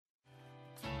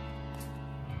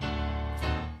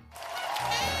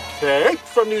Hey,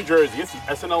 from New Jersey, it's the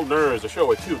SNL Nerds, a show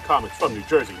with two comics from New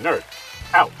Jersey nerd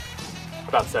out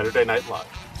about Saturday Night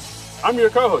Live. I'm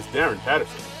your co-host, Darren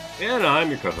Patterson. And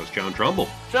I'm your co-host, John Trumbull.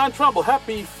 John Trumbull,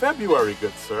 happy February,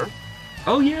 good sir.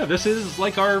 Oh yeah, this is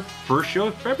like our first show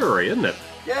of February, isn't it?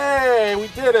 Yay, we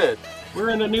did it. We're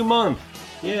in a new month.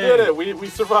 Yay. We did it. We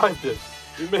survived it.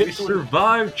 We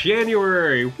survived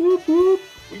January. Whoop whoop.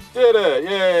 We did it.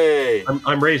 Yay.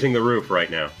 I'm raising the roof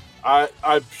right now.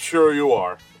 I'm sure you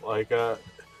are.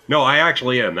 No, I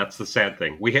actually am. That's the sad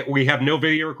thing. We have no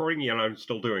video recording yet. I'm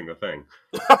still doing the thing.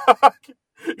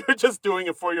 You're just doing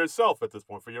it for yourself at this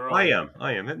point, for your own. I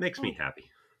am. It makes me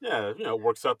happy. Yeah,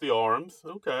 works out the arms.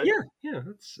 Okay. Yeah.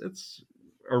 It's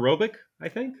aerobic, I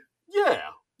think. Yeah,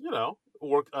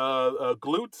 work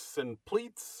glutes and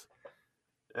pleats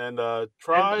and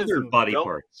tries and other body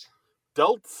parts.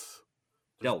 Delts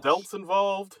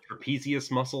involved.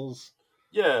 Trapezius muscles.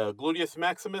 Yeah, gluteus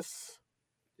maximus.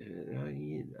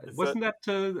 Wasn't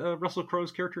that Russell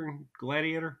Crowe's character in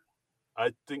Gladiator?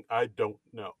 I don't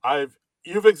know.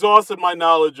 You've exhausted my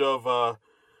knowledge of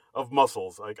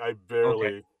muscles. I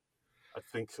barely.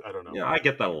 Okay. I don't know. Yeah, I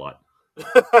get that a lot.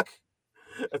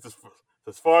 That's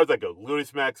as far as I go.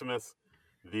 Gluteus maximus.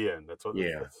 The end. That's what.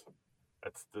 Yeah.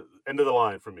 That's the end of the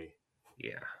line for me.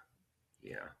 Yeah.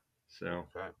 So.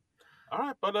 Okay. All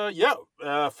right,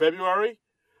 but February,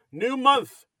 new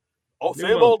month. Oh, New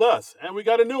same month. old us, and we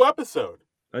got a new episode.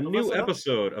 A new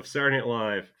episode of Saturday Night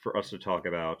Live for us to talk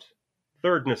about.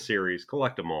 Third in a series.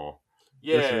 Collect them all.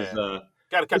 Yeah. This is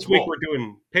Gotta catch this week them all. we're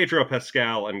doing Pedro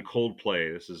Pascal and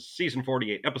Coldplay. This is season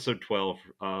 48, episode 12.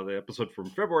 The episode from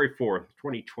February 4th,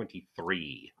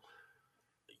 2023.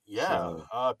 Yeah,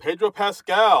 Pedro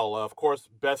Pascal, of course,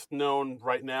 best known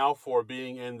right now for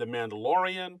being in The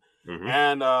Mandalorian Mm-hmm.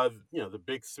 and the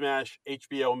big smash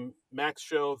HBO Max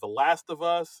show, The Last of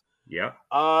Us. Yeah.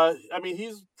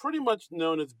 He's pretty much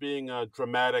known as being a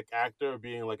dramatic actor,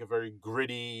 being like a very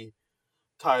gritty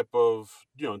type of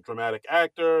dramatic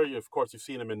actor. Of course, you've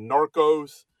seen him in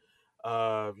Narcos.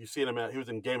 You've seen him. He was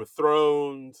in Game of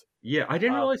Thrones. Yeah, I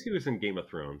didn't realize he was in Game of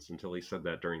Thrones until he said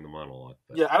that during the monologue.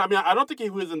 But Yeah, I don't think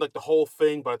he was in like the whole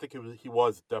thing, but I think he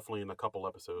was definitely in a couple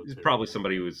episodes. he's here. probably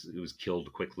somebody who was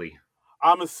killed quickly.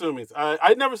 I'm assuming.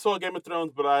 I never saw Game of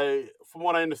Thrones, but from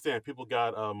what I understand, people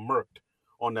got murked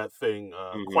on that thing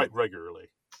quite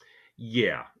regularly.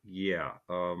 Yeah.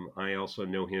 I also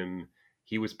know him.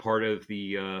 He was part of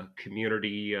the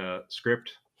Community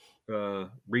script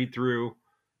read through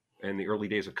in the early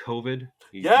days of COVID.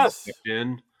 He stepped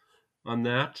in on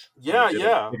that. Did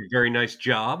a very nice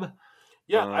job.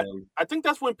 Yeah, I think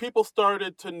that's when people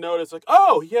started to notice, like,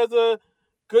 oh, he has a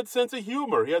good sense of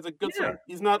humor. He has a good sense.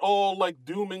 He's not all like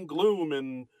doom and gloom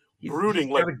and brooding.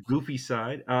 He's got a goofy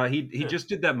side. He just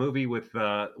did that movie with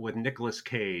Nicolas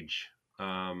Cage.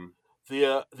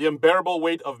 The Unbearable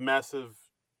Weight of Massive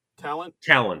Talent.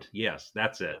 Talent, yes,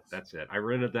 that's it. Yes. That's it. I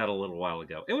rented that a little while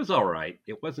ago. It was all right.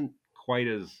 It wasn't quite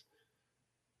as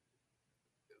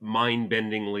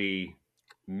mind-bendingly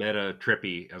meta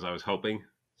trippy as I was hoping.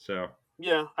 So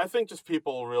yeah, I think just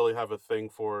people really have a thing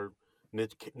for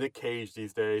Nick Cage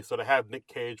these days. So to have Nick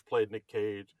Cage played Nick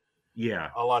Cage, yeah,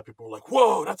 a lot of people were like,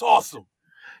 "Whoa, that's awesome."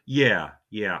 Yeah.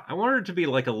 I wanted it to be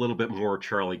like a little bit more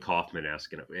Charlie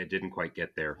Kaufman-esque, and it didn't quite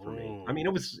get there for me. I mean,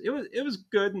 it was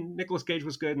good, and Nicolas Cage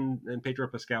was good, and Pedro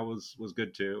Pascal was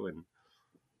good too,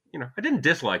 and I didn't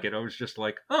dislike it. I was just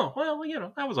like, oh well,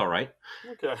 that was all right.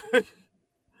 Okay.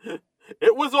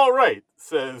 It was all right,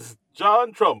 says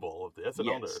John Trumbull of the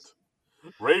SNL Nerds.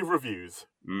 Rave reviews.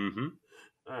 Mm-hmm.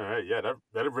 All right, yeah,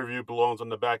 that review belongs on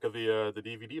the back of the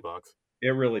DVD box. It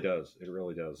really does. It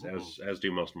really does. As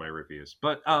do most of my reviews.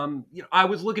 But I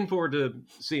was looking forward to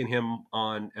seeing him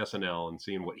on SNL and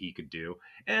seeing what he could do.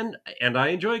 And I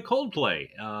enjoy Coldplay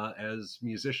as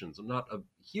musicians. I'm not a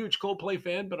huge Coldplay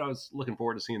fan, but I was looking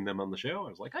forward to seeing them on the show. I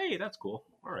was like, hey, that's cool.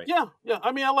 All right. Yeah.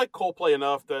 I mean, I like Coldplay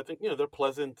enough that I think they're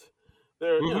pleasant.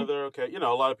 They're they're okay. A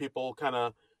lot of people kind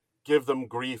of give them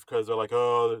grief because they're like,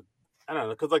 oh, I don't know,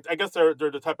 because like I guess they're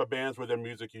the type of bands where their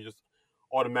music you just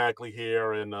automatically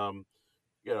hear and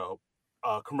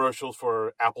commercials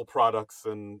for Apple products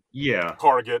and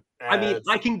Target ads. I mean,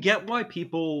 I can get why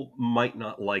people might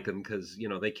not like them because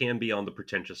they can be on the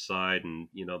pretentious side, and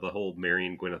the whole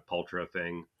Marion Gwyneth Paltrow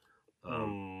thing.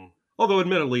 Although,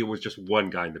 admittedly, it was just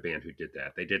one guy in the band who did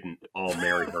that. They didn't all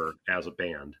marry her as a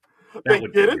band. They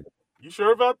didn't? You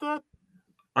sure about that?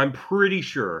 I'm pretty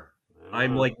sure.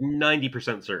 I'm like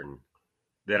 90% certain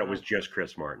that it was just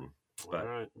Chris Martin. But all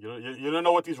right. You don't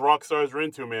know what these rock stars are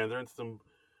into, man. They're into some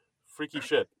freaky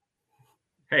shit.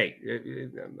 Hey,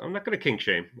 I'm not going to kink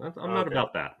shame. I'm not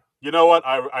about that. You know what?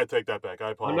 I take that back. I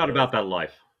apologize. I'm not about that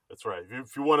life. That's right.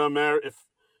 If you want to marry,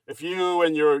 if you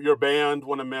and your band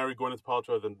want to marry Gwyneth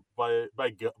Paltrow, then by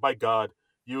God,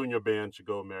 you and your band should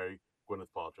go marry Gwyneth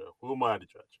Paltrow. Who am I to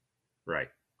judge? Right.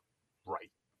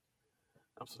 Right.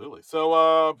 Absolutely.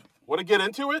 So, want to get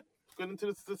into it? Get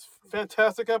into this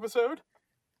fantastic episode.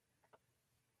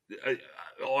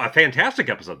 A fantastic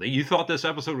episode. You thought this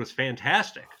episode was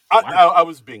fantastic. I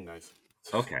was being nice.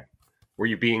 Okay. Were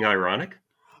you being ironic?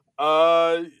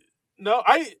 No.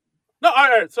 All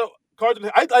right. So,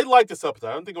 Cardinal, I liked this episode.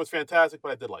 I don't think it was fantastic,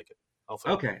 but I did like it.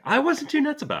 Okay, I wasn't too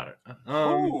nuts about it.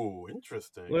 Oh,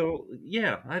 interesting. Well,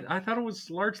 yeah, I thought it was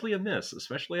largely a miss,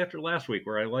 especially after last week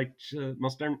where I liked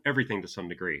most everything to some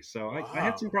degree. So I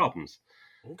had some problems.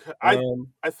 Okay,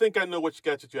 I think I know which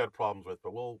sketches you had problems with,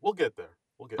 but we'll get there.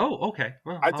 We'll get. Oh, okay.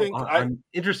 Well, I'm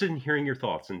interested in hearing your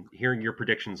thoughts and hearing your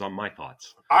predictions on my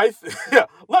thoughts. Yeah.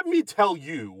 Let me tell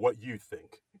you what you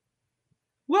think.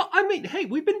 Well, I mean, hey,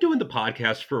 we've been doing the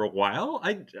podcast for a while.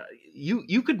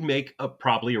 You could make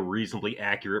probably a reasonably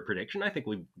accurate prediction. I think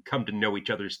we've come to know each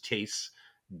other's tastes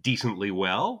decently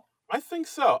well. I think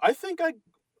so. I think I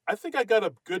got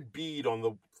a good bead on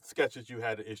the sketches you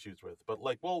had issues with, but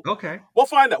we'll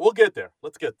find out. We'll get there.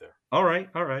 Let's get there. All right.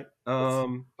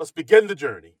 Let's begin the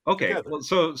journey. Okay. Together. Well,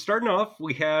 so starting off,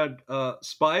 we had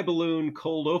Spy Balloon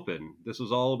Cold Open. This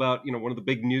was all about, one of the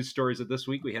big news stories of this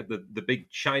week. We had the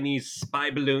big Chinese spy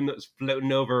balloon that was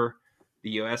floating over the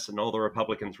U.S. and all the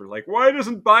Republicans were like, "Why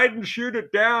doesn't Biden shoot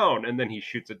it down?" And then he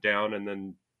shoots it down, and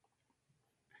then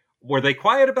were they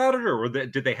quiet about it, or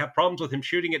did they have problems with him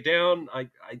shooting it down? I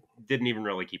didn't even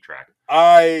really keep track.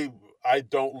 I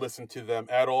don't listen to them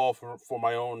at all for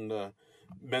my own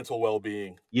mental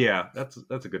well-being. Yeah, that's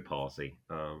a good policy.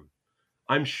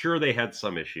 I'm sure they had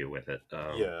some issue with it.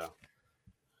 Yeah.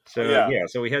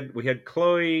 So we had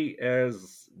Chloe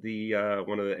as the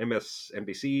one of the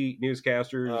MSNBC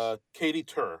newscasters.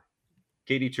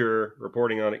 Katie Tur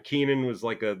reporting on it. Keenan was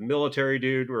like a military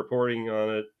dude reporting on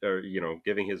it, or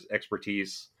giving his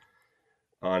expertise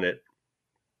on it.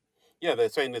 Yeah, they're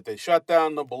saying that they shut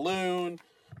down the balloon.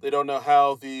 They don't know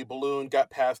how the balloon got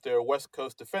past their West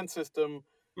Coast defense system.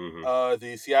 Mm-hmm.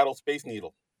 The Seattle Space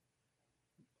Needle.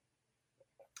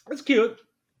 That's cute.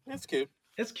 It's cute.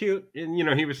 It's cute.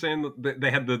 And he was saying that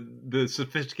they had the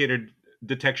sophisticated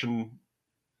detection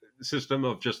system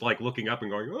of just like looking up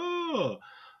and going, "Oh."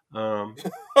 The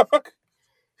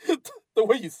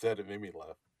way you said it made me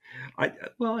laugh. I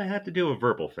had to do a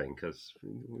verbal thing because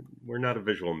we're not a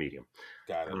visual medium.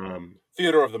 Got it.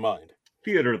 Theater of the mind.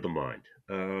 Theater of the mind.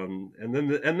 And then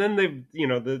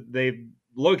they've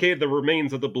located the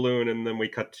remains of the balloon, and then we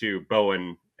cut to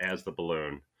Bowen as the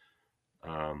balloon.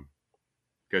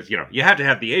 Because you have to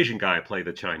have the Asian guy play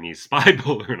the Chinese spy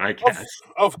balloon, I guess.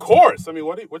 Of course. I mean,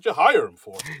 what'd you hire him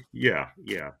for? Yeah.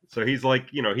 So he's like,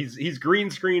 he's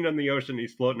green screened on the ocean.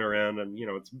 He's floating around, and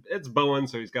it's Bowen,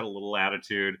 so he's got a little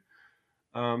attitude.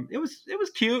 It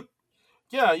was cute.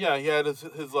 Yeah. He had his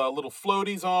little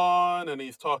floaties on, and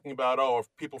he's talking about if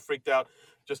people freaked out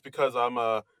just because I'm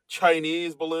a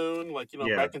Chinese balloon,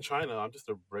 back in China, I'm just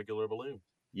a regular balloon.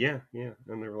 Yeah.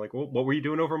 And they were like, "Well, what were you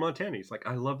doing over Montana?" He's like,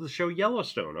 "I love the show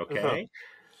Yellowstone." Okay.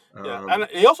 Yeah, and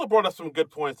he also brought up some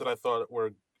good points that I thought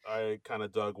I kind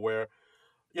of dug. Where,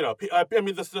 I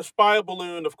mean, the spy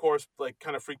balloon, of course,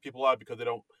 kind of freak people out because they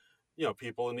don't,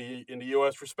 people in the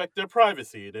U.S. respect their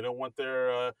privacy. They don't want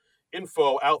their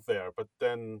info out there. But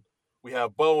then we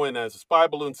have Bowen as a spy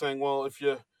balloon saying, "Well, if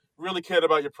you really cared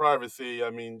about your privacy, I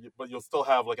mean, but you'll still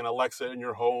have an Alexa in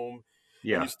your home.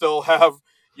 Yeah. And you still have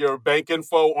your bank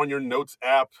info on your Notes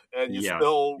app, and you're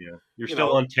still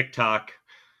on TikTok."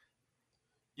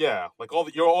 Yeah,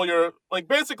 all your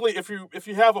basically if you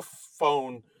have a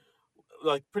phone,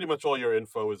 pretty much all your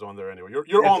info is on there anyway.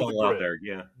 You're on the grid. Out there.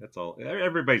 Yeah, that's all.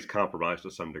 Everybody's compromised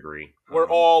to some degree. We're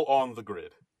all on the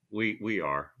grid. We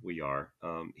are.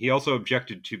 He also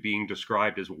objected to being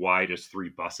described as wide as 3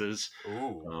 buses.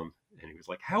 Ooh. And he was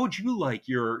like, "How would you like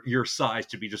your size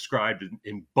to be described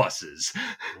in buses?"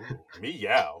 Ooh,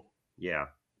 meow. Yeah,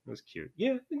 it was cute.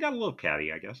 Yeah, it got a little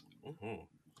catty, I guess. Mm-hmm.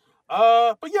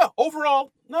 But yeah,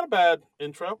 overall, not a bad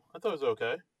intro. I thought it was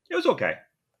okay. It was okay.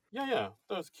 Yeah,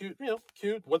 that was cute.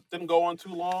 Cute. What didn't go on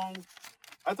too long.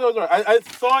 I thought it was all right. I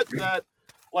thought that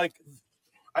I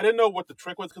didn't know what the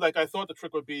trick was because I thought the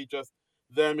trick would be just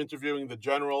them interviewing the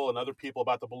general and other people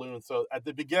about the balloon. So at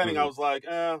the beginning, I was like,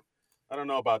 I don't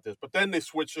know about this. But then they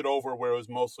switched it over where it was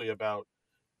mostly about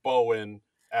Bowen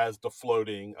as the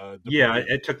floating.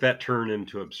 It took that turn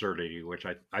into absurdity, which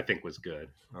I think was good.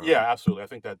 Yeah, absolutely. I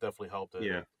think that definitely helped it.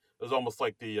 Yeah. It was almost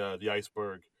like the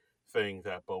iceberg thing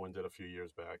that Bowen did a few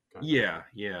years back. Yeah.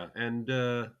 And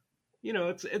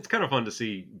it's kind of fun to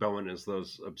see Bowen as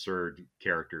those absurd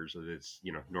characters that it's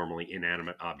normally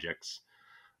inanimate objects.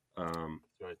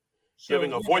 Right. So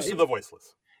Giving a voice to the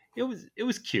voiceless. it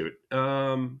was cute.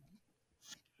 Yeah.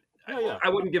 I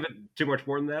wouldn't give it too much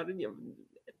more than that. And,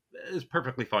 it's a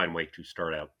perfectly fine way to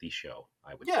start out the show,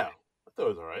 I would say. Yeah, I thought it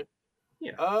was all right.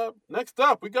 Yeah. Next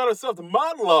up, we got ourselves a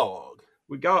monologue.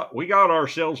 We got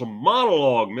ourselves a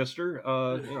monologue,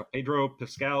 Mister. Pedro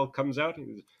Pascal comes out.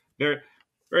 He's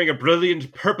wearing a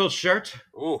brilliant purple shirt.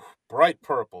 Ooh, bright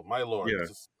purple, my lord, Yeah.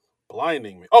 just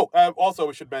blinding me. Oh, also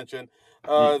we should mention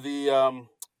the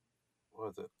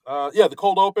what was it? The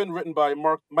cold open, written by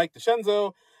Mike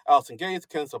DeCenzo, Allison Gates,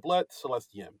 Ken Sublette,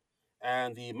 Celeste Yim,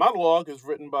 and the monologue is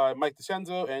written by Mike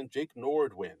DeCenzo and Jake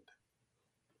Nordwind.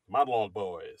 Monologue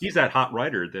boys. He's that hot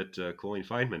writer that Colleen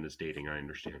Feynman is dating, I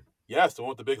understand. Yes, the one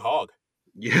with the big hog.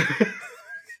 Yeah.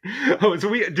 Oh, so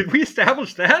did we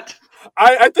establish that?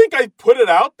 I think I put it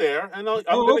out there, and I'm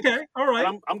okay, all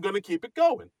right. I'm gonna keep it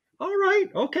going. All right,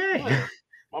 okay. Yeah.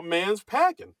 My man's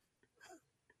packing.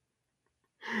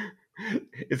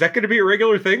 Is that going to be a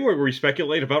regular thing where we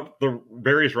speculate about the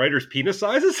various writers' penis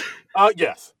sizes?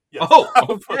 Yes. Oh,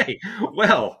 okay.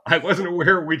 Well, I wasn't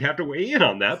aware we'd have to weigh in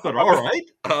on that, but all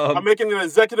right. I'm making an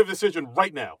executive decision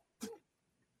right now.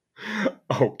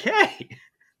 Okay.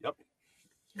 Yep.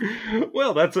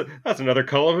 Well, that's another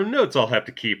column of notes I'll have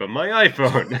to keep on my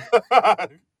iPhone.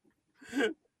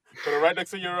 Put it right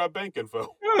next to your bank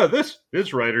info. Oh,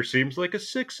 this writer seems like a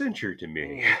 6-incher to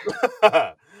me.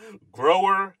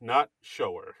 Grower, not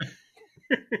shower.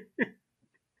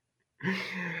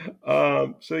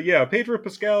 So yeah, Pedro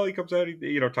Pascal, he comes out,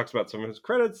 he talks about some of his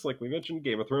credits, like we mentioned,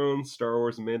 Game of Thrones, Star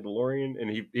Wars, and Mandalorian,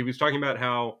 and he was talking about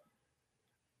how,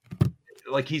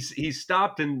 like, he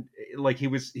stopped and, like, he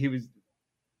was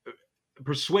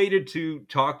persuaded to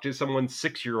talk to someone's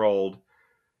 6-year-old,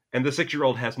 and the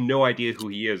 6-year-old has no idea who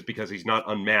he is because he's not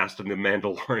unmasked in the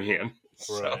Mandalorian. Right.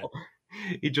 So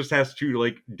he just has to,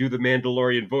 like, do the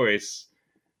Mandalorian voice,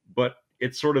 but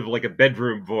it's sort of like a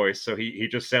bedroom voice, so he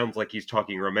just sounds like he's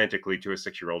talking romantically to a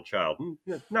 6-year-old child.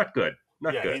 Not good.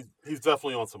 Not good. He's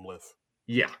definitely on some list.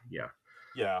 Yeah.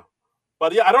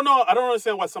 But yeah, I don't know. I don't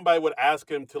understand why somebody would ask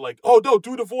him to, like, oh no,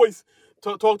 do the voice.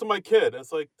 Talk to my kid.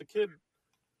 It's like the kid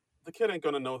ain't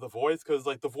gonna know the voice because,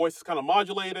 like, the voice is kind of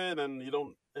modulated, and you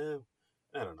don't. I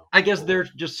don't know. I guess they're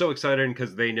just so excited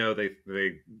because they know they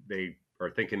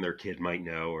are thinking their kid might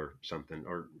know or something,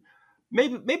 or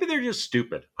maybe they're just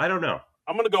stupid. I don't know.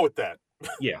 I'm gonna go with that.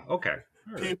 Yeah. Okay.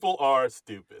 All right. People are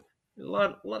stupid. A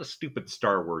lot of stupid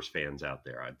Star Wars fans out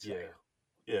there, I'd say.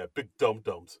 Yeah. Big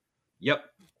dum-dums. Yep.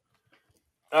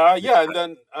 And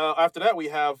then after that we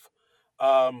have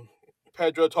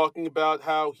Pedro talking about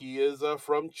how he is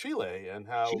from Chile and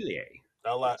how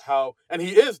and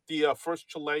he is the first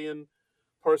Chilean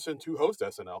person to host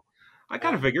SNL. I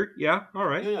kind of figured, yeah, all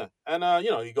right. Yeah, and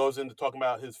he goes into talking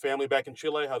about his family back in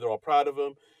Chile, how they're all proud of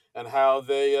him, and how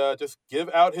they just give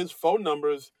out his phone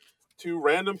numbers to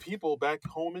random people back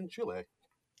home in Chile.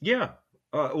 Yeah.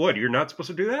 What? You're not supposed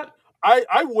to do that?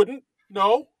 I wouldn't.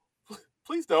 No,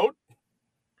 please don't.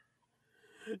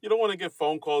 You don't want to get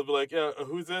phone calls, be like, yeah,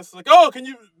 who's this? It's like, oh, can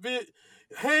you be?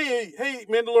 Hey,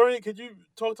 Mandalorian, could you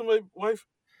talk to my wife?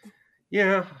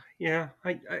 Yeah.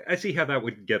 I see how that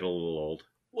would get a little old.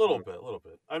 A little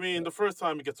bit. I mean, the first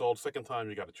time it gets old. Second time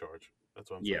you got to charge. That's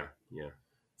what I'm saying. Yeah.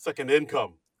 Second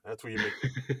income. That's what you make.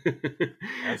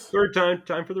 Third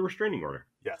time for the restraining order.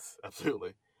 Yes,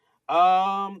 absolutely.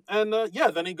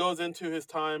 Then he goes into his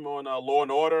time on Law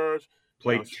and Order.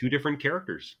 Played two different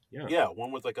characters. Yeah,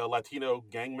 one was like a Latino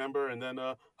gang member, and then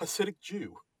a Hasidic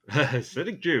Jew.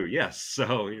 Hasidic Jew, yes.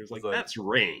 So he was like, that's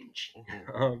range.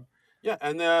 Mm-hmm.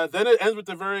 And then it ends with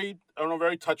a very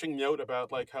touching note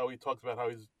about, like, how he talks about how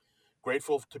he's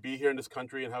grateful to be here in this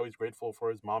country and how he's grateful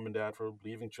for his mom and dad for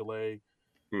leaving Chile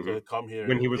to come here.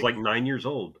 When he was like 9 years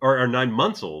old, or 9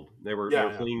 months old. They were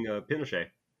fleeing Pinochet.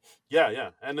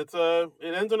 Yeah. And it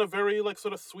ends on a very, like,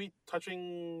 sort of sweet,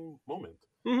 touching moment.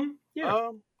 Mm-hmm.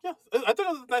 Yeah. I think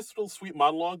it was a nice little sweet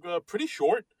monologue. Pretty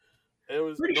short. It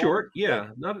was pretty short. Yeah.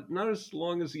 Not as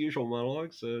long as the usual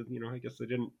monologues. I guess they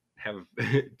didn't have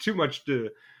too much to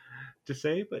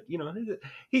say, but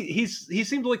he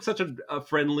seemed like such a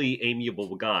friendly,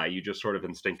 amiable guy. You just sort of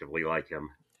instinctively like him.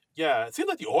 Yeah, it seemed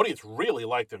like the audience really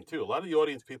liked him too. A lot of the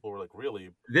audience people were like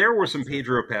really. There were some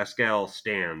Pedro Pascal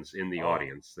stands in the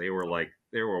audience. They were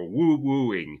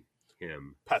woo-wooing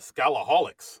him.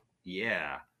 Pascalaholics.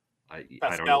 Yeah, I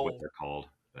don't know what they're called.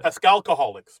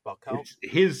 Pascalcoholics.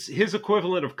 His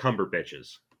equivalent of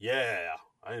Cumberbitches. Yeah,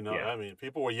 I know. Yeah. I mean,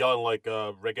 people were yelling like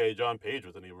Reggae John Page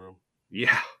was in the room.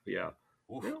 Yeah.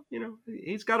 Oof. Well,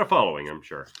 he's got a following, I'm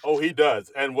sure. Oh, he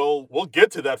does, and we'll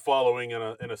get to that following in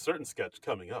a certain sketch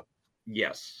coming up.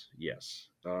 Yes.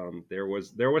 There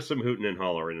was some hooting and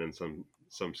hollering in some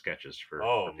sketches for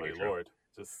My Pedro. lord,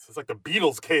 it's like the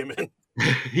Beatles came in.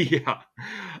 Yeah.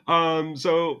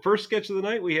 So first sketch of the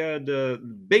night, we had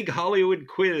Big Hollywood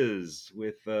Quiz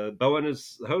with Bowen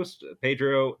as the host,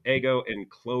 Pedro, Ego, and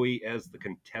Chloe as the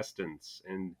contestants.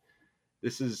 And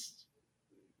this is,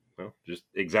 well, just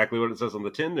exactly what it says on the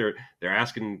tin. They're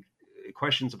asking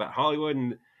questions about Hollywood,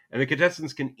 and the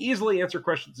contestants can easily answer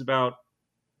questions about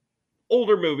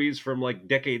older movies from like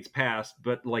decades past,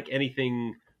 but like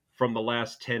anything from the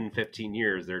last 10, 15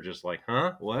 years, they're just like,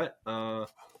 huh? What? Yeah,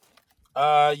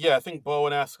 I think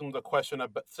Bowen asked him the question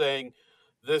about saying,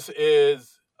 "This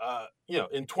is,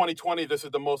 in 2020, this is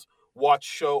the most watched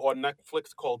show on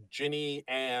Netflix called Ginny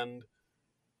and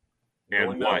no And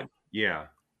one what? know, Yeah.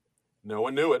 no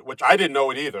one knew it, which I didn't know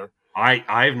it either."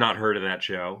 I've not heard of that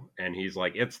show, and he's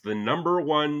like, it's the number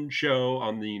one show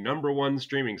on the number one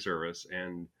streaming service,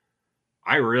 and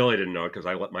I really didn't know it because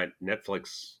I let my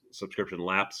Netflix subscription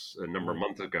lapse a number of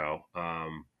months ago.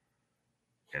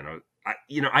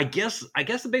 And I guess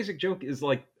the basic joke is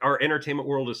like our entertainment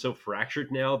world is so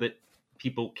fractured now that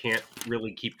people can't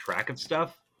really keep track of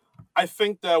stuff. I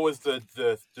think that was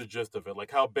the gist of it,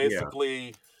 like how Yeah.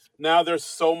 basically now there's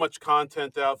so much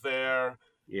content out there,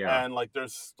 Yeah. and like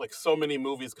there's like so many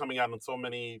movies coming out on so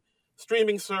many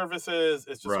streaming services.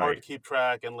 It's just hard to Right. keep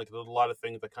track, and like there's a lot of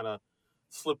things that kind of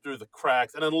slip through the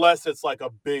cracks. And unless it's like a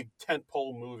big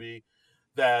tentpole movie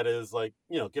that is like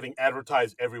getting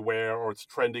advertised everywhere or it's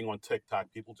trending on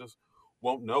TikTok, people just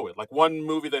won't know it. Like one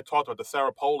movie they talked about, the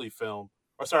Sarah Polly film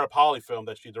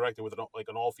that she directed with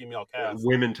an all female cast.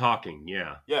 Women talking.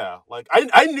 Yeah. Yeah, like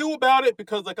I knew about it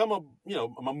because like I'm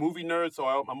a movie nerd, so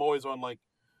I'm always on like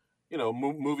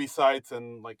movie sites,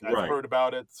 and like I've Right. heard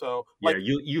about it. So Yeah, like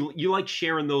you like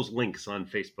sharing those links on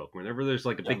Facebook whenever there's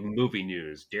like a Yeah. big movie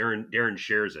news. Darren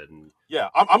shares it, and yeah,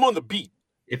 I'm on the beat.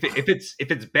 if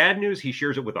it's bad news, he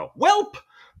shares it with a whelp.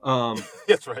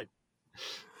 That's right.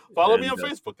 Follow me And, on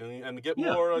Facebook and get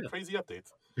yeah, more yeah. crazy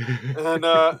updates.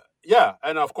 And yeah,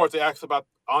 and of course they asked about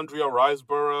Andrea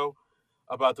Riseborough,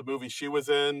 about the movie she was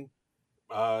in.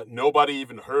 Nobody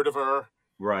even heard of her.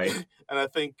 Right. And I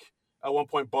think at one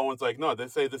point Bowen's like, "No, they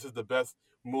say this is the best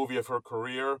movie of her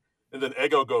career," and then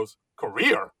Ego goes,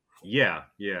 "Career?" Yeah,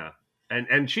 yeah.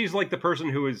 And she's like the person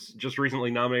who was just recently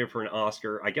nominated for an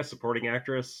Oscar, I guess supporting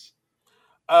actress.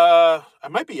 I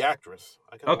might be actress.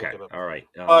 I can Okay, look it up. all right.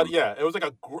 But yeah, it was like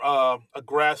a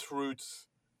grassroots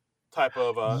type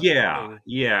of thing.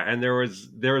 Yeah, and there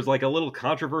was like a little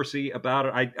controversy about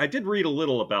it. I did read a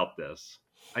little about this.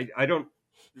 I don't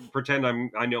pretend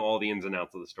I know all the ins and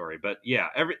outs of the story, but yeah,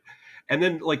 and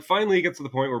then like finally it gets to the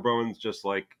point where Bowen's just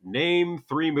like, name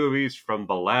 3 movies from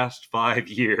the last 5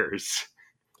 years.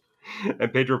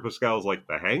 And Pedro Pascal's like,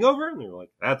 The Hangover? And they're like,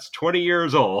 that's 20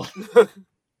 years old.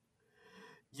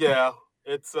 Yeah,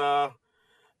 it's some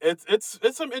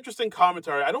interesting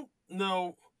commentary. I don't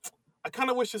know. I kind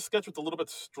of wish his sketch was a little bit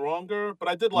stronger, but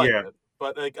I did like Yeah. it.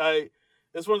 But like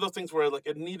it's one of those things where like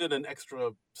it needed an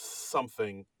extra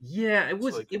something. Yeah, it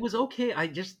was like- it was okay. I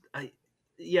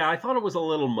thought it was a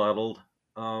little muddled.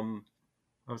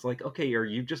 I was like, okay, are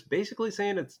you just basically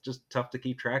saying it's just tough to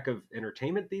keep track of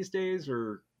entertainment these days,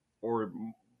 or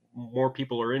more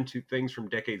people are into things from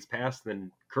decades past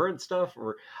than current stuff?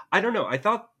 Or I don't know. I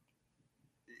thought,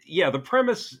 yeah, the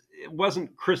premise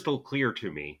wasn't crystal clear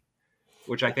to me,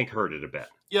 which I think hurt it a bit.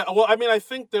 Yeah, well, I mean, I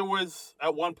think there was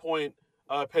at one point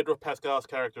Pedro Pascal's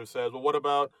character says, "Well, what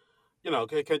about can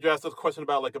you ask this question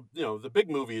about like the big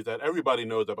movies that everybody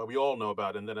knows about, we all know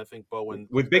about?" And then I think Bowen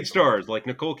With big stars like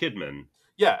Nicole Kidman.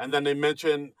 Yeah, and then they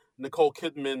mention Nicole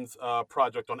Kidman's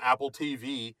project on Apple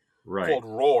TV Right. called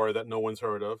Roar that no one's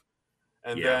heard of.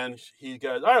 And Yeah. then he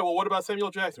goes, "All right, well, what about Samuel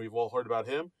Jackson? We've all heard about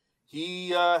him. He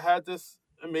had this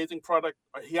amazing product.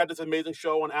 He had this amazing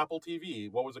show on Apple TV.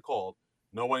 What was it called?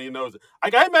 No one even knows it.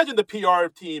 Like, I imagine the PR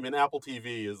team in Apple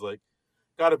TV is like,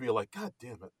 got to be like, God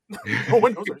damn it, no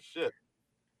one knows our shit."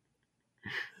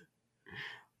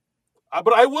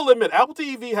 But I will admit, Apple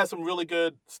TV has some really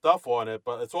good stuff on it,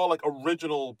 but it's all like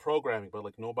original programming, but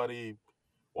like nobody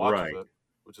watches Right. it,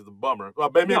 which is a bummer. Well,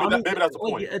 maybe No, I mean, maybe that's the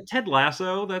like, point. Ted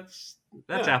Lasso, that's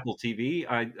Yeah. Apple TV.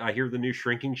 I hear the new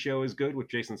Shrinking show is good with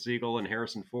Jason Segel and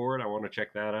Harrison Ford. I want to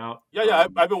check that out. Yeah,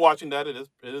 I've been watching that. It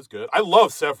is good. I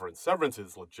love Severance. Severance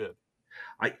is legit.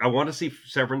 I want to see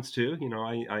Severance too.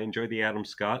 I enjoy the Adam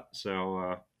Scott.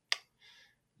 So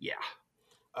yeah.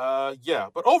 Yeah,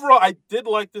 but overall, I did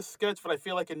like this sketch, but I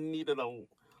feel like it needed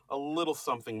a little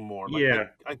something more. Like, Yeah,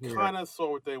 I yeah. kind of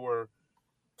saw what they were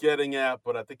getting at,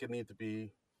 but I think it needed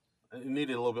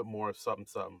a little bit more of something,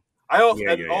 something. I also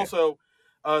Yeah, and yeah, yeah. also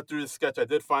through the sketch, I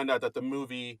did find out that the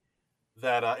movie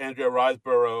that Andrea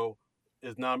Riseborough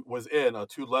was in,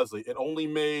 To Leslie, it only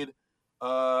made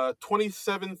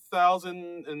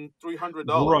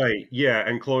 $27,300. Right, yeah,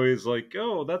 and Chloe's like,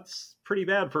 "Oh, that's pretty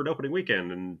bad for an opening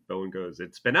weekend," and Bowen goes,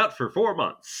 "It's been out for 4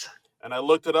 months." And I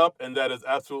looked it up, and that is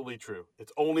absolutely true.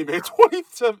 It's only made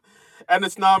 27, and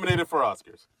it's nominated for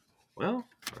Oscars. Well,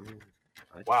 I mean,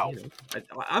 Wow.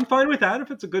 I'm fine with that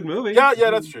if it's a good movie. Yeah,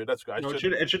 that's true. That's true.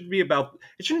 It shouldn't be about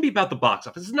the box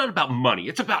office. It's not about money.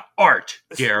 It's about art,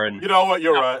 Darren. You know what?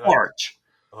 You're right. Art.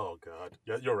 Oh God.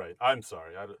 Yeah, you're right. I'm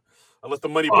sorry. I let the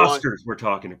money blind. Oscars we're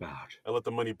talking about. I let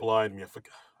the money blind me. I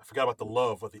forgot about the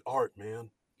love of the art, man.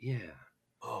 Yeah.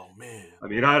 Oh man. I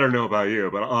mean, I don't know about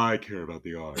you, but I care about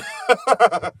the art.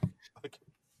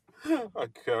 I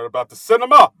care about the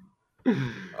cinema.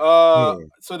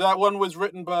 So that one was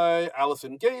written by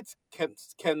Allison Gates, Kent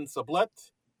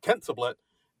Sublette,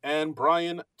 and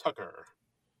Brian Tucker.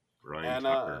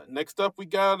 Next up, we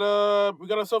got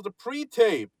ourselves a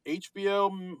pre-tape HBO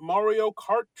Mario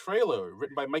Kart trailer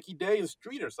written by Mikey Day and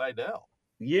Streeter Seidel.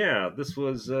 Yeah, this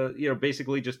was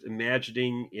basically just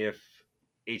imagining if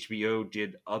HBO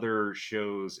did other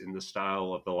shows in the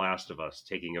style of The Last of Us,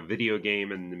 taking a video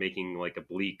game and making like a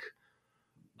bleak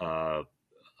a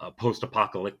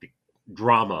post-apocalyptic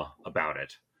drama about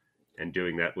it, and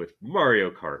doing that with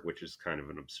Mario Kart, which is kind of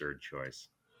an absurd choice.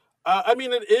 I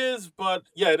mean, it is, but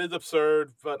yeah, it is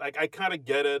absurd. But I kind of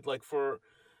get it. Like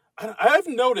I've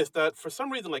noticed that for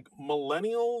some reason, like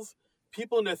millennials,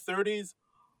 people in their 30s,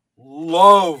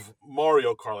 love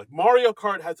Mario Kart. Like Mario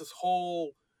Kart has this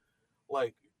whole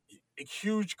like a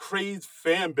huge crazed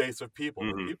fan base of people.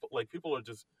 Mm-hmm. People are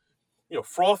just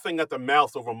frothing at the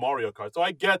mouth over Mario Kart. So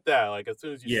I get that. Like as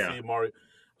soon as you see Mario,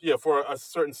 for a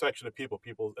certain section of people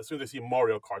as soon as they see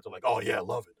Mario Kart, they're like, oh yeah, I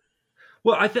love it.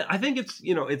 Well, I think it's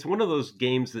it's one of those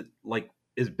games that like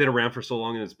has been around for so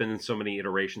long and it's been in so many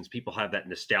iterations. People have that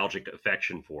nostalgic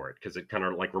affection for it because it kind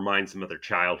of like reminds them of their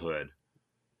childhood.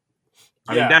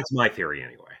 I mean, that's my theory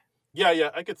anyway.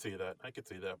 Yeah, I could see that.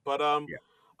 But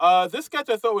this sketch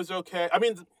I thought was okay. I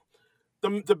mean,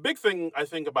 the big thing I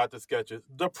think about the sketch is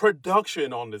the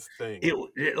production on this thing.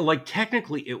 It like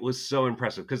technically it was so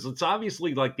impressive because it's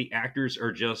obviously like the actors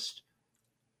are just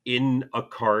in a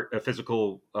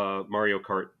physical Mario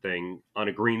Kart thing on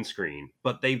a green screen,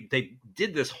 but they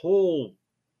did this whole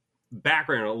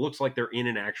background. It looks like they're in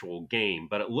an actual game,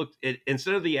 but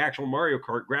instead of the actual Mario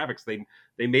Kart graphics, they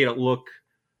made it look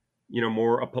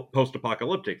more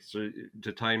post-apocalyptic to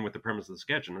tie in with the premise of the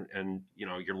sketch, and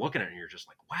you're looking at it and you're just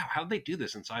like, wow, how'd they do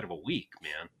this inside of a week,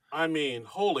 man? I mean,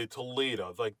 holy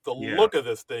Toledo! Like the look of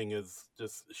this thing is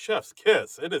just chef's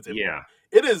kiss. It is.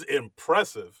 It is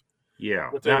impressive. Yeah,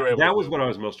 that was what I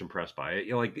was most impressed by.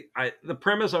 The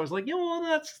premise, I was like,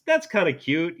 well, that's kind of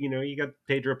cute. You got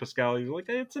Pedro Pascal. He's like,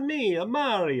 it's a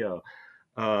Mario.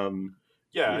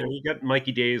 You got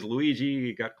Mikey Day as Luigi.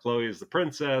 You got Chloe as the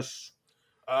princess.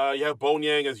 You have Bone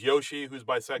Yang as Yoshi, who's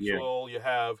bisexual. Yeah. You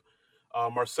have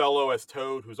Marcelo as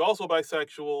Toad, who's also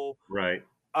bisexual. Right.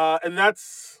 And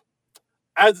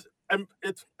I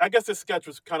guess this sketch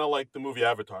was kind of like the movie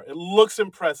Avatar. It looks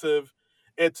impressive.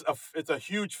 It's a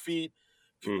huge feat.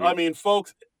 Mm-hmm. I mean,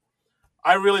 folks,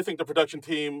 I really think the production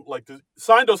team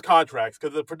signed those contracts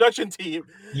because the production team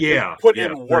put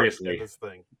in work in this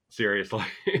thing. Seriously.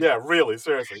 Yeah, really,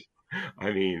 seriously. I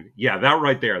mean, yeah, that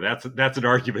right there, that's an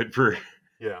argument for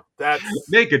that's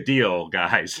make a deal,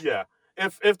 guys. Yeah.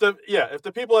 If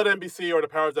the people at NBC or the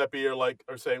powers that be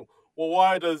are saying, well,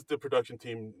 why does the production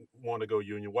team want to go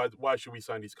union? Why should we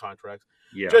sign these contracts?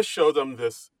 Yeah. Just show them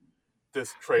this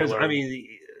trailer. I mean,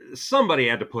 somebody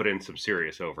had to put in some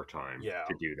serious overtime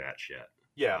to do that shit.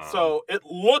 Yeah, so it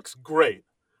looks great.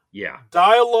 Yeah.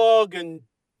 Dialogue and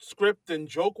script and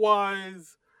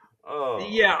joke-wise. Oh.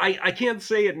 Yeah, I can't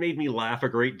say it made me laugh a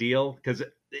great deal because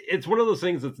it's one of those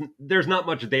things that there's not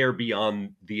much there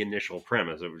beyond the initial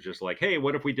premise. It was just like, hey,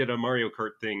 what if we did a Mario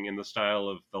Kart thing in the style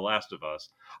of The Last of Us?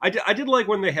 I did like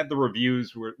when they had the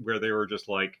reviews where they were just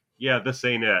like, yeah, this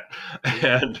ain't it.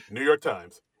 And New York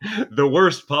Times. The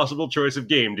worst possible choice of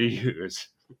game to use.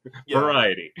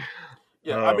 Variety.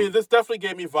 Yeah, I mean, this definitely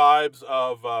gave me vibes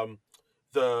of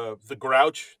the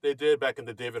Grouch they did back in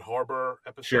the David Harbour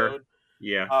episode. Sure.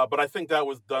 Yeah. But I think that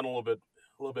was done a little bit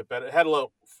better. It had a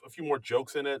few more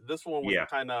jokes in it. This one was it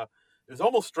was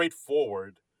almost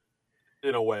straightforward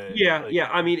in a way. Yeah,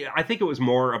 I mean, I think it was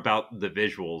more about the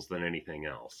visuals than anything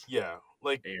else. Yeah,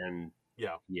 they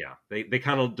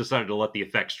kind of decided to let the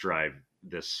effects drive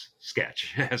this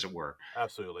sketch, as it were.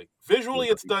 Absolutely. Visually,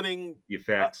 it's stunning. The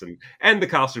effects and the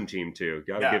costume team too.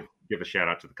 Got to Yeah. give a shout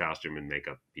out to the costume and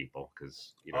makeup people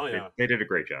because Oh, yeah. they did a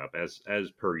great job as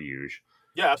per usual.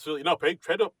 Yeah, absolutely. No,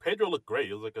 Pedro looked great.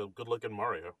 He was like a good-looking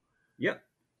Mario. Yep.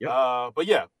 But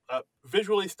yeah,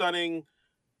 visually stunning.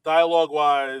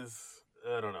 Dialogue-wise,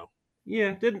 I don't know.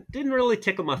 Yeah, didn't really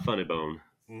tickle my funny bone.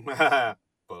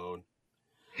 Bone.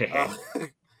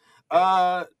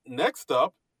 Next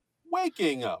up,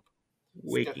 Waking Up.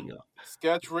 Waking Up.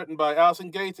 Sketch written by Allison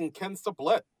Gates and Ken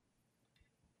Sublette.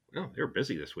 Oh, they're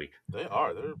busy this week. They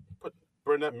are. They're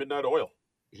burning that midnight oil.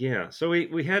 Yeah, so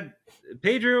we had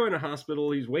Pedro in a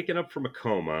hospital. He's waking up from a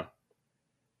coma,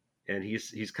 and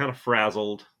he's kind of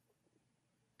frazzled.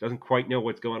 Doesn't quite know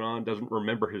what's going on. Doesn't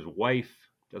remember his wife.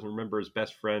 Doesn't remember his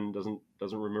best friend. Doesn't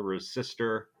remember his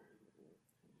sister.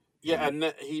 Yeah, and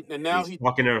now he's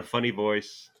talking in a funny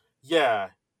voice. Yeah,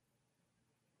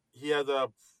 he has a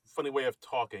funny way of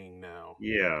talking now.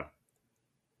 Yeah.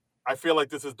 I feel like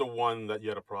this is the one that you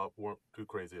had a problem weren't too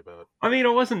crazy about. I mean, I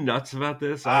wasn't nuts about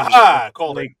this.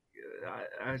 Called it.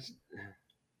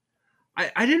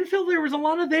 I didn't feel there was a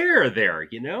lot of there.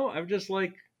 You know, I'm just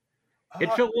like,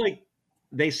 it felt like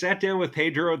they sat down with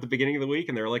Pedro at the beginning of the week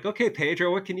and they're like, okay,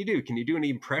 Pedro, what can you do? Can you do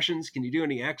any impressions? Can you do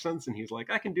any accents? And he's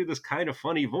like, I can do this kind of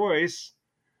funny voice.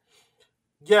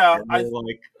 Yeah, I'm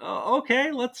like, oh,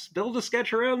 okay, let's build a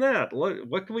sketch around that.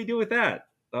 What can we do with that?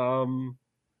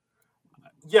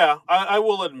 Yeah, I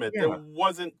will admit there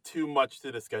wasn't too much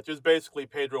to the sketch. It was basically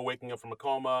Pedro waking up from a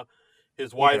coma.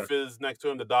 His wife is next to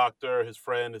him, the doctor, his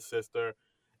friend, his sister,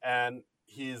 and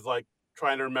he's like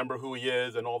trying to remember who he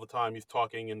is, and all the time he's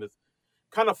talking in this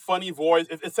kind of funny voice.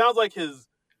 It sounds like his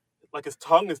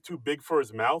tongue is too big for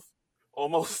his mouth,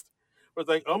 almost. It's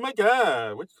like, oh my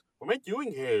god, what am I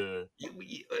doing here?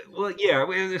 Well, yeah,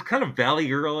 it's kind of Valley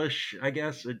Girlish, I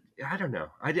guess. I don't know.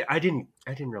 I didn't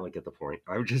really get the point.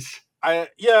 I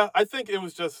think it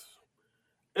was just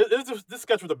this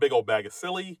sketch was a big old bag of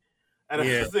silly, and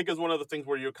I think it's one of the things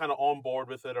where you're kind of on board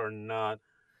with it or not.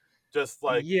 Just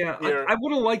like I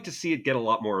would have liked to see it get a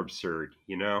lot more absurd,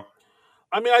 you know.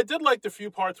 I mean, I did like the few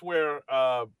parts where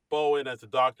Bowen, as a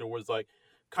doctor, was like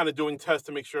kind of doing tests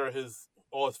to make sure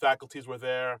all his faculties were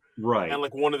there, right? And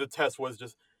like one of the tests was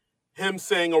just him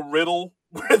saying a riddle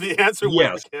where the answer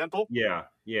was the candle.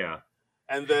 Yeah.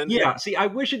 And then see, I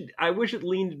wish it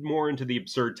leaned more into the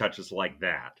absurd touches like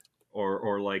that,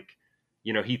 or like,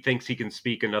 you know, he thinks he can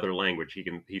speak another language. He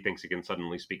thinks he can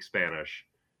suddenly speak Spanish,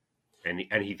 and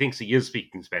he thinks he is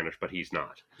speaking Spanish, but he's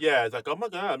not. Yeah, it's like, oh my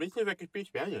god, let me see if I can speak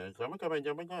Spanish. Oh my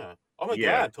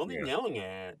god, totally yelling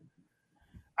it.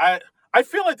 I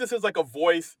feel like this is like a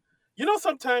voice. You know,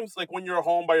 sometimes like when you're at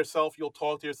home by yourself, you'll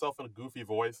talk to yourself in a goofy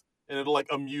voice, and it'll like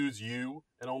amuse you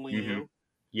and only you.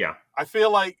 Yeah, I feel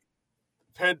like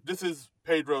this is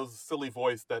Pedro's silly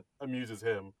voice that amuses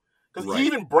him because he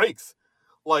even breaks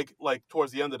like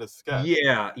towards the end of the sketch.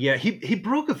 Yeah. He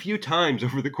broke a few times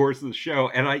over the course of the show,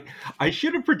 and I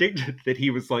should have predicted that he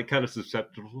was like kind of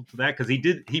susceptible to that because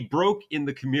he broke in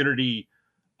the Community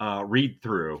read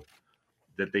through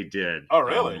that they did. Oh,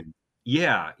 really?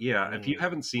 Yeah. If you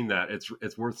haven't seen that,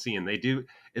 it's worth seeing.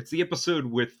 It's the episode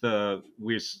with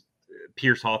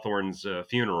Pierce Hawthorne's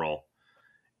funeral.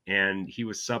 And he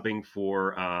was subbing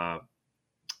for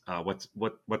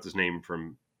what's his name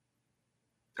from?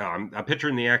 I'm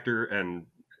picturing the actor and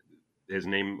his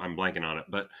name. I'm blanking on it,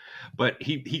 but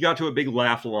he got to a big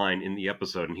laugh line in the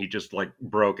episode, and he just like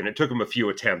broke, and it took him a few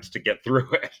attempts to get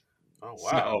through it. Oh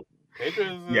wow! So,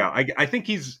 I think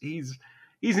he's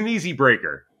an easy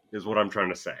breaker, is what I'm trying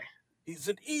to say. He's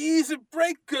an easy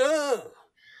breaker.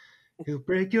 He'll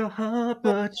break your heart,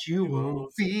 but you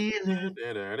won't feel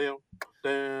it.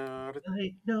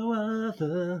 Like no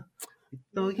other.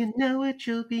 Though you know it,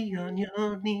 you'll be on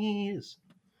your knees.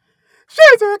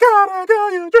 She's a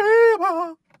girl you dream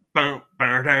of.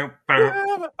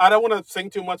 I don't want to sing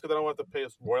too much because I don't want to pay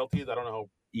us royalties. I don't know how.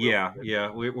 Yeah.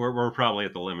 We're probably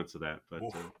at the limits of that. But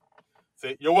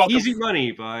see, you're welcome. Easy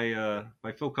Money by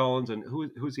Phil Collins and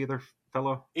who's the other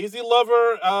fellow? Easy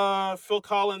Lover, Phil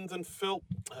Collins and Phil.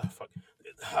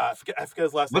 I forget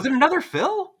his last name. Was it another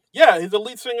Phil? Yeah, he's the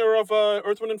lead singer of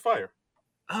Earth, Wind, and Fire.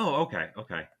 Oh,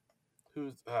 okay. Who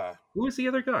is the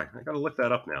other guy? I gotta look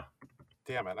that up now.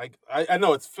 Damn it! I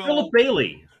know it's Philip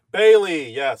Bailey.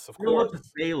 Bailey, yes, of course. Philip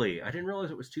Bailey. I didn't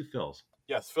realize it was two Phils.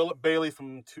 Yes, Philip Bailey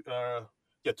from two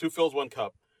Phils, one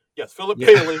cup. Yes, Philip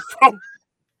Bailey from.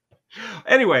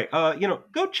 Anyway,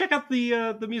 go check out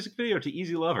the music video to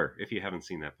Easy Lover if you haven't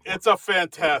seen that before. It's a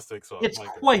fantastic song. It's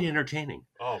quite entertaining.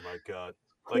 Oh my god.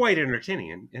 Quite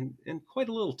entertaining and quite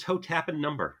a little toe tapping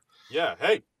number. Yeah,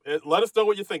 hey, Let us know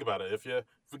what you think about it. If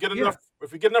we get Yeah.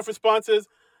 enough responses,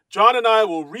 John and I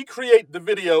will recreate the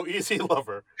video "Easy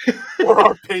Lover" for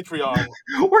our Patreon.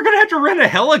 We're gonna have to rent a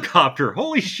helicopter.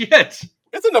 Holy shit!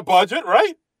 It's in the budget,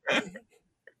 right? We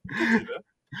can do that.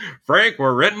 Frank,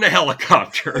 we're renting a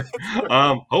helicopter.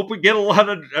 Hope we get a lot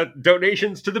of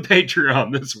donations to the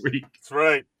Patreon this week. That's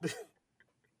right.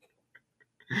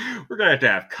 We're gonna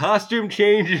have costume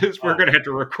changes. We're gonna have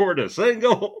to record a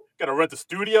single. Gotta rent the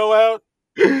studio out.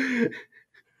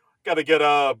 Gotta get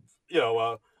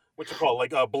what you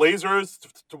call blazers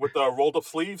with rolled up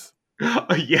sleeves.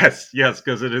 Yes,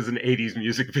 because it is an '80s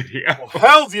music video. Well,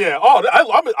 hell's yeah! Oh,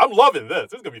 I'm loving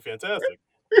this. This is gonna be fantastic.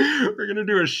 We're gonna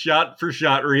do a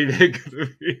shot-for-shot remake of the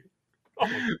video.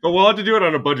 But we'll have to do it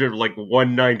on a budget of like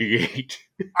 $198.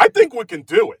 I think we can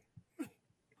do it.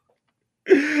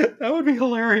 That would be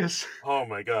hilarious. Oh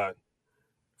my god,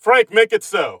 Frank, make it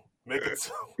so. Make it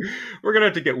so. We're gonna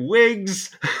have to get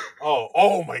wigs.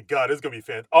 Oh my god, this is gonna be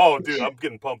fantastic. Oh, dude, I'm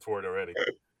getting pumped for it already.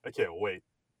 I can't wait.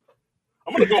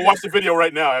 I'm gonna go watch the video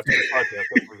right now after the podcast.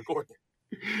 After we record.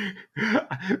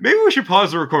 Maybe we should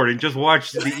pause the recording, just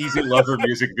watch the Easy Lover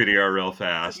music video real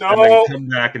fast, and No. then come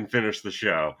back and finish the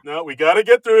show. No, we gotta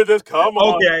get through this. Come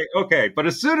on. Okay. But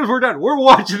as soon as we're done, we're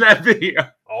watching that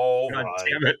video. All God right.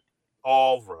 damn it.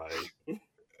 All right.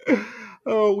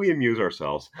 Oh, we amuse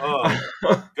ourselves.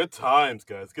 Oh, good times,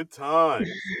 guys. Good times.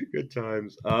 Good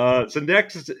times. So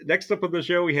next up on the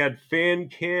show, we had Fan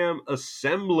Cam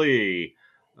Assembly.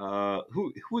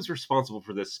 Who was responsible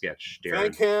for this sketch,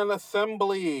 Darren? Fan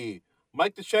Assembly.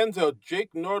 Mike DeCenzo,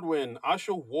 Jake Nordwin,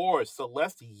 Asha War,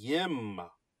 Celeste Yim. All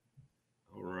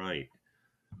right.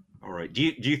 Do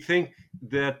you think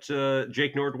that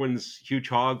Jake Nordwin's huge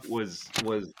hog was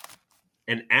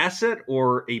an asset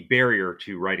or a barrier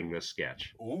to writing this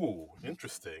sketch? Ooh,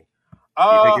 interesting. Do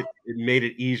you think it made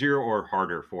it easier or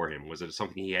harder for him? Was it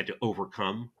something he had to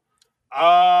overcome?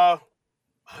 I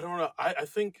don't know. I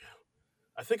think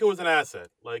it was an asset.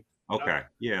 Like, okay,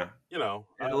 yeah.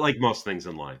 Like most things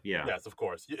in life, yeah. Yes, of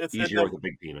course. It's easier with a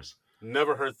big penis.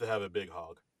 Never hurts to have a big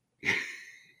hog.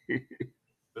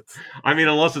 I mean,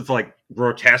 unless it's like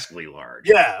grotesquely large.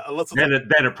 Yeah, unless it's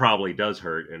then it probably does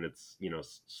hurt, and it's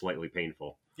slightly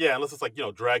painful. Yeah, unless it's like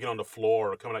dragging on the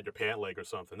floor or coming out your pant leg or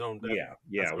something.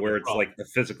 Where it's like a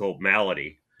physical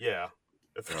malady. Yeah,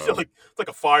 it's like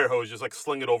a fire hose, just like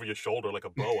sling it over your shoulder like a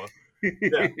boa.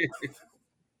 Yeah.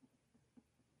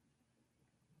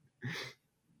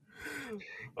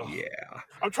 Yeah.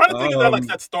 I'm trying to think of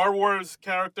that Star Wars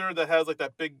character that has like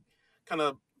that big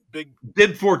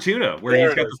Bib Fortuna, where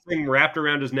he's got the thing wrapped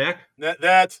around his neck.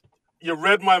 That's you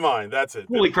read my mind. That's it.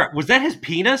 Holy crap! Was that his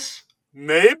penis?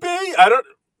 Maybe I don't.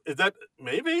 Is that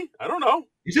maybe? I don't know.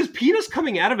 Is his penis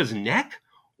coming out of his neck,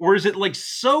 or is it like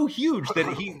so huge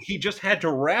that he just had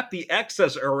to wrap the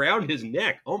excess around his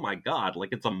neck? Oh my god!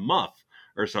 Like it's a muff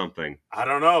or something. I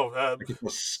don't know. Like it's a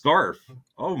scarf.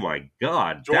 Oh my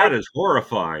god, that is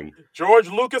horrifying. George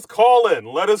Lucas, call in.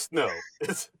 Let us know.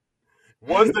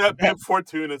 Was that Bib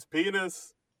Fortuna's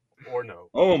penis or no?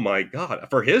 Oh my god!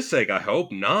 For his sake, I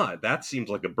hope not. That seems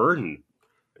like a burden.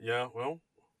 Yeah, well,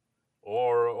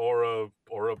 or a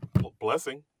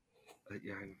blessing.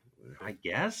 Yeah, I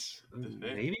guess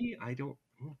maybe I don't.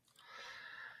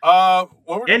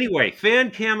 Anyway, Fan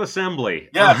Cam Assembly.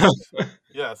 Yes,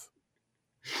 yes.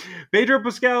 Pedro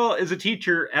Pascal is a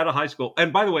teacher at a high school.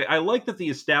 And by the way, I like that the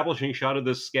establishing shot of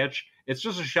this sketch, it's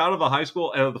just a shot of the high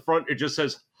school, and at the front it just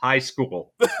says high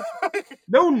school.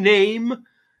 No name.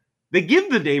 They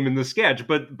give the name in the sketch,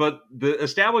 but the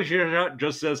establishing shot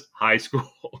just says high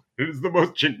school. It is the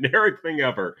most generic thing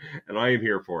ever, and I am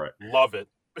here for it. Love it.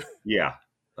 Yeah.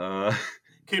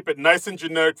 Keep it nice and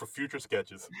generic for future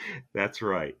sketches. That's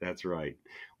right.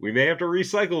 We may have to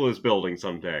recycle this building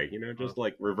someday. Just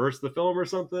like reverse the film or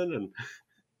something.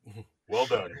 And well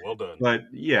done. But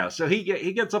yeah, so he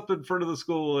gets up in front of the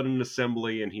school in an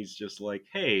assembly, and he's just like,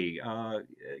 "Hey,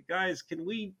 guys, can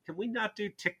we not do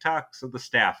TikToks of the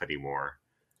staff anymore?"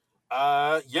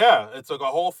 Yeah, it's like a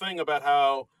whole thing about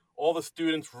how all the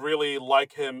students really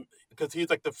like him because he's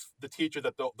like the teacher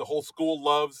that the whole school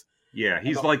loves. Yeah,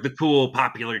 he's like the cool,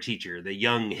 popular teacher, the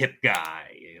young, hip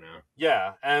guy,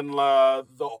 Yeah, and all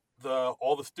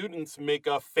the students make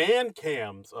fan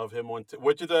cams of him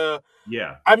which is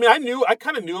yeah. I mean, I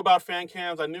kind of knew about fan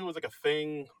cams. I knew it was like a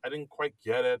thing. I didn't quite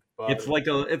get it, but it's like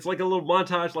a little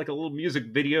montage, like a little music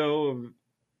video.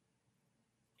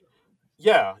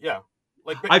 Yeah.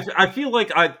 Like I feel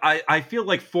like I feel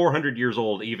like 400 years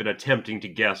old, even attempting to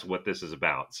guess what this is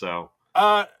about. So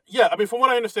yeah, I mean, from what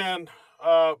I understand.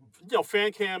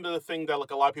 Fan cam is a thing that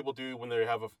like a lot of people do when they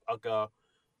have a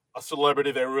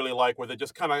celebrity they really like, where they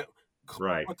just kind of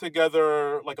Right. put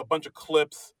together like a bunch of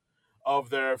clips of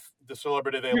the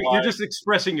celebrity they You're like. just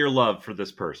expressing your love for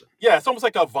this person. Yeah, it's almost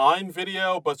like a Vine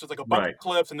video, but it's just like a bunch Right. of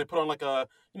clips, and they put on like a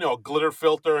a glitter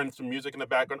filter and some music in the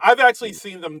background. I've actually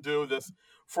seen them do this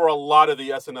for a lot of the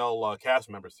SNL cast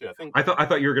members too. I think I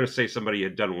thought you were going to say somebody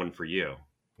had done one for you.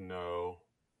 no,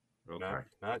 Okay.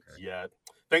 not Okay. yet.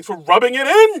 Thanks for rubbing it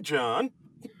in, John.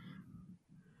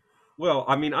 Well,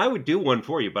 I mean, I would do one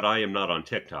for you, but I am not on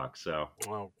TikTok, so.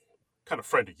 Well, kind of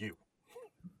friend are you?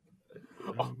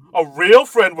 A real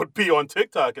friend would be on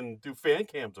TikTok and do fan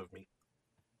cams of me.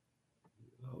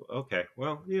 Okay.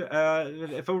 Well, yeah.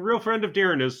 If a real friend of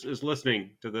Darren is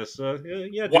listening to this,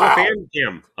 yeah, do a Wow, fan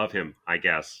cam of him, I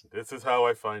guess. this is how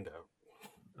I find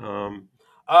out. Um.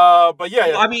 But yeah,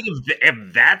 Well, I mean,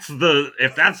 if that's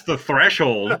the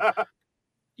threshold,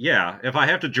 yeah. If I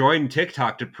have to join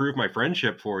TikTok to prove my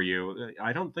friendship for you,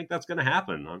 I don't think that's going to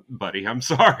happen, buddy. I'm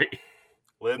sorry.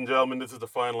 ladies and gentlemen, this is the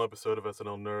final episode of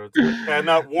SNL Nerds. We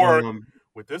cannot work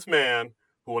with this man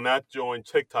who will not join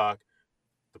TikTok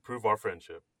to prove our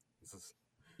friendship. This is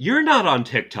You're not on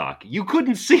TikTok. You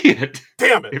couldn't see it.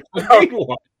 damn it. If I made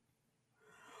one.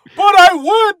 But I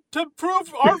would to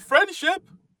prove our friendship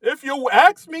if you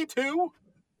asked me to.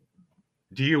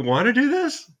 Do you want to do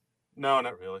this? No,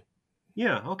 not really.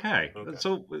 Yeah. Okay.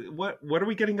 So what are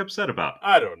we getting upset about?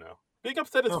 I don't know. Being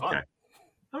upset is fun.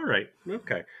 All right.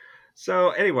 Okay. So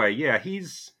anyway, yeah,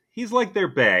 he's like their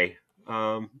bae,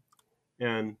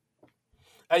 and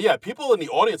yeah, people in the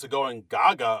audience are going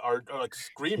gaga, are like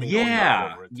screaming.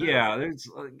 yeah, over it too. yeah. There's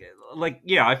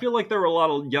I feel like there were a lot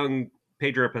of young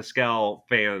Pedro Pascal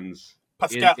fans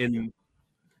in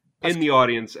the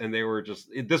audience, and they were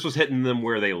this was hitting them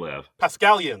where they live.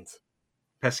 Pascalians,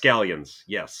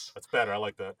 yes, that's better. I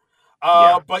like that.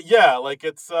 Yeah. But yeah, like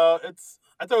it's I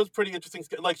thought it was pretty interesting.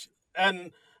 Like,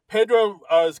 and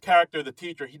Pedro's character, the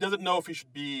teacher, he doesn't know if he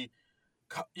should be,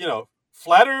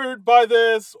 flattered by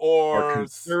this or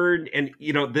concerned, and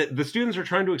the students are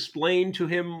trying to explain to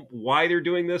him why they're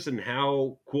doing this and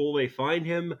how cool they find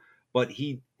him, but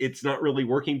it's not really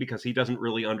working because he doesn't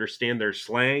really understand their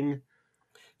slang.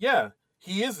 Yeah,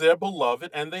 he is their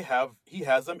beloved, and he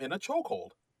has them in a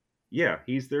chokehold. Yeah,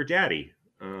 he's their daddy.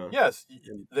 Yes,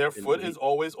 their foot is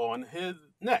always on his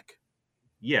neck.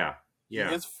 Yeah. He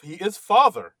is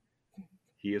father.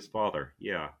 He is father.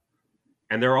 Yeah.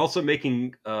 And they're also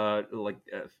making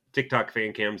TikTok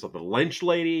fan cams of the Lynch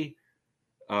lady.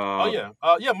 Yeah,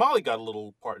 Molly got a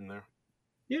little part in there.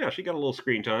 Yeah, she got a little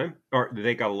screen time, or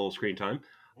they got a little screen time.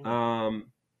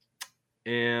 Mm-hmm.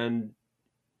 And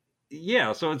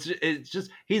yeah, so it's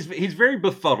just he's very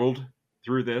befuddled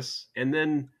through this, and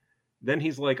then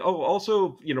he's like, oh,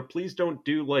 also, please don't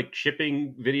do like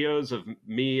shipping videos of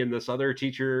me and this other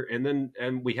teacher,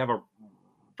 and we have a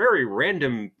very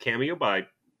random cameo by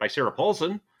Sarah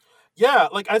Paulson. Yeah,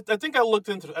 like I think I looked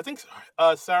into. I think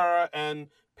Sarah and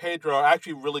Pedro are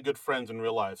actually really good friends in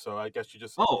real life. So I guess you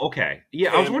just. Oh, okay.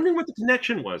 Yeah, I was wondering what the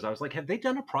connection was. I was like, have they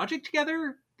done a project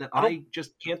together that I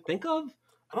just can't think of?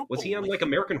 Was he on like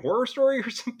American Horror Story or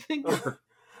something?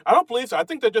 I don't believe so. I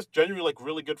think they're just genuinely like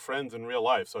really good friends in real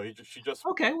life. So she just.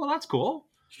 Okay, well that's cool.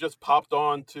 She just popped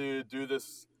on to do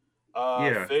this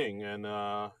thing, and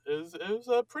it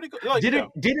was pretty good. Like, did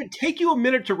it take you a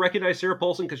minute to recognize Sarah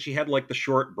Paulson because she had like the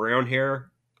short brown hair?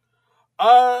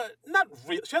 Not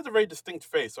really. She has a very distinct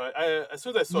face. So I as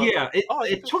soon as I saw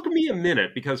it took me a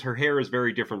minute because her hair is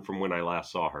very different from when I last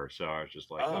saw her. So I was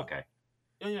just like, okay,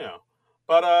 yeah.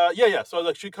 But yeah. So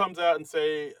like she comes out and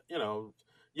say,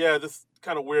 this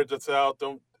kind of weirds us out.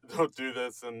 Don't do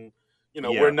this, and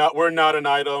we're not an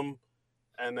item,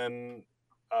 and then.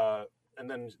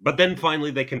 But then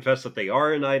finally they confess that they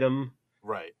are an item.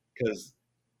 Right. Because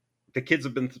the kids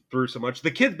have been through so much. The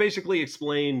kids basically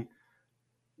explain,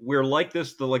 we're like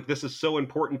this, this is so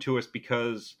important to us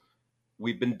because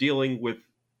we've been dealing with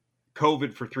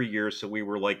COVID for 3 years. So we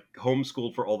were like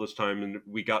homeschooled for all this time, and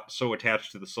we got so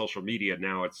attached to the social media.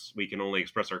 Now we can only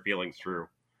express our feelings through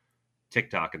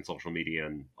TikTok and social media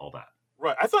and all that.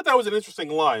 Right. I thought that was an interesting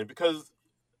line because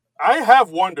I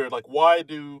have wondered, like, why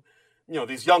do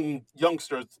these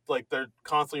youngsters, like, they're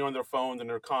constantly on their phones and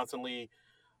they're constantly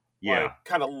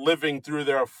kind of living through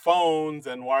their phones,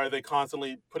 and why are they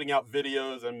constantly putting out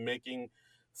videos and making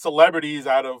celebrities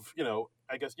out of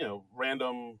I guess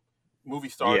random movie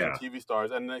stars and TV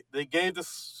stars, and they gave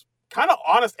this kind of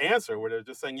honest answer where they're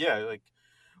just saying, like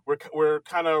we're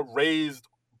kind of raised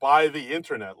by the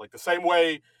internet, like the same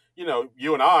way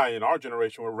you and I in our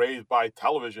generation were raised by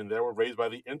television. They were raised by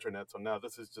the internet, so now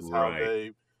this is just how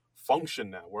they function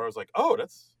now. Where I was like, oh,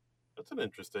 that's That's an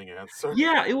interesting answer.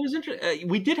 Yeah, it was interesting.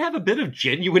 We did have a bit of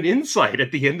genuine insight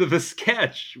at the end of the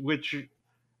sketch, which,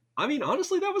 I mean,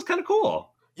 honestly, that was kind of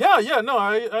cool. Yeah, no,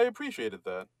 I appreciated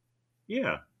that.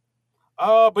 Yeah.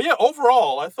 But yeah,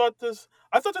 overall, I thought this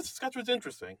sketch was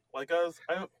interesting. Like I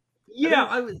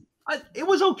Yeah, didn't. it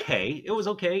was okay. It was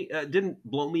okay. Didn't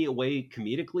blow me away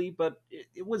comedically, but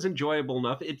it was enjoyable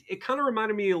enough. It kind of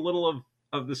reminded me a little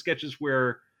of the sketches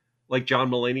where, like, John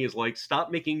Mulaney is like,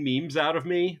 "Stop making memes out of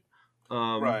me,"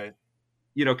 um, Right.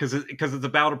 because it's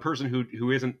about a person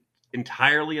who isn't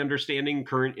entirely understanding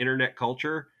current internet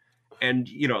culture, and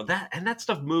that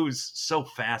stuff moves so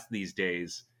fast these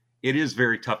days. It is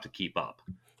very tough to keep up,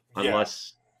 Yeah.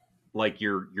 unless like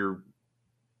you're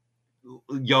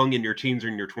young in your teens or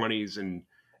in your 20s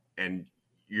and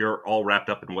you're all wrapped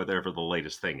up in whatever the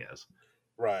latest thing is.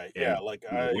 Right. Yeah. And Like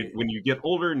when you get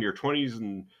older in your 20s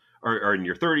and or in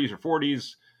your 30s or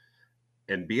 40s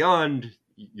and beyond,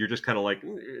 you're just kind of like,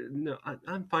 no,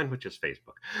 I'm fine with just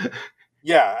Facebook.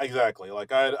 Yeah, exactly.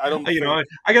 Like I don't think.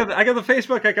 I got the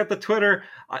Facebook, I got the Twitter,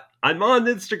 I'm on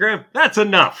Instagram. That's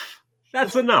enough.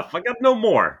 That's enough. I got no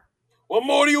more. What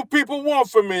more do you people want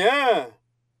from me, huh?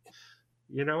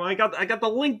 I got the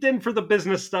LinkedIn for the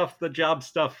business stuff, the job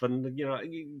stuff, and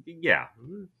yeah,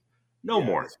 no Yeah.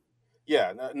 more.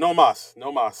 Yeah. No mas.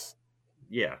 No mas.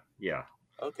 Yeah, yeah.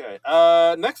 Okay.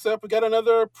 Next up, we got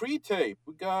another pre-tape.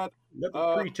 We got Another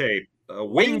uh pre-tape,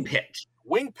 Wing Wing Pit.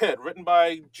 Wing Pit, written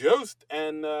by Jost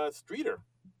and Streeter.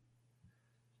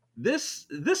 This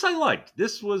I liked.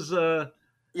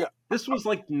 Yeah. This was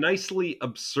like nicely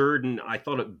absurd, and I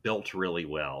thought it built really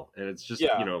well. And it's just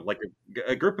Yeah. like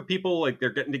a group of people, like they're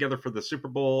getting together for the Super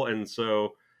Bowl, and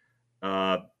so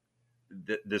uh,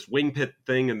 this Wing Pit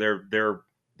thing, and they're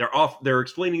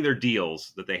explaining their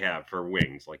deals that they have for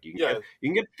wings. Like Yeah. you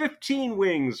can get 15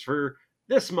 wings for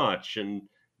this much, and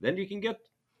then you can get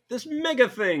this mega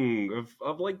thing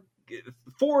of like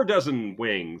 4 dozen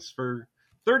wings for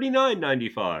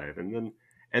 $39.95,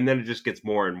 and then it just gets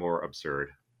more and more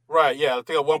absurd. Right. Yeah. I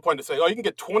think at one point they say, "Oh, you can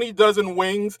get 20 dozen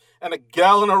wings and a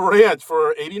gallon of ranch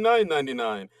for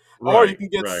 $89.99, or you Right, can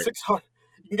get right. 600.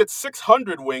 You can get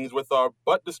 600 wings with our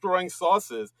butt-destroying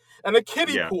sauces and a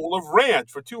kiddie Yeah, pool of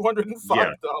ranch for yeah,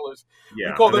 $205. We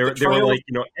yeah. call And that the they were trail." like,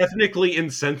 ethnically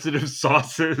insensitive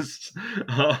sauces.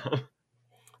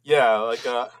 Yeah,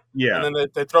 and Yeah, then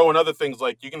they throw in other things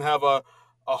like you can have a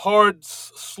hard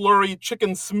slurry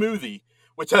chicken smoothie,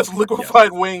 which has yeah.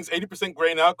 liquefied wings, 80%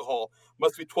 grain alcohol,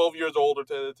 must be 12 years older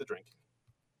to drink.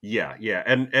 Yeah, yeah,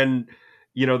 and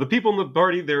the people in the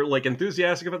party, they're like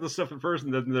enthusiastic about this stuff at first,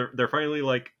 and then they're finally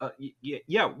like,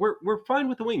 yeah, we're fine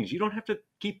with the wings. You don't have to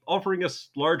keep offering us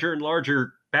larger and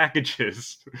larger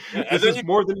packages. Yeah, and This then is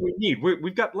more than we need.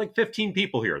 We've got like 15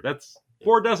 people here. That's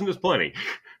 4 dozen is plenty.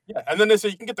 they say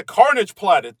you can get the Carnage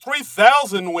platter,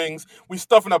 3,000 wings we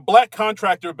stuff in a black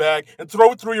contractor bag and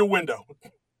throw it through your window.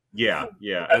 Yeah,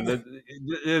 yeah, and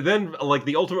And then like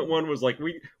the ultimate one was like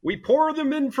we pour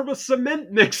them in from a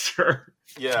cement mixer.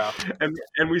 yeah,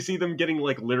 And we see them getting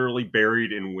like literally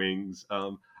buried in wings.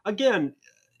 Again,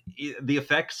 the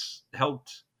effects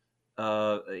helped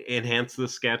enhance the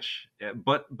sketch,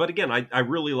 but again, I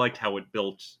really liked how it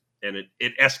built and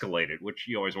it escalated, which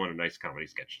you always want a nice comedy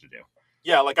sketch to do.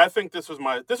 yeah, like I think this was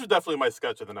definitely my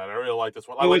sketch of the night. I really like this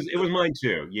one. I like It was mine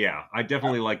too. Yeah, I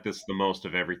definitely liked this the most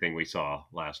of everything we saw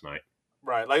last night.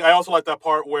 right. Like I also like that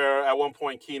part where at one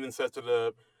point Keenan says to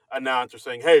the announcer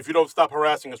saying, "Hey, if you don't stop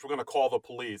harassing us, we're going to call the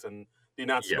police." And the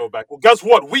announcer Yeah, go back, "Well, guess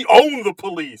what? We own the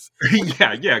police."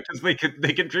 yeah, because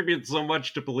they contribute so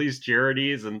much to police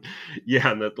charities, and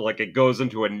yeah, and that like it goes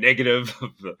into a negative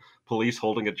of the police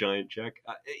holding a giant check.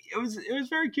 It was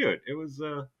very cute. It was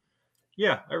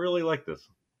yeah, I really like this.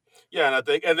 Yeah, and I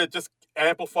think and it just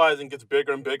amplifies and gets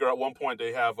bigger and bigger. At one point,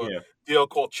 they have a Yeah, deal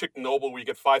called Chick Noble where you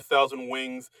get 5,000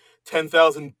 wings,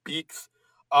 10,000 beaks,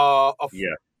 a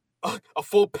yeah, a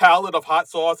full pallet of hot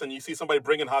sauce, and you see somebody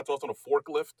bringing hot sauce on a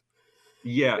forklift.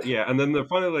 yeah, yeah. And then they're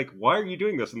finally like, "Why are you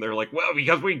doing this?" And they're like, "Well,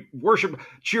 because we worship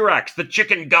Chirax, the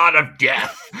chicken god of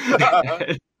death."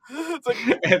 It's like,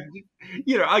 And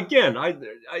again,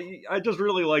 I just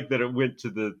really like that it went to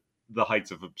the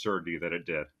heights of absurdity that it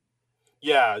did.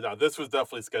 yeah, no, this was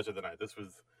definitely sketch of the night. This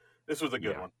was a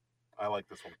good Yeah. one. I like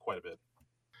this one quite a bit.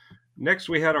 Next,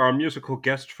 we had our musical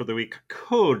guest for the week,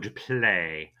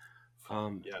 Coldplay.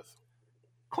 Um, Yes.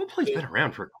 Coldplay's been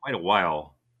around for quite a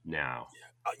while now,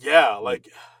 Yeah,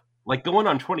 like going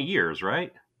on 20 years,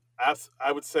 right?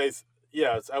 I would say,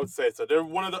 yes, I would say so. They're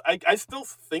one of the. I still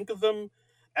think of them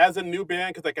as a new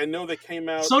band because, like, I know they came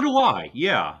out. So do I.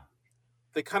 Yeah,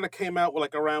 They kind of came out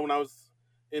like around when I was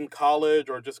in college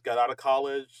or just got out of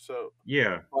college. So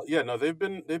Yeah, yeah, no, they've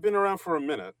been around for a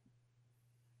minute.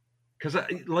 because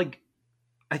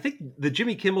I think the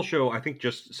Jimmy Kimmel Show I think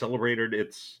just celebrated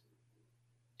its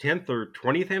 10th or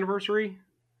 20th anniversary.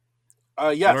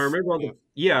 And I Yes, remember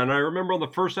yes. and I remember on the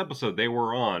first episode they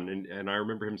were on, and I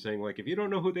remember him saying like, "If you don't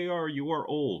know who they are, you are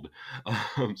old."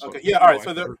 So I Okay, was yeah. like, All "Oh, right.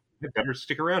 So they're I better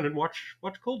stick around and watch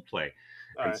Coldplay,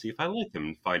 all and right. see if I like them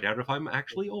and find out if I'm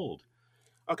actually old."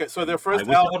 Okay, so And their I first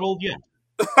was album. not old yet.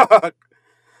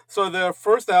 So their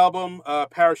first album,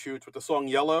 Parachutes, with the song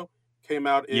 "Yellow," came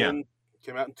out Yeah. in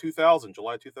came out in 2000,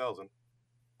 July 2000.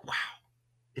 Wow.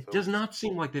 It So does it's not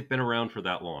seem like they've been around for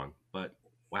that long, but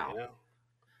wow, yeah,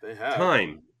 they have.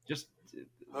 time just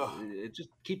Ugh. it just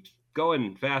keeps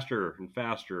going faster and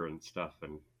faster and stuff,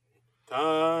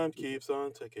 Time keeps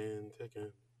on ticking,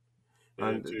 ticking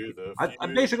and into the I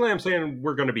future. basically I'm saying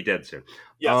we're going to be dead soon.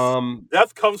 Yes, Um,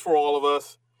 death comes for all of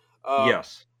us. Uh,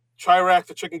 yes, Chirac,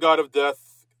 the chicken god of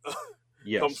death,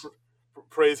 comes yes, for,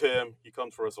 praise him. He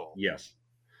comes for us all. yes,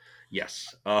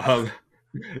 yes.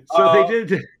 So they Uh,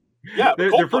 did. yeah, but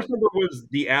Their Coldplay. first number was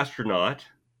the astronaut,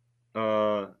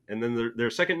 and then their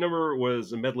second number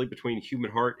was a medley between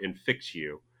Human Heart and Fix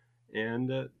You,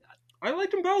 and I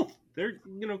liked them both. They're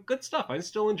good stuff. I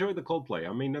still enjoy the Coldplay.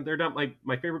 I mean, they're not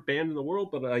my favorite band in the world,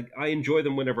 but I enjoy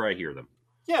them whenever I hear them.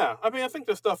 Yeah, I mean, I think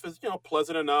the stuff is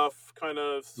pleasant enough, kind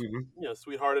of Hmm.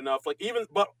 sweetheart enough. Like even,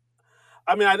 but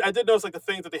I mean, I did notice like the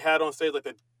things that they had on stage,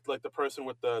 like the person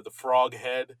with the frog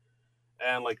head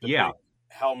and like the Yeah, big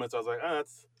helmets. I was like,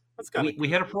 that's kind of we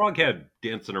had a goofy. frog head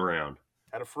dancing around.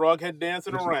 Had a frog head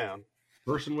dancing Person, around.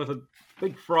 person with a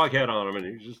big frog head on him, and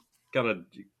he's just kind of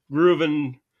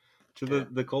grooving to Yeah,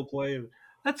 the Coldplay.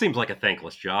 That seems like a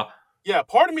thankless job. yeah.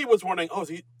 Part of me was wondering, oh,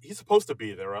 he's supposed to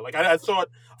be there, right? Like I thought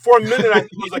for a minute, I thought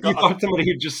it was like You thought somebody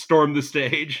had just stormed the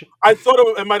stage. I thought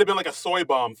it might have been like a soy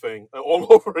bomb thing all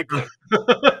over again.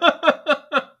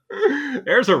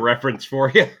 There's a reference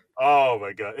for you. Oh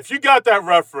my god! If you got that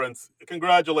reference,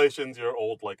 congratulations, you're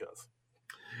old like us.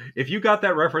 If you got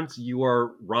that reference, you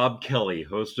are Rob Kelly,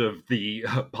 host of the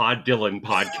Pod Dylan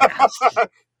podcast.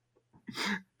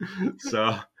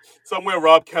 So Somewhere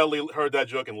Rob Kelly heard that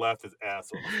joke and laughed his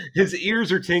ass off. his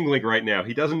ears are tingling right now.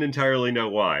 He doesn't entirely know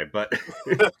why, but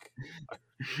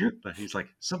but he's like,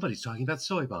 somebody's talking about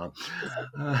soy bomb.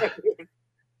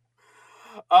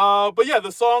 Uh, But yeah,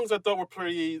 the songs I thought were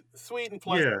pretty sweet and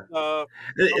pleasant. yeah,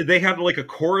 they had like a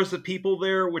chorus of people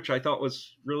there, which I thought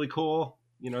was really cool.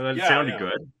 And it Yeah, sounded yeah,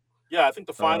 good. yeah. I think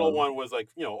the final Um, one was like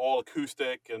all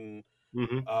acoustic and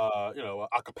mhm.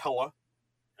 a cappella,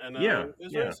 and Yeah,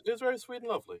 yeah. it was very sweet and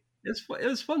lovely. It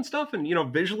was fun stuff, and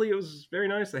visually it was very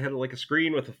nice. They had like a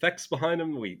screen with effects behind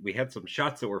them. We had some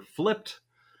shots that were flipped.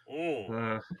 Mm.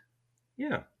 Uh,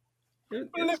 yeah, it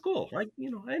Well, was cool.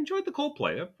 I enjoyed the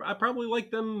Coldplay. I probably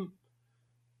liked them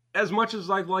as much as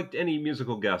I've liked any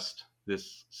musical guest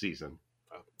this season.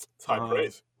 it's high Uh,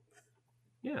 praise.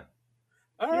 yeah,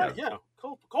 All yeah. right, yeah.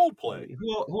 Coldplay.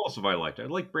 Who else have I liked? I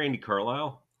like Brandy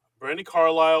Carlisle. Brandy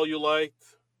Carlisle, you liked.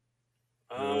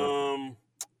 Uh, Um,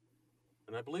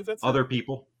 and I believe that's Other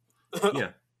people. it.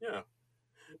 Yeah, Yeah,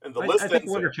 and the I list think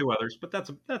ends one or there. two others, but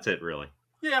that's it really.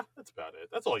 Yeah, that's about it.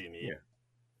 That's all you need. Yeah,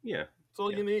 yeah, That's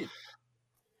all yeah. you need.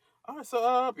 All right,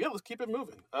 so yeah, let's keep it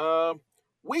moving.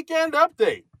 Weekend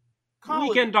update. Colin,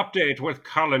 Weekend update with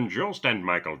Colin Jost and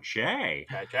Michael J.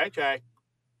 check.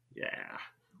 Yeah.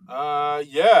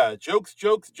 Yeah, jokes.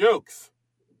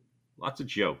 Lots of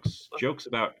jokes. Jokes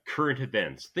about current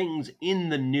events, things in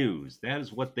the news. That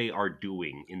is what they are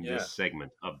doing in Yeah, this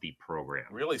segment of the program.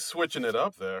 really switching it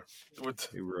up there.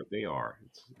 With They are.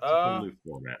 It's a whole new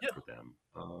format yeah, for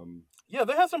them. yeah,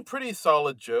 they had some pretty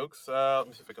solid jokes. Let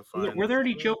me see if I can find. Were there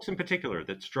any jokes in particular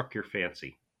that struck your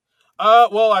fancy?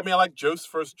 Well, I mean, I like Joe's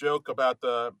first joke about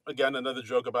another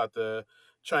joke about the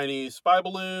Chinese spy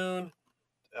balloon.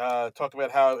 Talked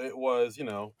about how it was,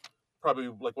 probably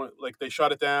like they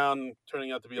shot it down,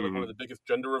 turning out to be like one Hmm. of the biggest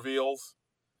gender reveals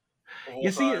of all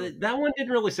You see, time. that one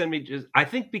didn't really send me. I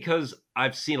think because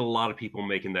I've seen a lot of people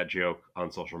making that joke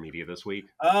on social media this week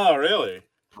Oh, really?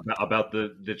 about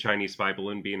the Chinese spy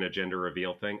balloon being a gender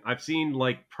reveal thing. I've seen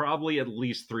like probably at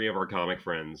least three of our comic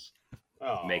friends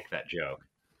Oh, make that joke.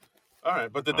 all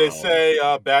right. But did they Um,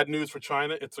 say bad news for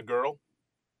China? It's a girl.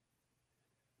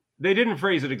 They didn't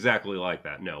phrase it exactly like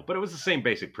that, no, but it was the same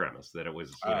basic premise that it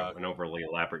was, Uh, an overly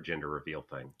elaborate gender reveal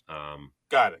thing.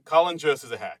 Got it. Colin Jost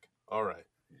is a hack. All right.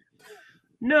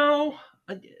 No,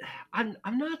 I'm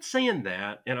not saying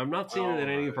that, and I'm not saying All that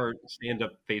any right. of our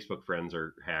stand-up Facebook friends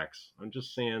are hacks. I'm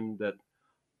just saying that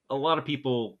a lot of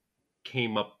people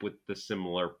came up with the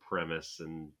similar premise,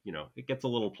 and it gets a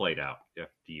little played out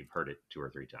after you've heard it 2 or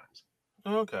 3 times.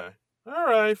 Okay. All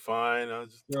right. Fine.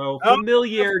 So Oh,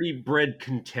 familiarity bred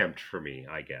contempt for me,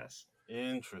 I guess.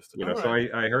 interesting. All So right.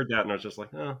 I heard that and I was just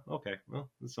like, oh, okay, well,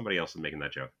 somebody else is making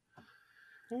that joke.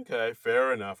 Okay.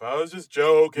 Fair enough. I was just Yeah,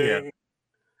 joking.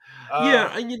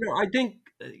 yeah, and I think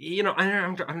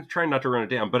I'm trying not to run it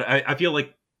down, but I feel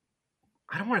like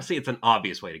I don't want to say it's an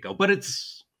obvious way to go, but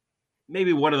it's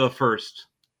maybe one of the first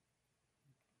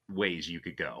ways you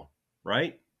could go,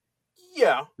 right?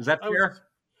 Yeah. Is that I would. fair?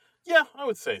 Yeah, I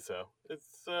would say so.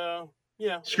 It's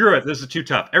yeah. Screw it. This is too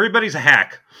tough. Everybody's a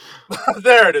hack.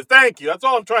 There it is. Thank you. That's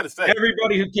all I'm trying to say.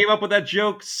 Everybody who came up with that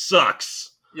joke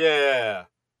sucks. Yeah.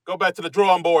 Go back to the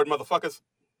drawing board, motherfuckers.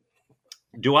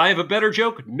 Do I have a better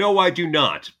joke? No, I do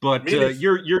not. But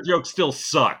your joke still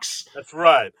sucks. That's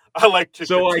right. I like to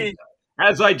critique.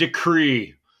 As I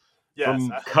decree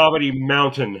from Comedy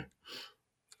Mountain,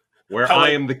 where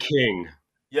I am the king.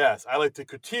 Yes, I like to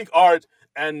critique art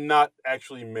and not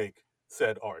actually make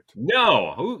said art.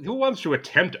 No, who wants to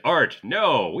attempt art?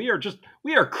 No, we are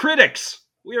critics.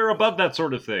 We are above that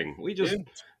sort of thing. We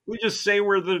just say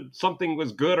whether something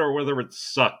was good or whether it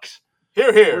sucks.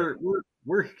 Hear, hear.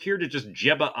 We're here to just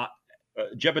Jebediah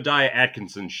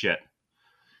Atkinson shit.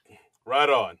 Right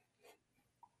on.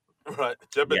 Right.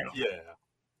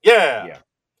 Yeah.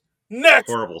 Next.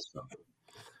 Horrible stuff.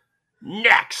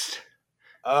 Next.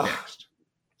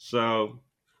 So.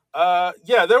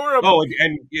 Yeah, there were.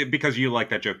 And because you like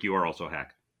that joke, you are also a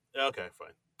hack. Okay,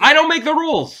 fine. I don't make the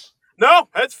rules. No,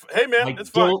 hey man, it's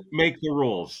fine. Don't make the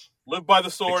rules. Live by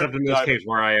the sword. Except in this case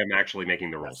where I am actually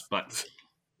making the rules, but.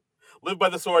 Live by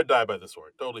the sword, die by the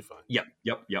sword. Totally fine. Yep.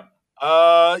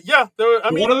 Yeah, there were.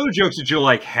 What other jokes did you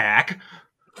like, hack?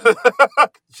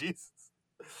 Jesus.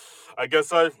 I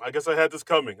guess I had this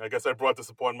coming. I guess I brought this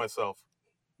upon myself.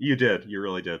 You did. You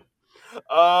really did.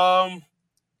 Now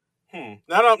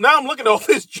I'm looking at all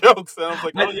these jokes, and I was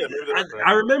like, oh yeah, maybe that's right.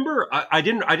 I remember I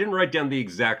didn't write down the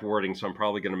exact wording, so I'm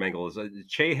probably going to mangle this.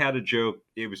 Che had a joke.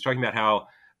 It was talking about how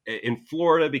in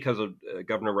Florida, because of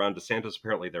Governor Ron DeSantis,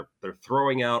 apparently they're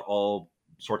throwing out all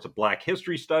sorts of Black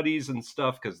history studies and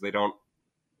stuff because they don't.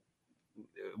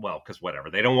 Well, because whatever,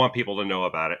 they don't want people to know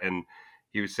about it. And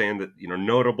he was saying that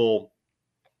notable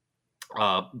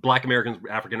Black Americans,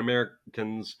 African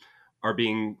Americans are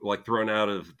being thrown out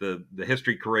of the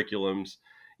history curriculums,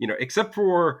 except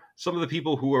for some of the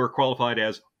people who are qualified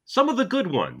as some of the good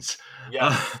ones.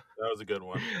 Yes, that was a good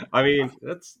one. I mean,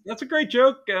 that's a great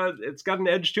joke. It's got an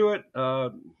edge to it.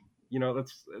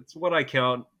 That's what I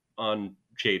count on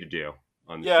Che to do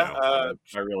on the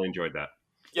show. I really enjoyed that.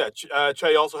 Yeah,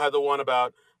 Che also had the one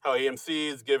about how AMC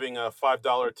is giving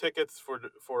 $5 tickets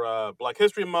for Black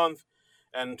History Month,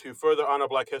 and to further honor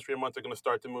Black History Month, they're going to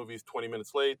start the movies 20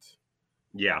 minutes late.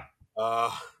 Yeah.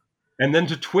 And then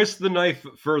to twist the knife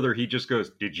further, he just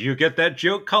goes, "Did you get that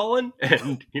joke, Colin?"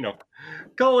 And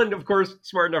Colin, of course,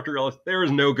 smart enough to realize there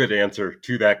is no good answer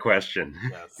to that question.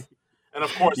 Yes, and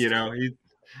of course,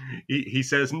 he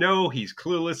says no. He's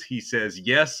clueless. He says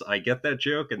yes. I get that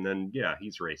joke, and then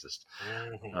he's racist.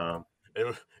 Mm-hmm.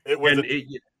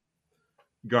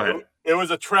 Go ahead. It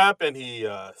was a trap, and he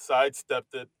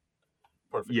sidestepped it.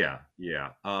 Perfect. Yeah.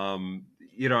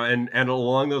 And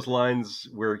along those lines,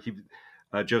 where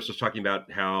Joseph's talking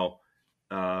about how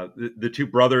the two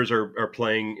brothers are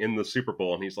playing in the Super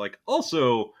Bowl, and he's like,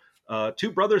 also,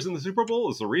 two brothers in the Super Bowl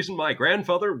is the reason my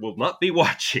grandfather will not be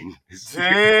watching.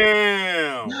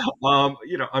 Damn.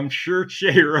 I'm sure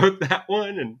Che wrote that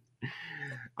one, and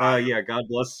God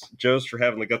bless Joe's for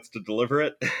having the guts to deliver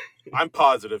it. I'm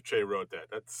positive Che wrote that.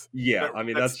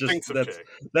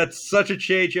 That's such a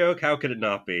Che joke. How could it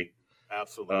not be?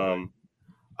 Absolutely.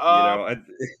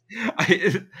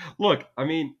 Look, I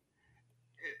mean,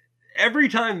 every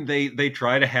time they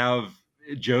try to have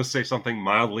Joe say something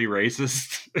mildly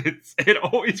racist, it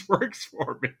always works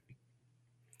for me.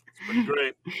 It's pretty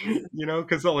great.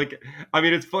 Because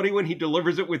it's funny when he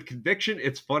delivers it with conviction.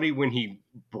 It's funny when he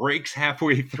breaks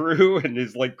halfway through and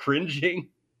is cringing.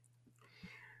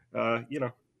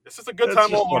 It's just a good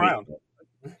time all around.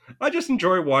 I just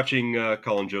enjoy watching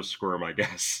Colin Joe squirm, I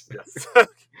guess. Yes.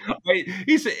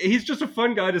 He's just a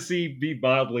fun guy to see be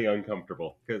mildly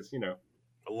uncomfortable because I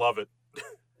love it.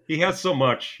 He has so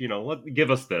much. Give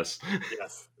us this.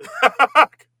 Yes.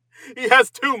 He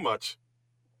has too much.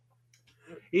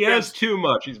 He has too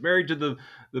much. He's married to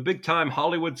the big time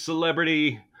Hollywood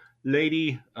celebrity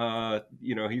lady.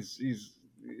 He's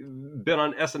been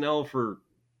on SNL for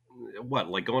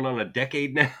going on a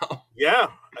decade now. Yeah,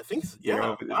 I think so.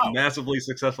 Yeah, wow. Massively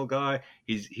successful guy.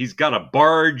 He's got a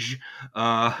barge.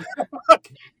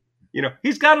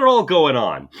 He's got it all going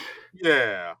on.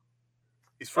 Yeah.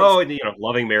 He's from. Oh, and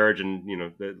loving marriage and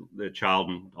the child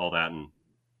and all that, and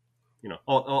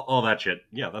all that shit.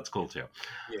 Yeah, that's cool too.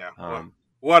 Yeah. Um,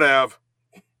 Whatever.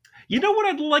 You know what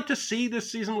I'd like to see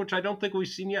this season, which I don't think we've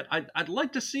seen yet? I'd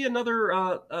like to see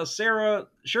another Sarah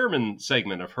Sherman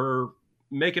segment of her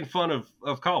making fun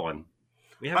of Colin.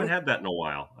 We haven't had that in a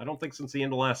while. I don't think since the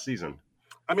end of last season.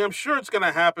 I mean, I'm sure it's going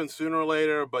to happen sooner or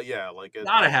later, but yeah, like it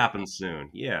gotta happen soon.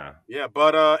 Yeah. Yeah,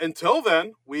 but until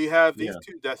then, we have these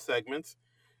two death segments.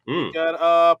 We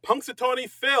got Punxsutawney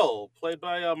Phil, played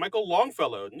by Michael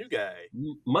Longfellow, new guy.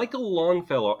 Michael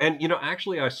Longfellow, and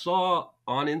actually, I saw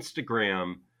on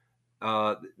Instagram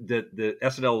that the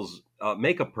SNL's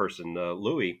makeup person,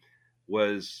 Louis,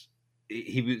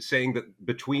 he was saying that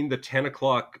between the 10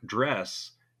 o'clock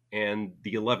dress and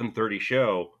the 11:30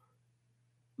 show,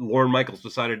 Lorne Michaels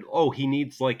decided, he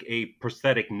needs like a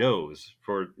prosthetic nose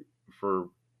for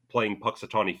playing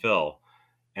Punxsutawney Phil,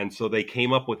 and so they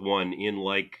came up with one in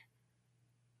like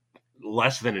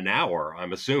less than an hour,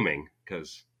 I'm assuming,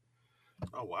 because.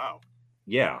 Oh wow.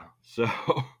 Yeah. So.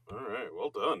 All right.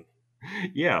 Well done.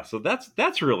 Yeah. So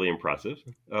that's really impressive.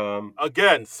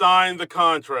 Again, sign the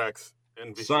contracts.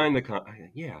 Sign the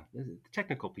yeah, the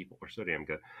technical people are so damn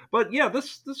good. But yeah,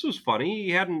 this was funny.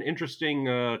 He had an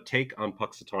interesting take on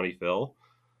Punxsutawney Phil.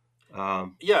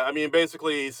 Yeah, I mean,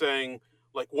 basically he's saying,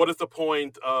 like, what is the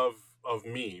point of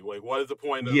me? Like, what is the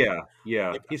point of...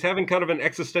 Yeah. Like, he's having kind of an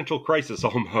existential crisis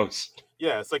almost.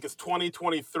 Yeah, it's like it's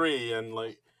 2023 and,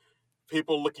 like,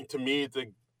 people looking to me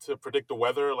to predict the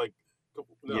weather, like,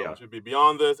 it should be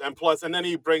beyond this. And plus, and then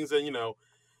he brings in,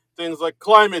 things like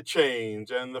climate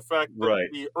change and the fact that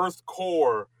the Earth's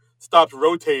core stopped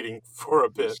rotating for a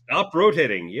bit. Stopped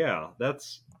rotating, yeah. That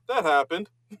happened.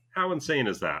 How insane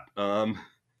is that?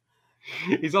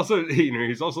 He's also,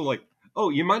 like, oh,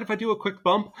 you mind if I do a quick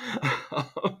bump?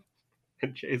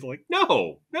 And Jay's like,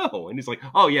 no. And he's like,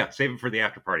 oh yeah, save it for the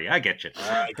after party. I get you.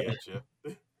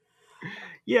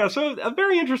 Yeah, so a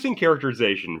very interesting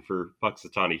characterization for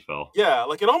Punxsutawney Phil. Yeah,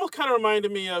 like it almost kind of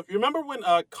reminded me of, you remember when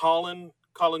Colin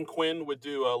Quinn would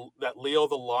do that Leo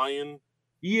the Lion?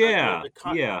 Yeah, It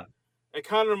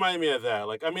kind of reminded me of that.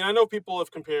 Like, I mean, I know people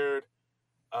have compared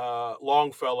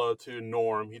Longfellow to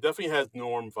Norm. He definitely has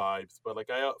Norm vibes, but like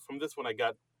from this one I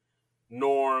got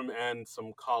Norm and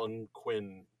some Colin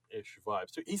Quinn-ish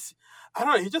vibes. So I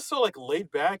don't know, he's just so like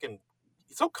laid back and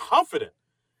he's so confident.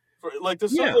 Like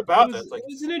there's something about that. Like,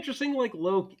 it's an interesting like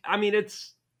low. I mean,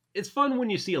 it's fun when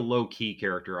you see a low key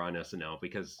character on SNL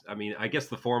because I mean, I guess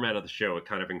the format of the show, it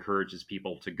kind of encourages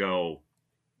people to go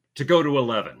to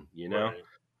 11, right.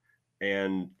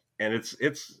 and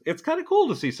it's kind of cool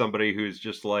to see somebody who's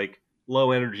just like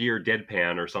low energy or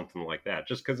deadpan or something like that,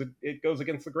 just because it goes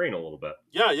against the grain a little bit.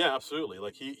 Yeah, absolutely.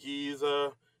 Like he's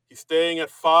staying at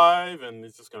 5 and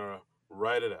he's just gonna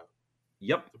ride it out.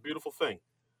 Yep, it's a beautiful thing.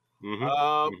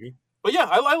 Mm-hmm. But yeah,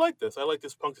 I like this. I like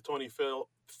this Punxsutawney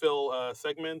Phil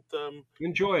segment.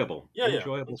 Enjoyable.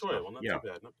 Enjoyable. Not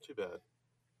too bad.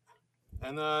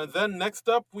 And then next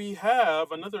up we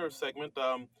have another segment.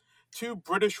 Two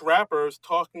British rappers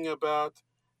talking about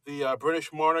the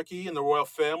British monarchy and the royal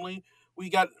family. We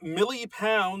got Millie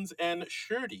Pounds and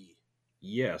Shirley.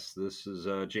 Yes, this is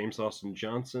James Austin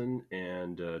Johnson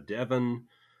and Devon,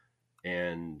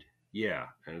 and yeah,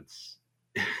 and it's.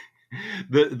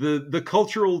 The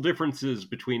cultural differences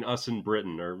between us and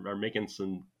Britain are making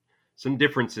some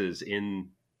differences in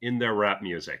their rap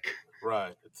music.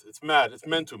 Right. It's mad. It's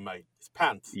mental, mate. It's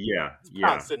pants. Yeah.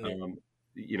 Pants,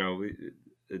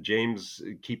 James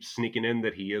keeps sneaking in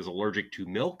that he is allergic to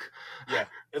milk. Yeah.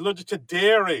 Allergic to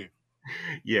dairy.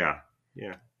 Yeah.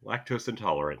 Lactose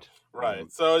intolerant.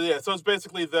 Right. So it's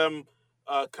basically them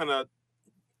kind of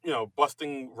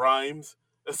busting rhymes.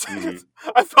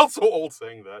 I felt so old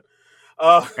saying that.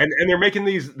 And they're making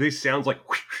these sounds like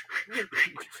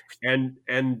and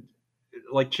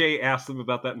like Che asked them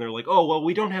about that and they're like, oh well,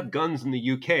 we don't have guns in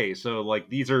the UK, so like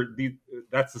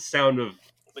that's the sound of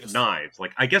like knives.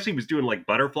 Like I guess he was doing like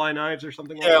butterfly knives or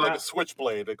something like that. Yeah, like a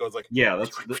switchblade that goes like. Yeah,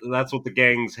 that's what the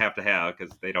gangs have to have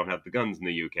because they don't have the guns in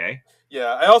the UK.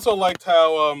 Yeah, I also liked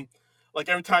how like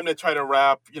every time they try to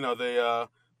rap, they do the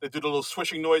little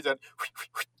swishing noise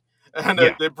and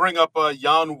they bring up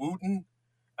Jan Wooten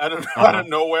out of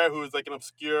nowhere, who's like an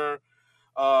obscure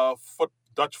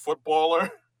Dutch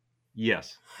footballer.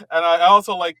 Yes. And I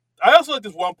also like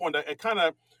this one point that it kind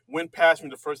of went past me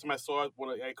the first time I saw it when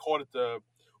I caught it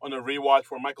on the rewatch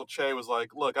where Michael Che was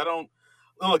like, look,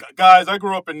 guys, I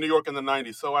grew up in New York in the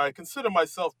 90s, so I consider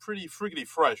myself pretty friggity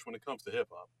fresh when it comes to hip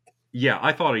hop. Yeah,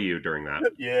 I thought of you during that.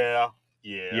 Yeah.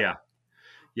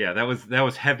 Yeah, that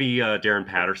was heavy Darren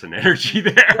Patterson energy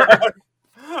there.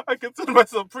 I consider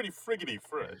myself pretty friggity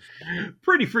fresh.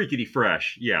 Pretty freakity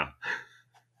fresh. Yeah.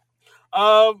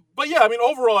 But yeah, I mean,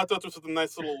 overall, I thought this was a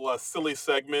nice little silly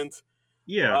segment.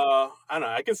 Yeah. I don't know.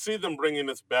 I can see them bringing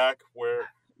this back. Where,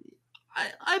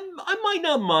 I might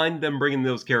not mind them bringing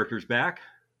those characters back.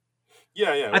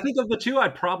 yeah, I think of the two,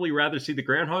 I'd probably rather see the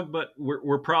groundhog, but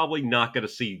we're probably not going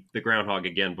to see the groundhog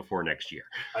again before next year.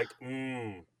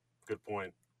 Good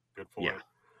point. Good Yeah.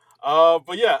 point.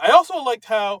 But yeah, I also liked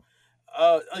how,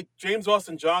 like James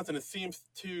Austin Johnson, it seems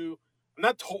to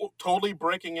not totally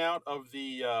breaking out of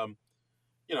the,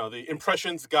 the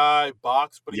impressions guy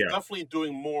box, but he's Yeah. definitely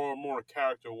doing more and more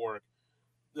character work.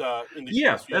 In these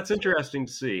Yeah, first few that's episodes. interesting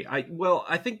to see.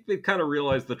 I think they've kind of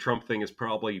realized the Trump thing is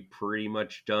probably pretty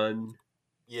much done.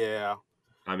 Yeah.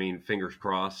 I mean, fingers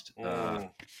crossed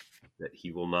Mm. that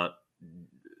he will not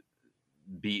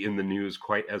be in the news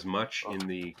quite as much in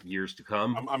the years to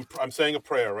come. I'm saying a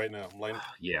prayer right now. I'm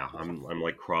Yeah, I'm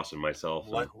like crossing myself,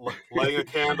 lighting a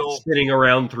candle. spinning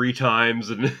around 3 times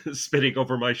and spitting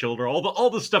over my shoulder. All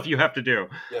the stuff you have to do.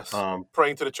 Yes.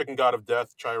 Praying to the chicken god of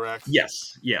death, Chirax.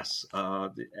 Yes.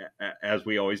 As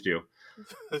we always do.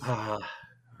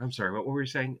 I'm sorry, what were we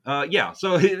saying? Yeah,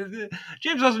 so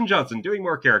James Austin Johnson doing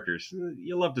more characters.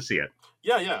 You love to see it.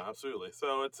 Yeah, absolutely.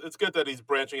 So it's good that he's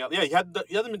branching out. Yeah, he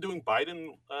hasn't been doing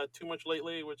Biden too much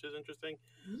lately, which is interesting.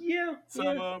 Yeah.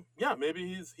 So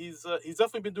maybe he's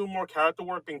definitely been doing more character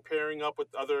work, being pairing up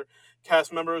with other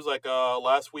cast members. Like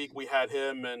last week we had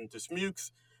him and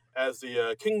Dismukes as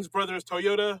the King's Brothers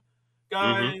Toyota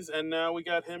guys, and now we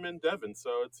got him and Devin.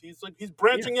 So he's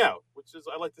branching out, which is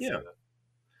I like to see that.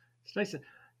 It's nice.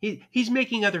 He's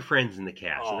making other friends in the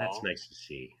cast, so that's nice to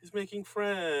see. He's making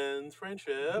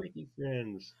friendship. Making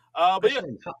friends. But yeah,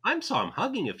 I saw him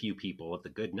hugging a few people at the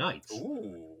Good Nights.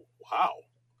 Ooh, wow!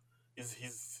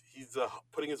 He's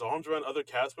putting his arms around other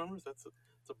cast members. It's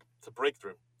a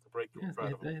breakthrough. It's a breakthrough.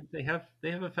 Yeah, they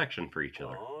have affection for each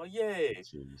other. Oh yay! It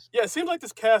seems. Yeah, it seems like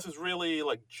this cast is really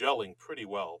like gelling pretty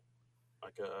well.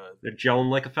 Like they're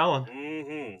gelling like a fella.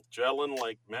 Gelling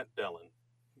like Matt Dillon.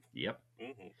 Yep.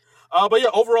 But yeah,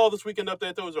 overall, this weekend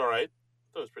update, that was all right.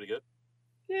 That was pretty good.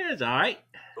 Yeah, it's all right.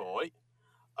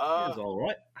 It's all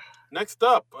right. Next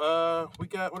up, what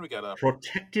do we got?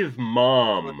 Protective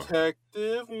Mom.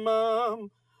 Protective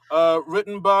Mom.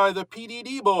 Written by the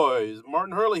PDD boys,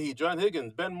 Martin Herlihy, John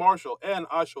Higgins, Ben Marshall, and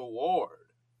Asha Ward.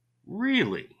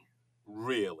 Really?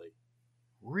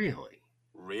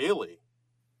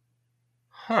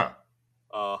 Huh.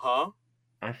 Uh-huh.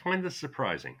 I find this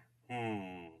surprising.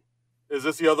 Is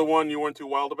this the other one you weren't too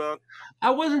wild about?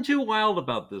 I wasn't too wild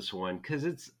about this one because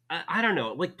it's I don't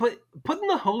know, like putting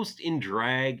the host in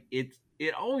drag, it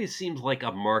always seems like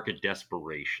a mark of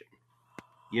desperation.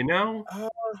 You know?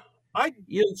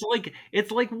 It's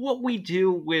like what we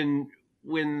do when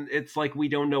it's like we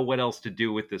don't know what else to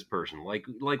do with this person. Like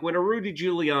when a Rudy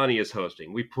Giuliani is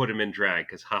hosting, we put him in drag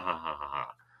because ha ha ha ha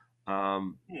ha.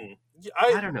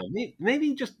 I don't know.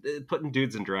 Maybe just putting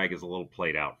dudes in drag is a little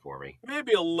played out for me.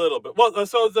 Maybe a little bit. Well,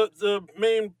 so the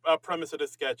main premise of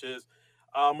this sketch is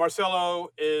Marcelo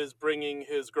is bringing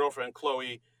his girlfriend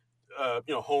Chloe,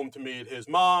 home to meet his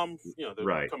mom.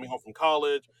 They're coming home from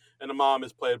college, and the mom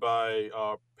is played by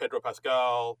Pedro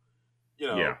Pascal.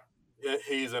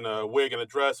 He's in a wig and a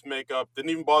dress, makeup.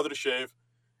 Didn't even bother to shave.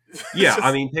 Yeah,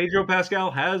 I mean, Pedro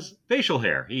Pascal has facial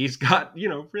hair. He's got,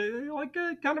 like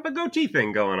a kind of a goatee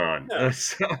thing going on. Yeah.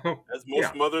 As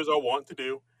most mothers are wont to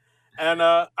do. And,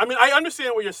 I mean, I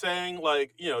understand what you're saying,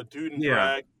 like, dude in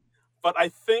drag. But I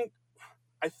think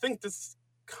this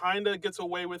kind of gets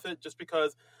away with it just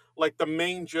because, like, the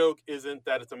main joke isn't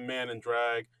that it's a man in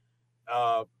drag.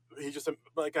 He just,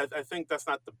 like, I think that's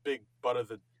not the big butt of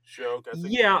the joke.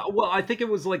 I think it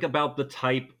was, like, about the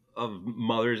type of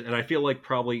mothers, and I feel like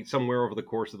probably somewhere over the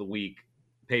course of the week,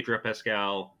 Pedro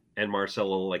Pascal and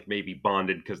Marcelo like maybe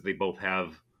bonded because they both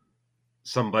have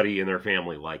somebody in their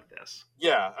family like this.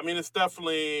 Yeah, I mean it's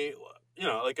definitely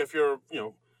like if you're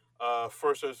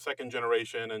first or second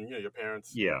generation and your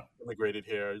parents immigrated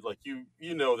here, like you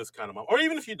this kind of mom, or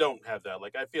even if you don't have that,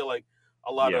 like I feel like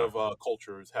a lot of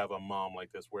cultures have a mom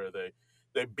like this where they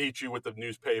beat you with the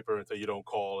newspaper and say you don't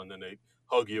call, and then they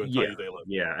hug you and tell you they love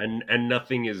you. Yeah, and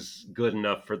nothing is good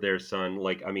enough for their son.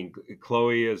 Like, I mean,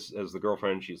 Chloe as the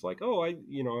girlfriend, she's like, oh, I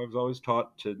was always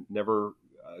taught to never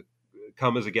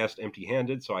come as a guest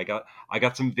empty-handed, so I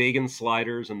got some vegan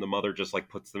sliders, and the mother just like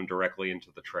puts them directly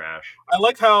into the trash. I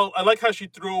like how she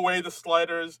threw away the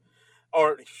sliders,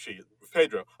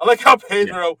 Pedro. I like how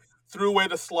Pedro threw away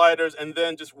the sliders and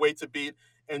then just waits a beat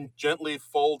and gently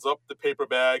folds up the paper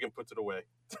bag and puts it away.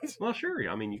 Well, sure.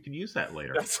 I mean, you could use that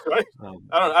later. That's right. Um,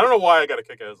 I don't know why I got a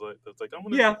kick out of it. It's like I'm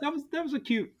gonna. yeah, that was a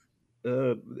cute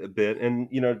bit, and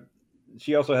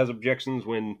she also has objections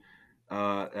when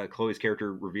Chloe's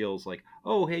character reveals, like,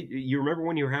 "Oh, hey, you remember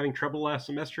when you were having trouble last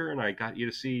semester, and I got you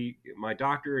to see my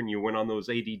doctor, and you went on those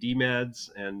ADD meds?"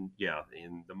 And yeah,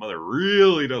 and the mother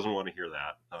really doesn't want to hear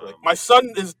that. Like, my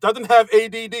son doesn't have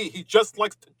ADD. He just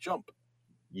likes to jump.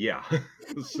 Yeah,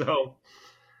 so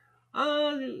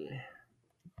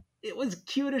it was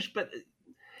cutish, but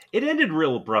it ended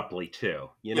real abruptly too.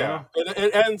 Yeah,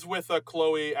 it ends with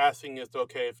Chloe asking if it's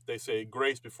okay if they say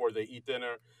grace before they eat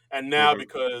dinner, and now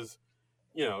because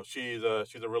she's a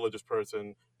religious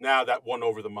person, now that won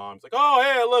over the moms. Like, oh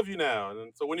hey, I love you now.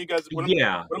 And so when am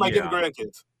I getting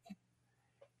grandkids?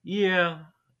 Yeah,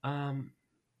 I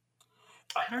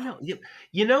don't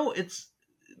know. It's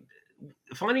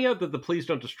finding out that the Please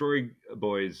Don't Destroy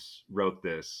Boys wrote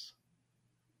this.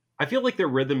 I feel like their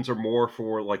rhythms are more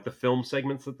for like the film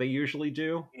segments that they usually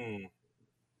do.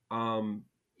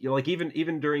 Like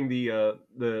even during the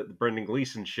Brendan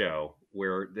Gleeson show,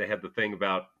 where they had the thing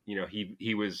about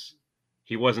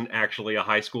he wasn't actually a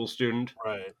high school student,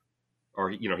 right?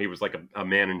 Or he was like a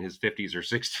man in his 50s or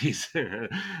 60s,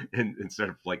 and instead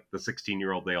of like the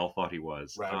 16-year-old they all thought he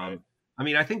was. Right. I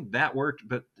mean, I think that worked,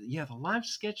 but yeah, the live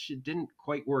sketch, it didn't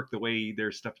quite work the way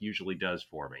their stuff usually does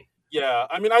for me. Yeah,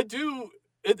 I mean, I do.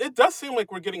 It does seem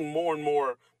like we're getting more and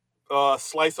more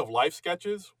slice of life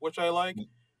sketches, which I like.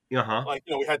 Like,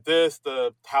 we had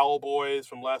the Towel Boys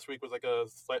from last week was like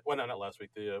well, no, not last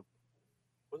week. Was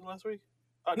it last week?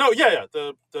 No, yeah.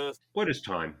 The What is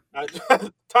time?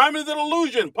 Time is an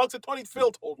illusion. Punxsutawney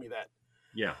Phil told me that.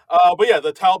 Yeah. But yeah,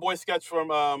 the Towel Boy sketch from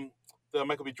the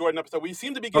Michael B. Jordan episode. We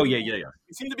seem to be getting,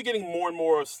 We seem to be getting more and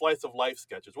more slice of life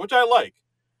sketches, which I like.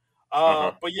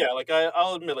 But yeah, like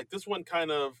I'll admit, like this one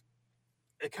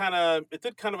it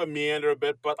did kind of a meander a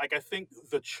bit, but like I think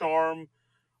the charm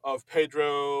of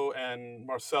Pedro and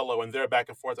Marcelo and their back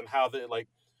and forth and how they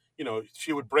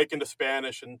she would break into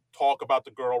Spanish and talk about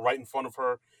the girl right in front of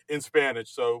her in Spanish.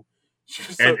 So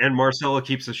and Marcelo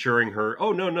keeps assuring her,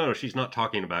 "Oh no, she's not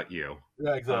talking about you."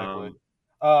 Yeah, exactly.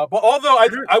 But although I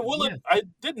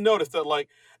did notice that, like,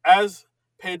 as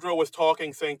Pedro was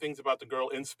talking, saying things about the girl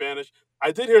in Spanish,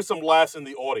 I did hear some laughs in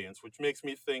the audience, which makes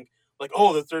me think, like,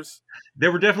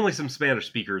 there were definitely some Spanish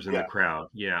speakers in the crowd.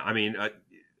 Yeah, I mean,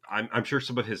 I'm sure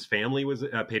some of his family was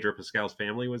Pedro Pascal's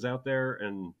family was out there,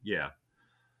 and yeah,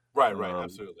 right,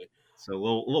 absolutely. So a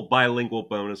little bilingual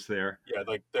bonus there. Yeah,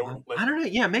 like they were. I don't know.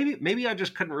 Yeah, maybe I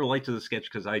just couldn't relate to the sketch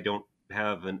because I don't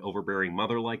have an overbearing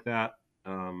mother like that.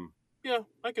 Yeah,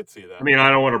 I could see that. I mean, I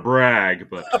don't want to brag,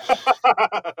 but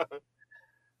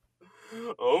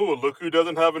oh, look who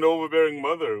doesn't have an overbearing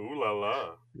mother! Ooh la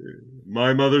la.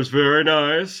 My mother's very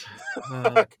nice.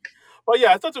 But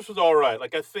yeah, I thought this was all right.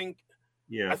 Like I think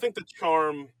the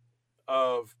charm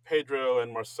of Pedro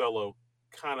and Marcelo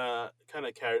kind of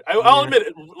carried. I'll admit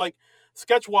it. Like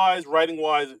sketch wise, writing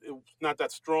wise, it's not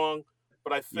that strong.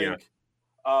 But I think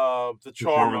the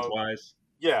charm of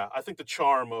I think the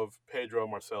charm of Pedro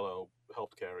and Marcelo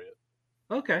helped carry it.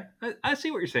 Okay, I see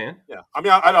what you're saying. Yeah, I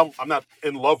mean, I'm not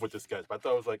in love with this sketch, but I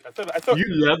thought it was like I thought you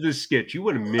love this sketch. You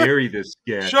want to marry this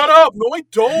sketch. Shut up! No, I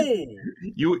don't.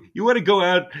 You want to go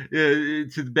out to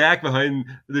the back behind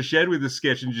the shed with the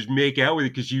sketch and just make out with it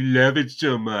because you love it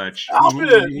so much. Stop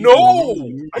it!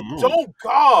 No, I don't.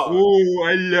 God. Oh,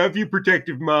 I love you,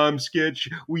 protective mom sketch.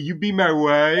 Will you be my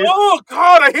wife? Oh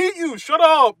God, I hate you. Shut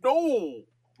up! No.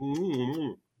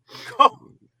 God.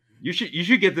 You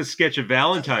should get this sketch of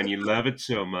Valentine. You love it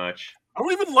so much. I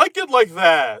don't even like it like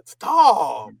that.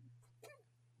 Stop.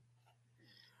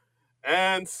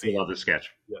 And see. I love this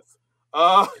sketch. Yes.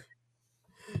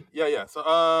 Yeah.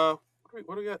 So what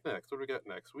do we got next?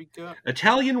 We got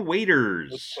Italian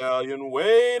Waiters.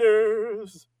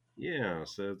 Yeah,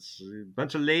 so it's a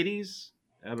bunch of ladies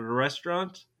at a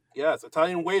restaurant. Yes,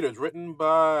 Italian Waiters, written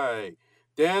by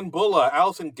Dan Bulla,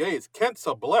 Allison Gates, Kent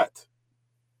Sublette.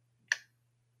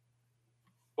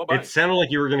 It sounded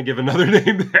like you were going to give another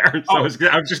name there, so I was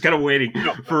just kind of waiting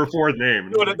for a fourth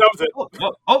name. No, that was it.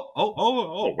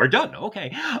 Oh, we're done.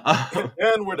 Okay,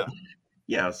 and we're done.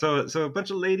 Yeah, so a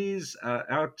bunch of ladies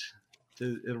out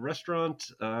in a restaurant,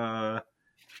 and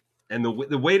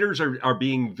the waiters are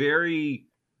being very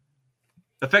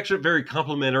affectionate, very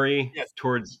complimentary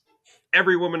towards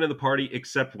every woman in the party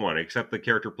except the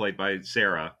character played by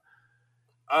Sarah.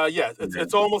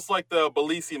 It's almost like the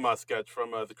Bellissima sketch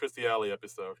from the Christy Alley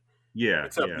episode. Yeah.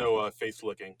 Except no face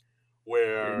licking.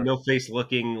 where No face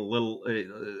looking, little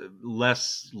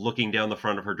less looking down the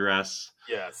front of her dress,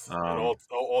 yes, and um,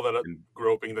 all that and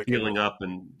groping that came feeling with it. up,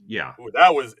 and yeah, Ooh,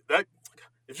 that was that.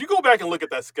 If you go back and look at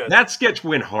that sketch, that sketch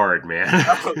went hard, man.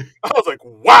 I was like,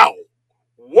 wow,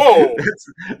 whoa,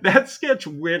 That sketch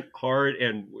went hard,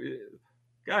 and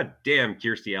god damn,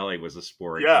 Kirstie Alley was a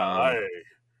sport. yeah.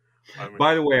 I mean,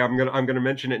 By the way, I'm gonna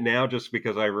mention it now just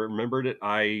because I remembered it.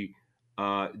 I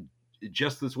uh,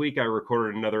 just this week I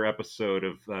recorded another episode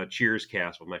of Cheers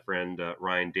Cast with my friend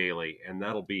Ryan Daly, and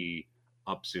that'll be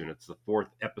up soon. It's the 4th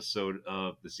episode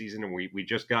of the season, and we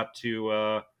just got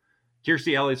to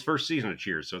Kirstie Alley's first season of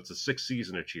Cheers, so it's the 6th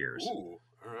season of Cheers. ooh,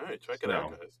 all right, check it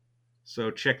out, guys.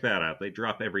 So check that out. They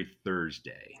drop every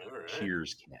Thursday. All right.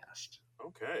 Cheers Cast.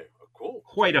 Okay, cool.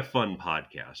 Quite a fun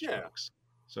podcast, Yeah. folks.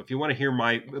 So if you want to hear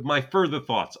my further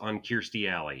thoughts on Kirstie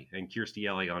Alley and Kirstie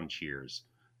Alley on Cheers,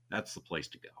 that's the place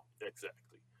to go.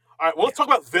 Exactly. All right, well, let's talk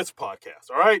about this podcast.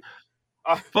 All right.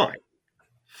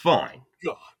 Fine.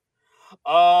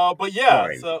 God. But yeah,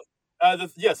 Fine.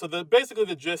 so basically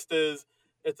the gist is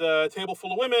it's a table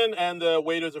full of women, and the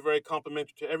waiters are very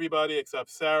complimentary to everybody except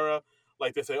Sarah.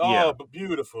 Like they say, oh, Yeah. but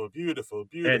beautiful.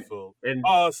 And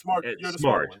Oh, smart. You're the smart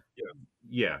smart. one.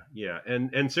 Yeah. Yeah.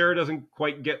 And Sarah doesn't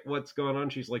quite get what's going on.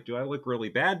 She's like, "Do I look really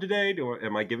bad today?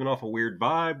 Am I giving off a weird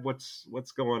vibe? What's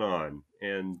going on?"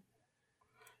 And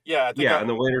Yeah. and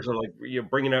the waiters are like,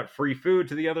 bringing out free food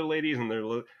to the other ladies, and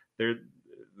they're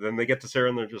then they get to Sarah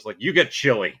and they're just like, "You get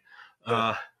chili."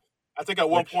 Yeah. I think at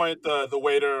one point the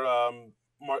waiter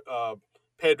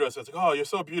Pedro says, "Oh, you're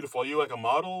so beautiful. Are you like a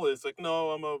model?" It's like,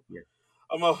 "No, I'm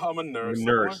a nurse."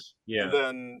 Nurse. Yeah. And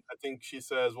then I think she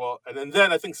says, "Well," and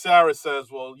then I think Sarah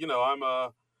says, "Well, I'm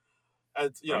I'm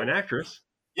an actress."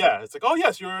 Yeah, it's like, "Oh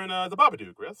yes, you're in the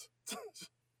Babadook, yes."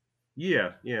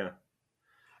 Yeah.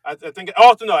 I think.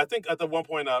 Oh no, I think at the one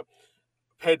point,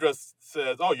 Pedro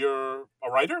says, "Oh, you're a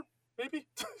writer, maybe."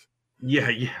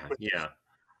 Yeah.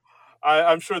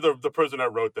 I'm sure the person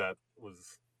that wrote that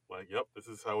was like, "Yep, this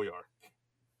is how we are."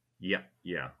 Yeah.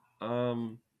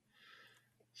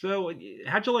 So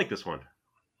how'd you like this one?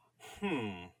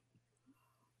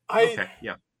 Okay.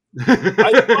 Yeah.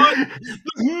 I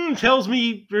thought, tells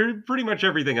me pretty much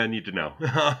everything I need to know.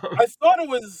 I thought it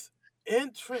was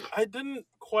interesting. I didn't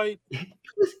quite. It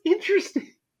was interesting.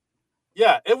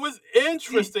 Yeah, it was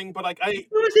interesting, but like it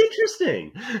was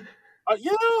interesting.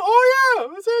 Yeah, oh yeah, it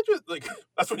was interesting. Like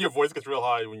that's when your voice gets real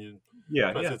high when you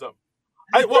say something.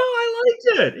 I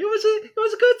liked it. It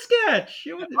was a good sketch.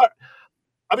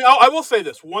 I mean, I will say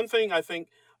this one thing. I think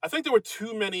there were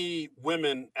too many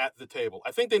women at the table.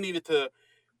 I think they needed to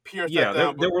pierce that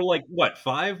down. There were like what,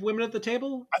 5 women at the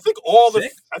table? I think all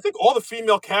the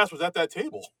female cast was at that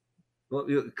table. Well,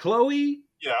 Chloe,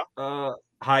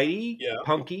 Heidi, Yeah.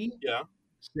 Punky, Yeah.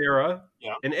 Sarah,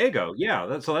 Yeah. and Ego.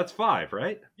 Yeah, so that's 5,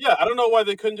 right? Yeah, I don't know why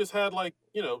they couldn't just had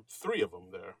 3 of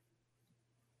them there.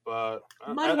 But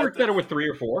might work better with 3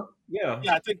 or 4. Yeah.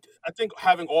 Yeah, I think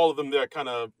having all of them there kind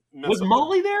of was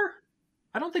Molly there?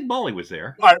 I don't think Molly was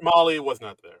there. All right, Molly was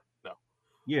not there. No.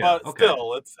 Yeah. But okay.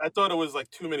 still, I thought it was like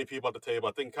too many people at the table.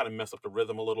 I think it kind of messed up the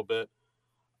rhythm a little bit.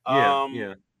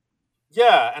 Yeah.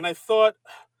 Yeah, and I thought,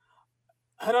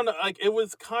 I don't know, like it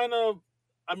was kind of.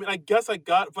 I mean, I guess I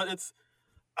got, but it's.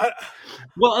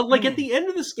 Well, like at the end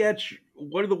of the sketch,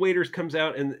 one of the waiters comes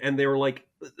out and they were like,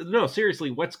 "No, seriously,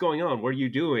 what's going on? What are you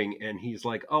doing?" And he's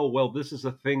like, "Oh, well, this is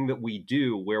a thing that we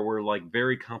do where we're like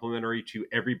very complimentary to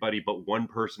everybody but one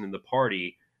person in the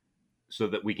party, so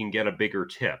that we can get a bigger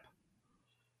tip."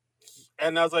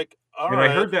 And I was like, "All and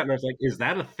right." I heard that and I was like, "Is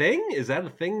that a thing? Is that a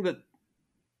thing that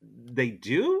they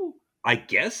do?" I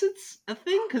guess it's a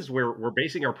thing because we're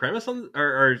basing our premise on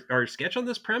our sketch on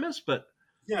this premise, but.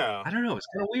 Yeah. I don't know. It's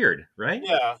kind of weird, right?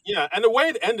 Yeah. And the way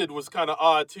it ended was kind of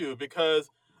odd, too, because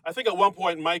I think at one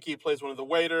point Mikey plays one of the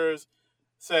waiters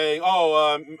saying,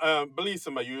 "Oh,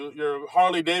 Bellissima, your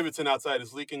Harley Davidson outside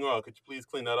is leaking oil. Could you please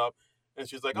clean that up?" And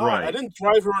she's like, "Oh, Right. I didn't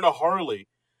drive her in a Harley."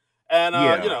 And,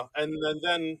 and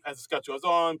then as the sketch goes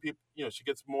on, people, she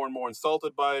gets more and more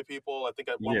insulted by people. I think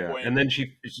at one point. And then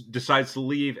she decides to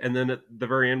leave. And then at the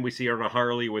very end, we see her on a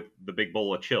Harley with the big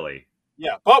bowl of chili.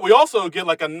 Yeah. But we also get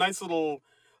like a nice little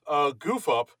goof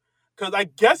up, because I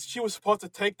guess she was supposed to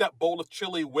take that bowl of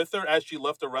chili with her as she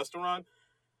left the restaurant,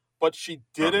 but she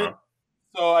didn't.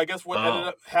 So I guess what ended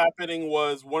up happening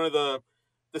was one of the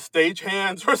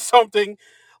stagehands or something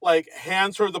like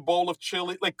hands her the bowl of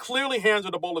chili, like clearly hands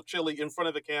her the bowl of chili in front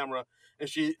of the camera, and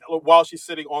while she's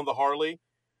sitting on the Harley,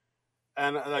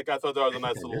 and like I thought that was a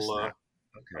nice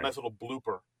little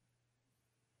blooper,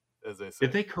 as they say.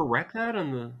 Did they correct that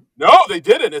on the? No, they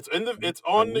didn't. It's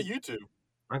on the YouTube.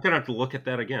 I'm gonna have to look at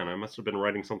that again. I must have been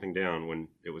writing something down when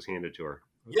it was handed to her.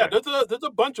 Yeah, Okay. there's a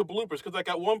bunch of bloopers because like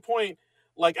at one point,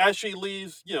 like as she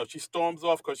leaves, she storms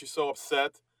off because she's so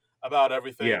upset about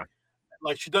everything. Yeah.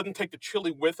 Like she doesn't take the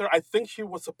chili with her. I think she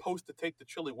was supposed to take the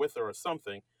chili with her or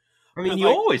something. I mean, Because you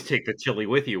like always take the chili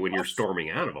with you when you're that's storming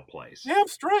out of a place. damn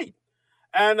straight.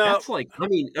 And That's like, I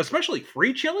mean, especially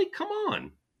free chili. Come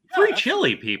on, yeah, free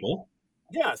chili, absolutely. people.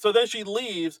 Yeah. So then she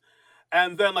leaves,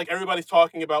 and then like everybody's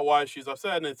talking about why she's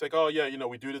upset, and it's like, oh yeah,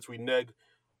 we do this, we neg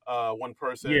one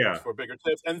person Yeah. for bigger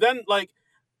tips, and then like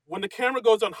when the camera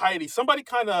goes on Heidi, somebody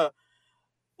kind of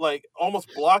like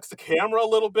almost blocks the camera a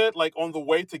little bit, like on the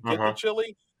way to Uh get the huh.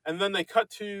 chili, and then they cut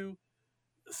to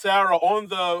Sarah on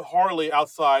the Harley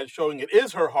outside, showing it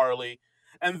is her Harley,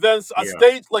 and then a Yeah.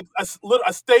 stage like a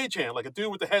stagehand, like a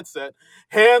dude with the headset,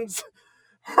 hands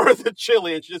her the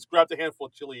chili, and she just grabbed a handful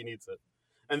of chili and eats it.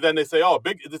 And then they say, "Oh,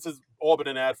 big! This has all been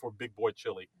an ad for Big Boy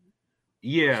Chili," which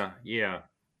Yeah. Yeah.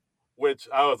 which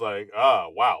I was like, "Ah,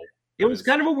 wow, It that was is."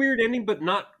 kind of a weird ending, but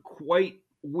not quite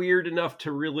weird enough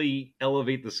to really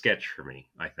elevate the sketch for me.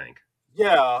 I think.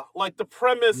 Yeah, like the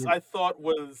premise Mm. I thought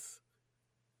was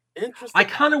I interesting.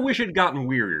 kind of wish it had gotten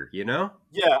weirder. You know?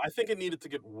 Yeah, I think it needed to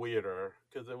get weirder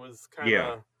because it was kind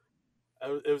Yeah.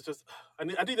 of. It was just I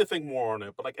need to think more on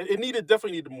it, but like it needed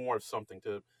definitely needed more of something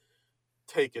to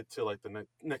take it to like the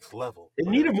next level It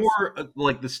where needed it just more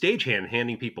like the stagehand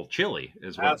handing people chili,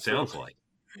 is what it sounds absolutely.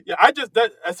 like. Yeah, I just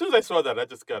that as soon as I saw that, I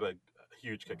just got a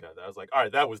huge kick out of that. I was like, all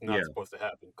right, that was not Yeah. supposed to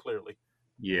happen, clearly.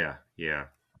 Yeah. Yeah.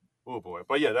 Oh boy.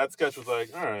 But yeah, that sketch was like,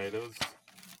 all right, it was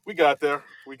we got there.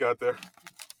 We got there. And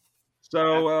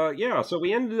So yeah, so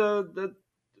we end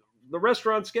the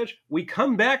restaurant sketch. We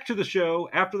come back to the show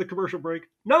after the commercial break.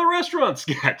 Another restaurant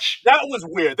sketch. that was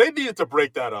weird. They needed to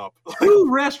break that up. Like Two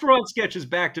restaurant sketches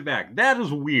back to back. That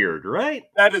is weird, right?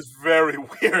 that is very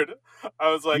weird.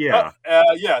 I was like, Yeah.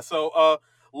 yeah, so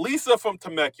Lisa from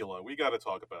Temecula, we gotta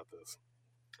talk about this.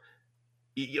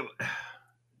 Y-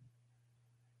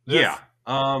 Yeah. This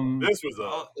Um. this was uh,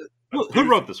 a who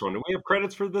wrote doozy. this one? Do we have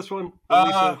credits for this one? For Uh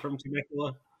Lisa from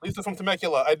Temecula. Lisa from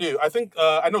Temecula, I do. I think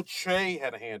I know Che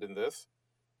had a hand in this.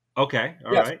 Okay.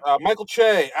 All Yes, right. Michael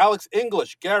Che, Alex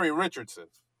English, Gary Richardson.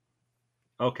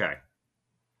 Okay.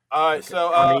 All right, Okay.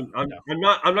 so I mean,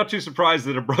 yeah, I'm not too surprised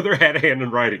that a brother had a hand in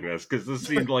writing this because this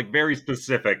seemed like very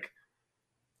specific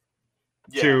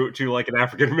yeah, to like an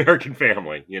African American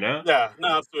family. You know? yeah,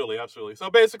 no, absolutely, absolutely. So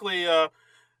basically,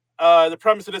 the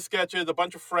premise of this sketch is a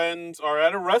bunch of friends are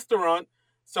at a restaurant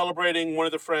celebrating one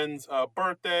of the friends'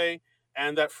 birthday,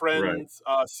 and that Right. friend's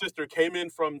sister came in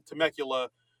from Temecula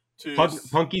to,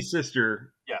 Punky's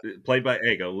sister, yeah, played by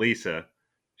Ego, Lisa,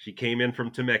 she came in from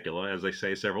Temecula, as they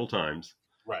say several times.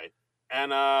 right,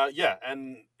 and yeah,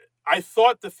 and I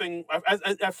thought the thing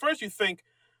at first you think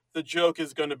the joke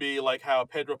is going to be like how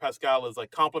Pedro Pascal is like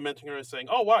complimenting her, saying,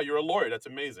 "Oh wow, you're a lawyer, that's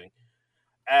amazing,"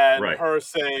 and Right. her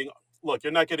saying, "Look,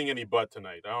 you're not getting any butt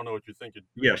tonight. I don't know what you think Yeah,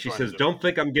 you're she trying to says, do." "Don't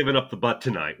think I'm giving up the butt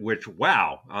tonight." Which,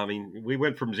 wow, I mean, we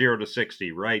went from 0 to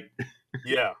 60, right?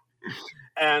 Yeah,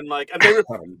 and like, and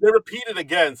Um, they repeat it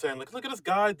again, saying like, "Look at this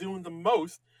guy doing the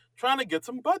most, trying to get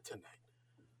some butt tonight."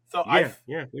 So yeah,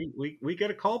 yeah, we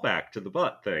get a callback to the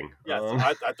butt thing. yes,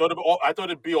 I thought I thought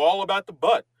it'd be all about the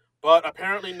butt, but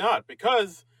apparently not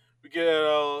because we get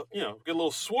get a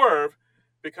little swerve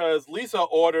because Lisa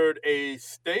ordered a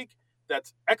steak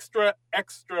that's extra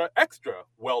extra extra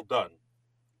well done,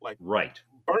 like Right.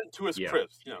 burnt to its Yeah.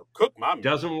 crisp, cook my meat.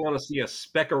 Doesn't want to see a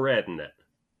speck of red in it.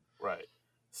 Right.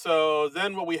 So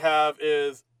then what we have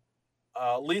is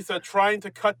Lisa trying to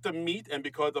cut the meat, and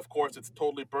because of course it's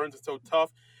totally burnt, it's so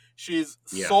tough, she's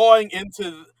Yeah. sawing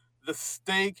into the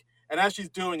steak, and as she's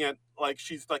doing it, like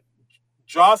she's like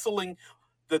jostling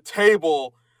the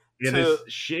table It to is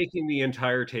shaking the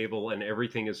entire table, and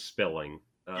everything is spilling.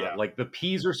 yeah Like the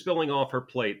peas are spilling off her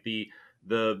plate. The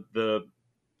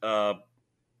uh,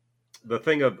 the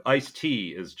thing of iced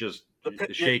tea is just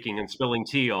shaking and spilling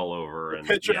tea all over. the And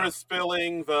pitcher yeah, is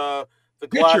spilling the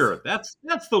glass. pitcher.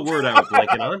 That's the word I was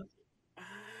blanking on.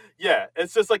 Yeah,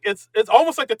 it's just like it's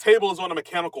almost like the table is on a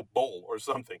mechanical bowl or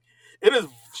something. It is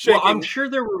Well, I'm shaking. sure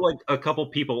there were like a couple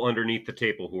people underneath the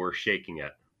table who were shaking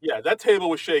it. Yeah, that table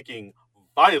was shaking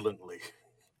violently,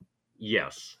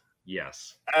 Yes,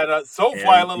 yes. and so And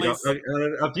violently.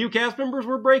 a few cast members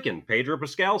were breaking. Pedro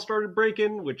Pascal started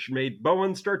breaking, which made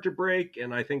Bowen start to break,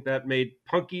 and I think that made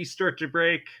Punky start to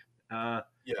break. Uh,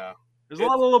 Yeah, there's a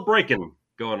lot it's of little breaking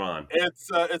going on.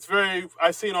 it's very.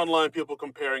 I've seen online people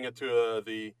comparing it to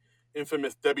the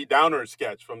infamous Debbie Downer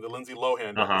sketch from the Lindsay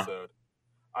Lohan Uh huh. episode.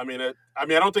 I mean, I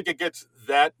don't think it gets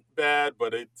that bad,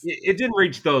 but It didn't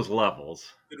reach those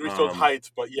levels. it reached those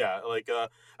heights. But yeah, like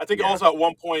I think Yeah. also at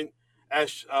one point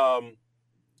as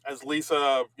as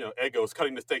Lisa, Ego is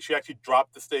cutting the steak, she actually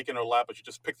dropped the steak in her lap, but she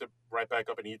just picks it right back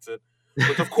up and eats it,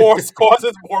 which of course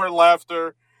causes more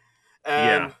laughter.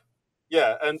 Yeah. And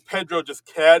yeah, and Pedro just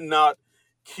cannot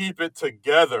keep it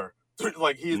together.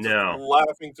 Like he's just No.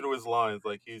 laughing through his lines.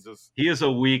 Like he's just He is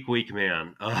a weak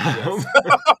man. yes.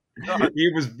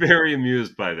 He was very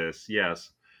amused by this.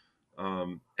 Yes.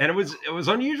 And it was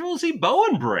unusual to see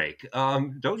Bowen break.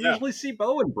 Don't Yeah. usually see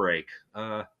Bowen break.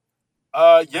 Yeah,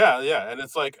 and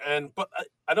it's like, but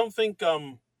I don't think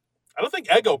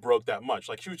Ego broke that much.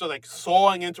 Like she was just like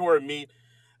sawing into her meat,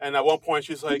 and at one point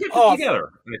she's She like, kept it "Oh, together,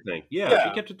 I think. Yeah, she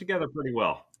yeah." kept it together pretty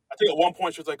well. I think at one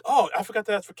point she was like, "Oh, I forgot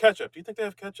to ask for ketchup. Do you think they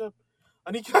have ketchup?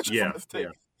 I need ketchup for Yeah, my steak."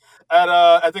 yeah, And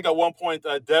I think at one point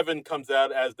Devin comes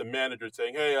out as the manager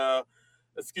saying, "Hey,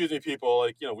 excuse me, people.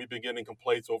 Like we've been getting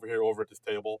complaints over here over at this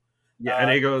table." yeah. And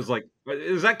Uh, Ego is like,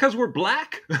 "Is that because we're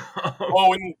black?"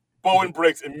 Bowen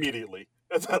breaks immediately.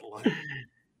 That's that line.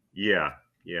 Yeah,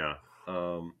 yeah.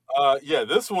 Um, Yeah,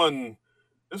 this was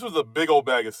a big old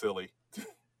bag of silly.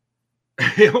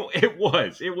 it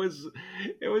was.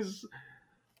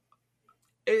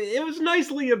 It was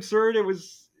nicely absurd. It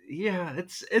was. Yeah,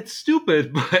 it's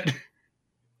stupid, but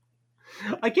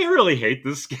I can't really hate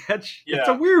this sketch. It's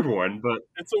a Yeah, weird one, but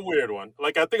it's a weird one.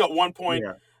 Like I think at one point,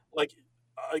 yeah, like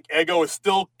Ego is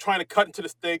still trying to cut into the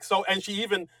steak. So and she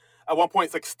even at one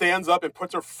point like stands up and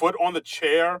puts her foot on the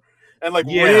chair and like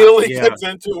yeah, really yeah, gets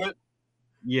into it.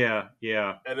 yeah,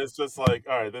 yeah, And it's just like,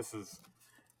 all right, this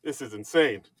is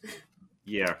insane.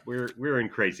 yeah. We're in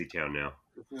Crazy Town now.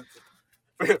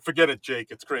 Forget it, Jake.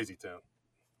 It's Crazy Town.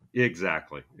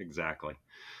 Exactly.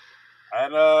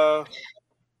 And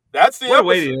that's the What a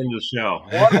way to episode. end the show.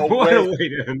 What a What a way! way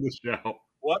to end the show.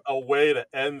 What a way to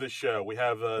end the show. We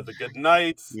have the good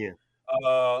nights. Yeah,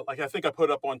 Like I think I put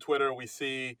up on Twitter, we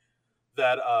see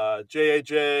that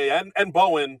JAJ and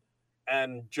Bowen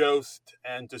and Jost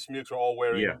and Dismukes are all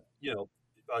yeah, wearing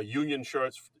union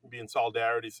shirts, being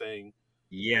solidarity, saying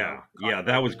yeah.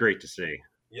 That was great to see.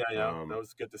 yeah, that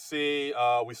was good to see.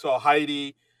 We saw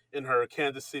Heidi in her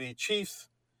Kansas City Chiefs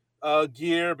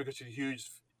gear because she's a huge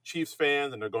Chiefs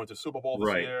fan and they're going to the Super Bowl this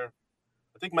Right. year.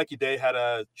 I think Mikey Day had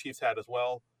a Chiefs hat as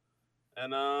well,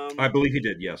 and I believe he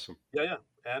did. Yes. yeah,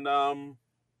 and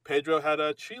Pedro had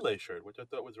a Chile shirt, which I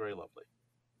thought was very lovely.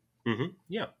 Mm-hmm.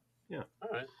 Yeah. All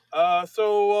right.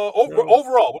 So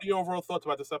overall, what are your overall thoughts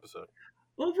about this episode?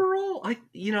 Overall,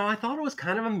 I thought it was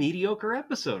kind of a mediocre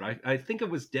episode. I think it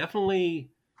was definitely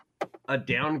a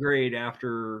downgrade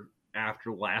after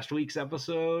last week's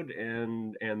episode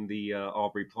and the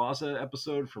Aubrey Plaza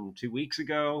episode from 2 weeks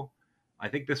ago. I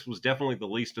think this was definitely the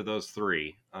least of those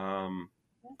three.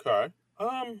 Okay.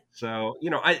 So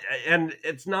and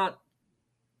it's not.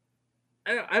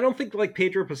 I don't think like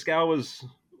Pedro Pascal was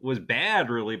bad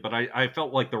really, but I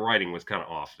felt like the writing was kind of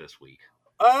off this week.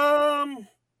 I'll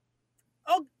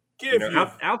give you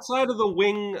Outside of the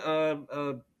wing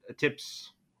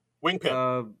tips, wing pit.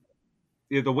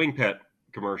 The wing pet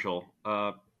commercial.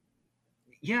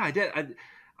 Yeah, I did.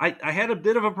 I had a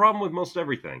bit of a problem with most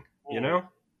everything.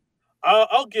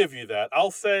 I'll give you that.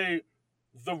 I'll say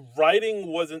the writing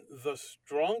wasn't the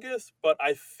strongest, but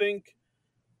I think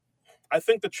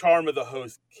the charm of the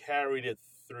host carried it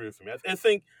through for me. I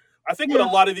think with a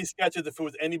lot of these sketches, if it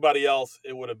was anybody else,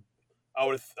 I would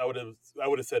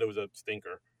have said it was a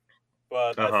stinker.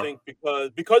 But I think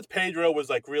because Pedro was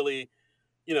like really,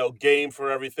 game for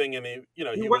everything, and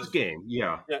he was game.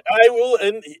 Yeah. I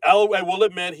will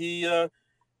admit he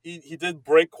did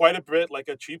break quite a bit, like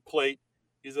a cheap plate.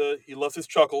 He loves his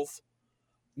chuckles.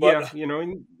 But,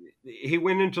 and he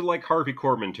went into like Harvey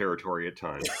Korman territory at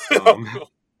times.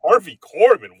 Harvey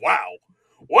Korman, wow,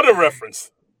 what a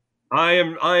reference! I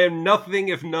am nothing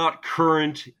if not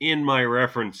current in my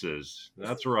references.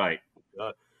 That's right.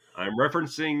 I'm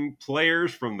referencing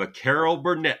players from the Carol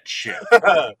Burnett ship.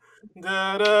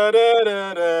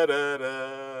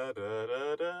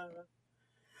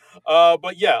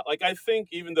 But yeah, like I think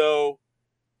even though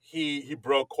he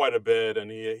broke quite a bit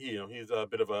and he's a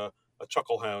bit of a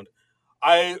chuckle hound,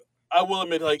 I will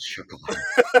admit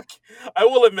I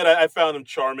will admit I found him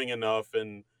charming enough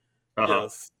and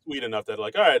sweet enough that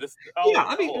like all right,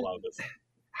 I'll allow this.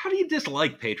 How do you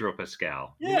dislike Pedro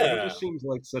Pascal? Yeah, it just seems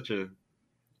like such a.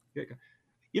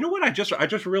 You know what? I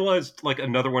just realized like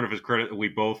another one of his credit that we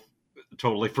both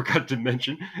totally forgot to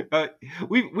mention.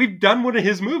 We've done one of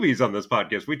his movies on this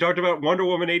podcast. We talked about Wonder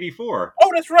Woman 84. Oh,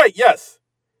 that's right. Yes,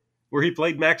 where he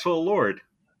played Maxwell Lord.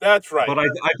 That's right. But I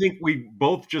think we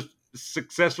both just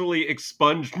successfully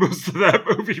expunged most of that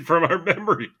movie from our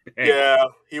memory bank. Yeah,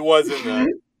 he was in that.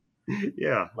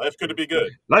 Yeah. Life could be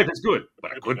good. Life is good,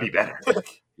 but it could be better.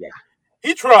 Yeah.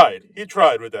 He tried. He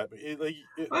tried with that.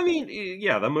 I mean,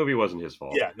 yeah, that movie wasn't his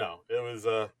fault. Yeah, no, it was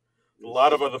a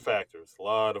lot of other factors. A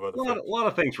lot of other factors. A lot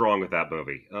of things wrong with that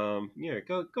movie. Yeah,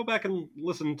 go back and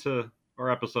listen to our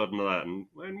episode on that,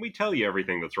 and we tell you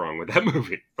everything that's wrong with that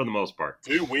movie for the most part.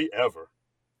 Do we ever?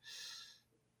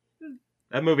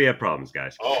 That movie had problems,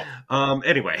 guys. Oh.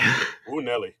 Anyway. Ooh,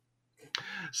 Nelly.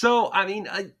 So, I mean,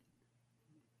 I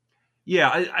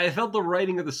felt the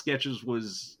writing of the sketches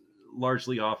was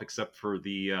largely off, except for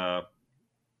the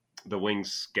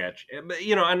Wings sketch.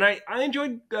 You know, and I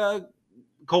enjoyed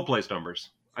Coldplay's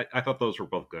numbers. I thought those were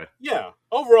both good. Yeah.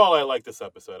 Overall, I like this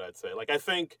episode, I'd say. Like, I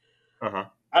think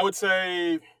I would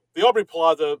say the Aubrey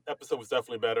Plaza episode was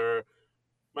definitely better.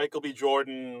 Michael B.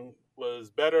 Jordan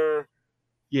was better.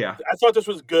 Yeah. I thought this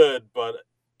was good, but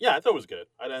yeah, I thought it was good.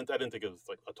 I didn't think it was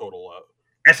like a total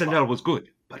SNL was good,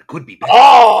 but it could be better.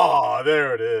 Oh,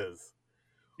 there it is.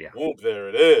 Yeah. Whoop, there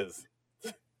it is.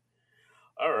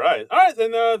 All right.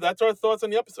 Then that's our thoughts on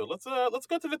the episode. Let's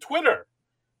go to the Twitter.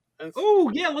 Oh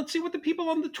yeah, let's see what the people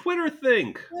on the Twitter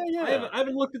think. Yeah. I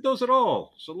haven't looked at those at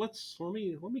all. So let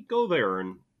me go there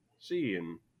and see.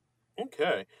 And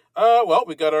okay. Well,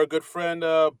 we got our good friend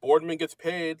Boardman Gets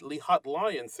Paid, Lee Hot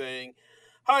Lion, saying,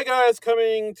 "Hi guys,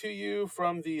 coming to you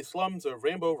from the slums of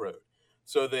Rainbow Road.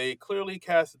 So they clearly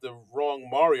casted the wrong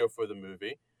Mario for the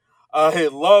movie. I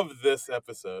love this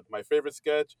episode. My favorite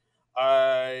sketch.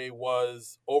 I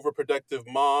was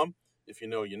overprotective mom. If you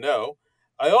know, you know.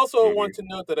 I also want to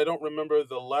note that I don't remember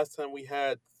the last time we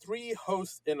had 3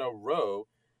 hosts in a row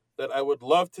that I would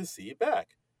love to see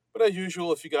back. But as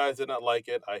usual, if you guys did not like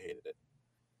it, I hated it."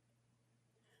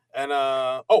 And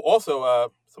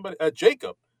also somebody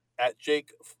Jacob at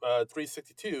Jake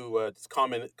 362 just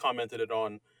commented it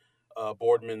on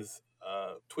Boardman's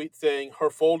tweet, saying her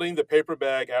folding the paper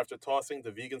bag after tossing the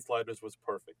vegan sliders was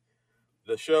perfect.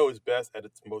 The show is best at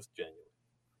its most genuine.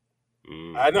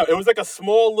 I know, it was like a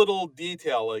small little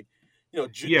detail, like, you know,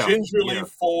 gingerly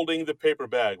folding the paper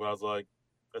bag. But I was like,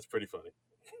 that's pretty funny.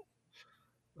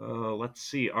 Let's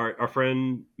see. Our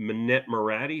friend Manette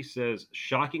Marati says,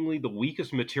 shockingly, the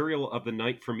weakest material of the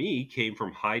night for me came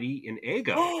from Heidi and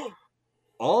Ego.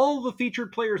 All the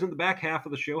featured players in the back half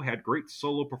of the show had great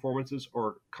solo performances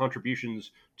or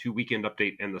contributions to Weekend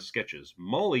Update and the sketches.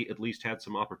 Molly at least had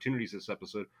some opportunities this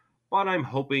episode, but I'm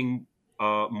hoping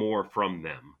more from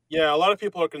them. Yeah, a lot of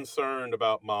people are concerned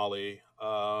about Molly.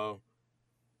 I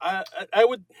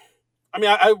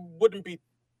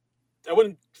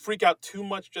wouldn't freak out too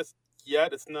much just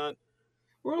yet. It's not.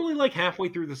 We're only like halfway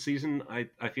through the season.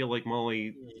 I feel like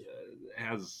Molly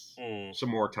has some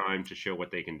more time to show what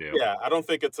they can do. Yeah, I don't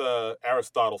think it's a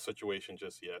Aristotle situation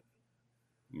just yet.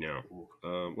 No.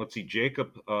 Let's see.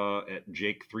 Jacob at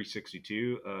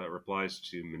Jake362 replies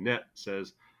to Manette,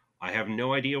 says, I have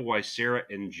no idea why Sarah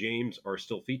and James are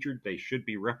still featured. They should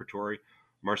be repertory.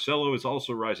 Marcelo is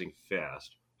also rising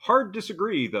fast. Hard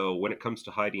disagree, though, when it comes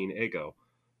to Heidi and Ego.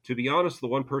 To be honest, the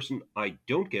one person I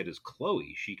don't get is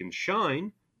Chloe. She can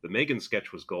shine. The Megan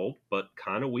sketch was gold, but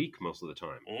kind of weak most of the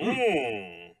time.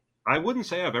 I wouldn't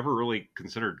say I've ever really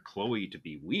considered Chloe to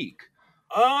be weak.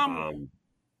 I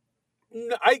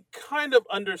kind of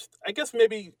understand. I guess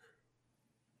maybe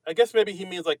he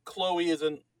means like Chloe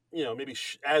isn't, you know, maybe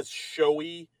as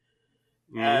showy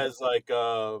as like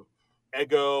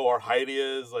Ego or Heidi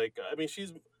is. Like, I mean, it's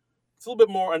a little bit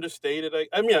more understated.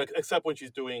 I mean, except when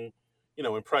she's doing, you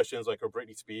know, impressions like her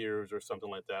Britney Spears or something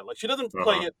like that. Like, she doesn't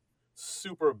play it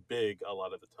super big a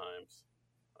lot of the times.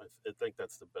 I think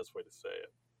that's the best way to say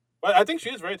it. But I think she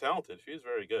is very talented. She is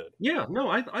very good. Yeah, no,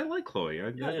 I like Chloe.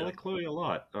 I like Chloe a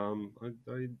lot. I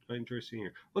enjoy seeing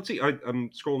her. Let's see. I'm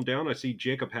scrolling down. I see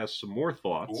Jacob has some more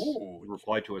thoughts. He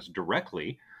replied to us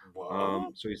directly.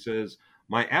 So he says,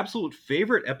 my absolute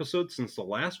favorite episode since the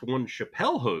last one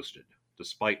Chappelle hosted,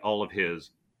 despite all of his ...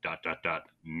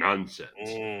 nonsense.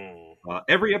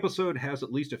 Every episode has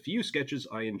at least a few sketches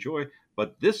I enjoy,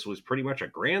 but this was pretty much a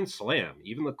grand slam.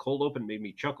 Even the cold open made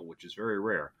me chuckle, which is very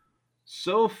rare.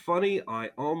 So funny, I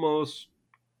almost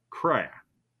crap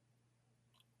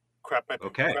my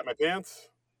pants.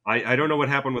 I don't know what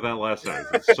happened with that last sentence.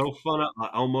 It's so funny, I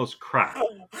almost crap.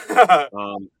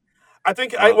 I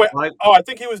think I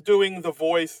think he was doing the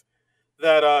voice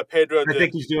that Pedro did. I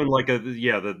think he's doing like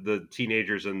the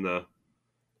teenagers in the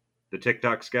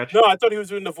TikTok sketch. No, I thought he was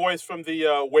doing the voice from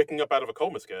the waking up out of a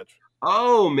coma sketch.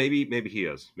 Oh, maybe he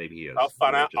is. I'll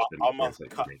find out.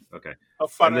 Okay.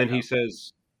 And then he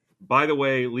says, by the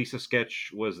way, Lisa's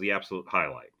sketch was the absolute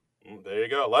highlight. There you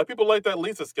go. A lot of people like that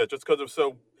Lisa sketch just because it was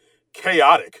so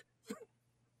chaotic.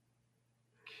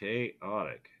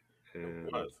 Chaotic.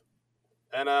 It was.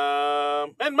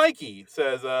 And Mikey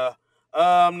says,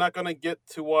 I'm not gonna get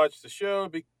to watch the show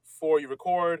before you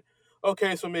record.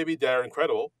 Okay, so maybe Darren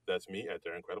Credible, that's me at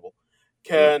Darren Credible,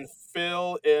 can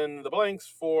fill in the blanks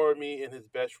for me in his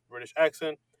best British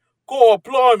accent. God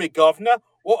blimey, governor,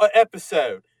 what an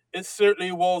episode! It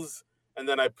certainly was. And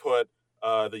then I put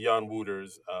the Jan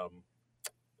Wooters.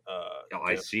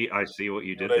 I see what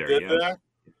you You know did what I there. did Yes. there?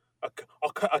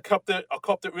 I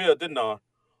kept it real, didn't I?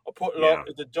 I put Yeah.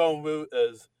 the John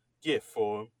Wooters gift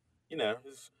for him. You know,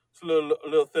 it's a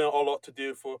little thing I like to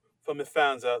do for my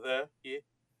fans out there. Yeah,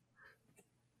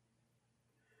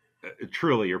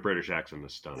 Truly, your British accent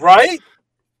is stunning. right,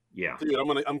 Yeah. dude.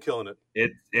 I'm killing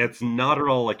it. It's not at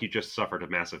all like you just suffered a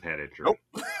massive head injury.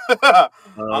 Nope.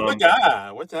 I'm a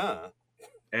guy. What's that?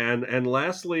 And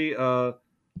lastly,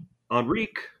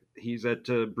 Enrique, he's at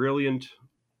Brilliant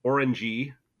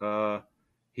Orangey.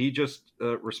 He just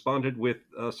responded with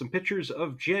some pictures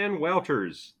of Jan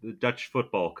Wouters, the Dutch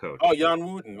football coach. Oh, Jan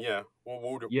Wooten, yeah.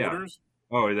 Yeah. Wooters.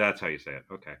 Oh, that's how you say it.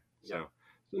 Okay. Yeah.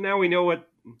 So now we know what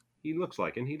he looks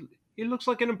like, and he looks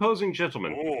like an imposing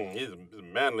gentleman. He's a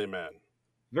manly man.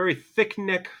 Very thick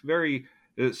neck, very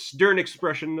stern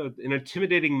expression, an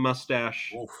intimidating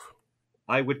mustache. Oof.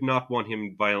 I would not want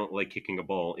him violently kicking a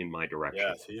ball in my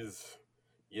direction. Yes,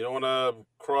 you don't want to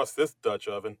cross this Dutch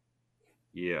oven.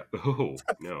 Yeah. Oh,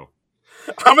 no.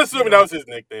 I'm assuming that was his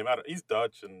nickname. He's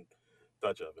Dutch and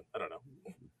Dutch oven. I don't know.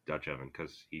 Dutch oven,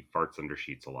 because he farts under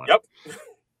sheets a lot. Yep.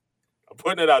 I'm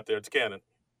putting it out there. It's canon.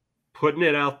 Putting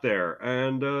it out there.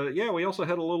 And we also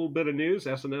had a little bit of news.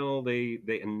 SNL,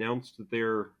 they announced that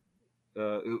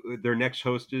their next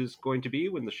host is going to be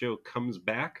when the show comes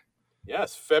back.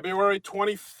 Yes, February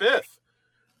 25th.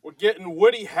 We're getting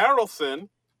Woody Harrelson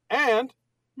and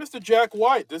Mr. Jack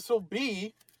White. This will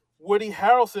be Woody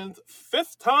Harrelson's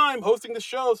 5th time hosting the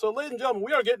show. So, ladies and gentlemen,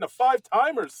 we are getting a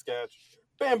 5-timers sketch.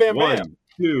 Bam, bam, bam. 1,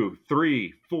 2,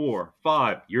 3, 4,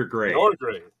 5. You're great. You're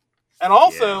great. And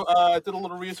also, I did a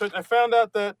little research. I found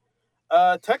out that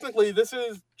technically this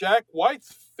is Jack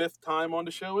White's 5th time on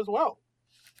the show as well.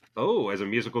 Oh, as a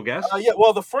musical guest? Yeah,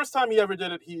 well, the first time he ever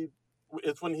did it,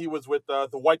 it's when he was with the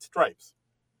White Stripes.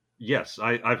 Yes,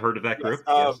 I've heard of that group.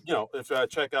 Yes. Yes. You know, if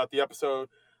check out the episode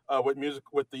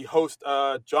with the host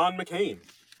John McCain.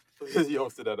 He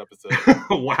hosted that episode.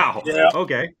 Wow. Yeah.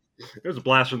 Okay. There's a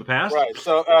blast from the past. Right.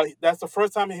 So that's the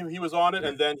first time he was on it,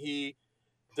 and then he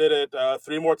did it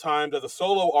 3 more times as a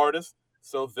solo artist.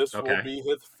 So this will be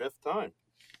his 5th time.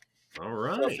 All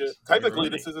right. So technically,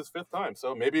 this is his 5th time.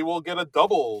 So maybe we'll get a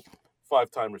double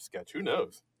 5-timer sketch. Who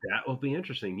knows? That will be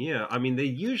interesting. Yeah. I mean,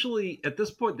 at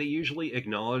this point, they usually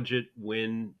acknowledge it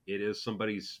when it is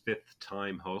somebody's 5th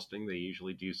time hosting. They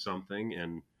usually do something.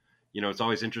 And, it's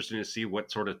always interesting to see what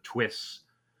sort of twists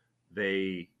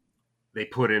they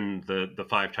put in the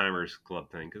 5-timers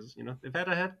club thing. Because, they've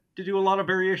had to do a lot of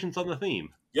variations on the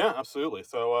theme. Yeah, absolutely.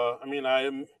 So, I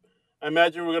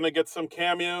imagine we're going to get some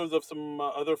cameos of some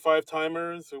other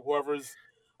 5-timers, whoever's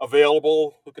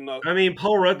available. Who can,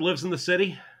 Paul Rudd lives in the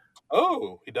city.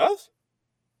 Oh, he does?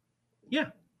 Yeah.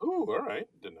 Oh, all right.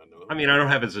 Did not know that. I don't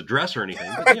have his address or anything,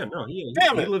 but yeah, no, he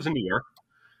lives in New York.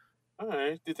 All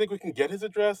right. Do you think we can get his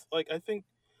address? Like, I think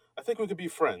we could be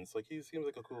friends. Like, he seems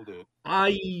like a cool dude.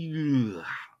 I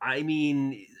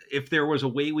mean, if there was a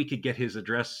way we could get his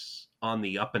address on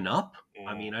the up and up,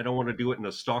 I don't want to do it in a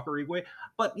stalkery way,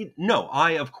 but no,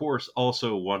 I of course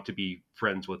also want to be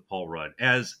friends with Paul Rudd,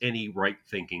 as any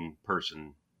right-thinking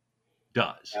person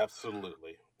does.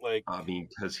 Absolutely.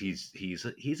 Because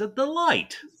he's a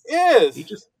delight. He is.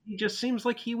 He just seems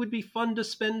like he would be fun to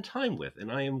spend time with,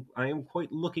 and I am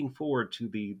quite looking forward to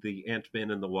the Ant-Man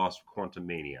and the Wasp: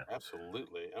 Quantumania.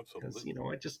 Absolutely. Because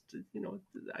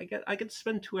I get to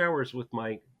spend 2 hours with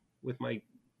my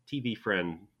TV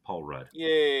friend Paul Rudd.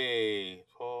 Yay,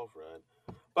 Paul Rudd.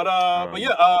 But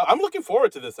I'm looking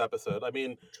forward to this episode.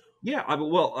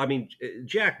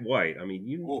 Jack White.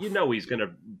 You know he's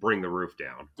gonna bring the roof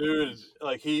down, dude.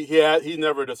 Like he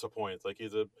never disappoints. Like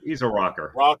he's a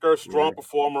rocker, strong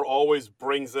performer, always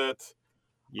brings it.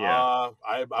 Yeah,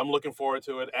 I'm looking forward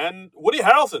to it. And Woody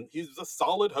Harrelson, he's a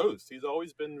solid host. He's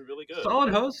always been really good.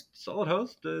 Solid host.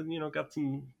 Got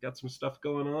some stuff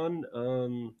going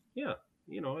on.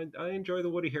 I enjoy the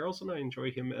Woody Harrelson. I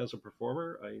enjoy him as a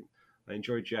performer. I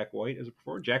enjoy Jack White as a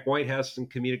performer. Jack White has some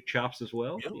comedic chops as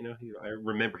well. Yep. I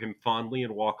remember him fondly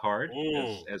in Walk Hard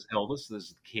as Elvis, as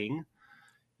the king.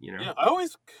 Yeah, I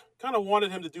always kind of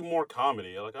wanted him to do more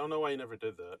comedy. Like, I don't know why he never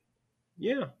did that.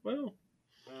 Yeah, well,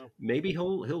 Maybe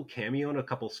he'll cameo in a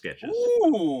couple sketches.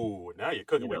 Ooh, now you're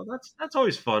cooking. That's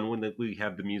always fun when we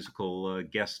have the musical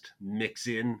guest mix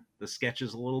in the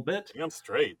sketches a little bit. Damn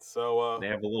straight. So they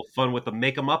have a little fun with the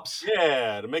make 'em ups.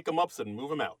 Yeah, to make 'em ups and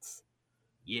move 'em outs.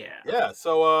 Yeah. Yeah.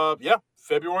 So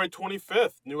February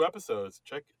 25th, new episodes.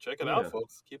 Check it out,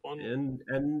 folks. Keep on. And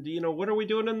what are we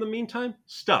doing in the meantime?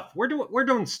 Stuff. We're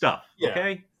doing stuff. Yeah.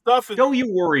 Okay. Stuff. Don't you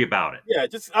worry about it. Yeah,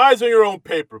 just eyes on your own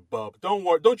paper, bub. Don't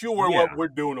worry. Don't you worry what we're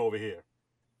doing over here.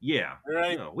 Yeah. All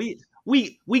right. No,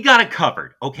 we got it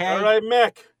covered. Okay. All right,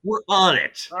 Mac. We're on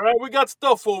it. All right, we got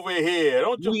stuff over here.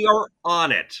 We are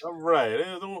on it. All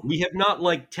right. We have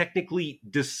not technically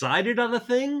decided on a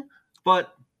thing,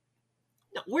 but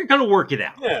we're gonna work it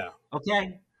out. Yeah.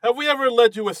 Okay. Have we ever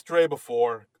led you astray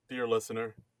before, dear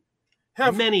listener?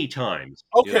 Many times.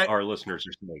 Okay. Our listeners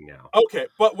are saying now. Okay,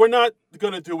 but we're not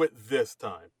gonna do it this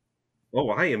time. Oh,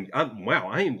 I am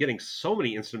getting so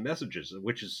many instant messages,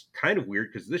 which is kind of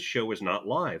weird because this show is not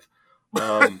live.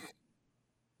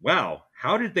 Wow,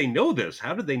 how did they know this?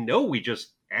 How did they know we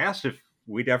just asked if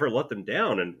we'd ever let them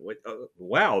down? And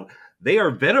wow, they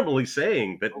are vehemently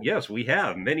saying that yes, we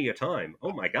have many a time.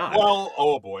 Oh my God. Well,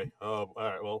 oh boy. All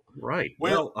right. Well. Right.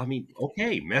 Well, I mean,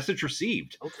 okay. Message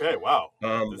received. Okay. Wow.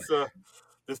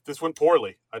 This went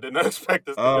poorly. I did not expect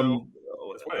this to go.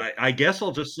 I guess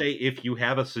I'll just say if you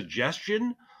have a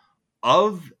suggestion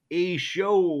of a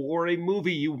show or a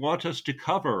movie you want us to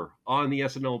cover on the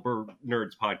SNL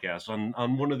Nerds podcast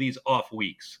on one of these off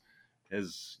weeks,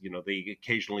 as they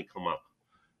occasionally come up.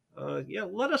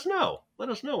 Let us know. Let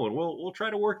us know, and we'll try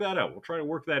to work that out. We'll try to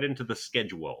work that into the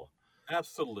schedule.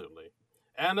 Absolutely.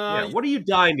 And what are you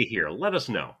dying to hear? Let us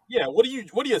know. Yeah, what do you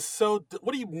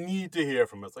need to hear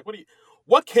from us?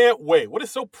 What can't wait? What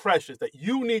is so precious that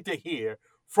you need to hear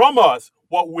from us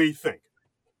what we think?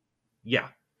 Yeah.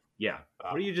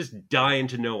 What are you just dying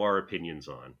to know our opinions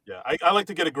on? Yeah, I like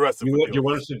to get aggressive. Do you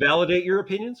want us to validate your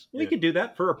opinions? We can do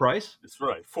that for a price. That's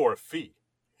right, for a fee.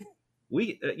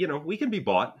 We can be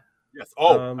bought. Yes.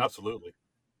 Oh, absolutely.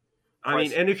 I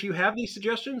mean, and if you have these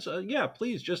suggestions,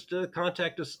 please just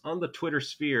contact us on the Twitter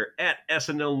sphere at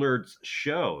SNL Nerds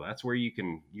Show. That's where you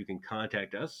can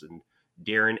contact us, and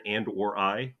Darren and/or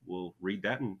I will read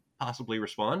that and possibly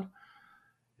respond.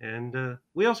 And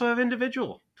we also have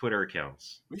individual Twitter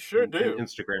accounts. We sure do. And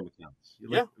Instagram accounts.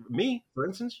 Me, for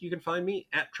instance, you can find me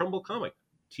at Trumbull Comic,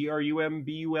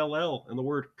 TRUMBULL, and the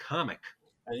word comic.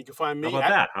 And you can find me. How about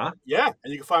that, huh? Yeah,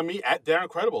 and you can find me at Darren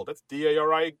Credible. That's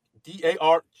DARIN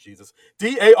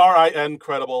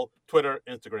Credible. Twitter,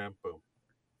 Instagram, boom.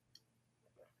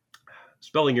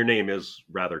 Spelling your name is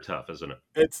rather tough, isn't it?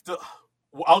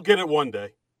 I'll get it one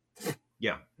day.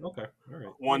 Yeah. Okay. All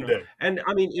right. One day. And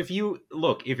I mean, if you're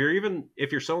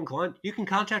so inclined, you can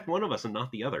contact one of us and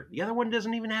not the other. The other one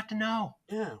doesn't even have to know.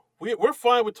 Yeah, we're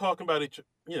fine with talking about each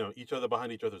other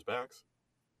behind each other's backs.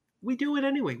 We do it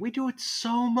anyway. We do it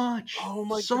so much. Oh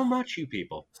my God. So much, you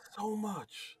people. So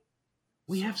much.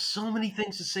 We have so many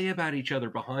things to say about each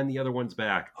other behind the other one's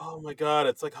back. Oh my God,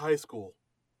 it's like high school.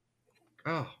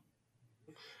 Oh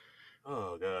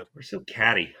God. We're so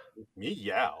catty.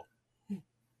 Meow.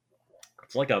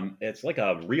 It's like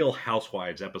a Real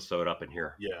Housewives episode up in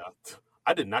here. Yeah.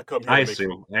 I did not come here. I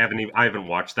assume. I haven't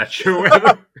watched that show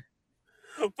ever.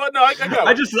 But no, I got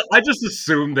I just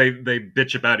assume they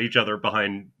bitch about each other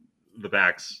behind the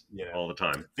backs all the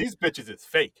time. These bitches is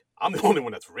fake. I'm the only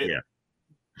one that's real. Yeah.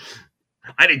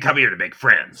 I didn't come here to make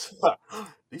friends.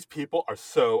 These people are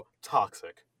so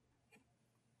toxic.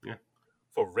 Yeah.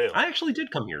 For real. I actually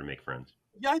did come here to make friends.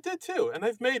 Yeah, I did too. And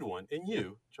I've made one in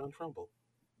you, John Trumbull.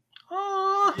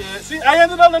 Oh. Yeah, see, I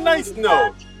ended on a nice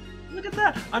note. Look at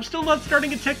that. I'm still not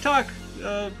starting a TikTok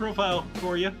profile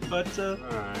for you, but... All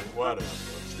right, whatever.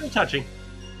 Still touching.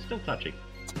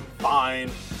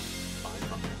 Fine.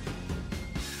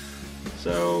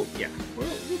 So, yeah,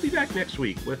 we'll be back next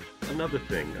week with another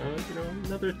thing.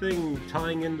 Another thing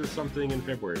tying into something in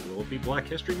February. Will it be Black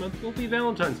History Month? Will it be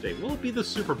Valentine's Day? Will it be the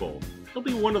Super Bowl? It'll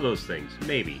be one of those things,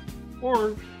 maybe.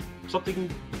 Or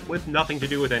something with nothing to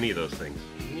do with any of those things.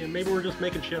 Yeah, maybe we're just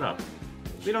making shit up.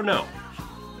 We don't know.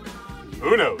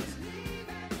 Who knows?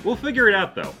 We'll figure it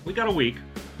out, though. We got a week.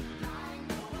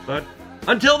 But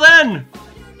until then,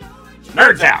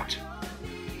 nerds out!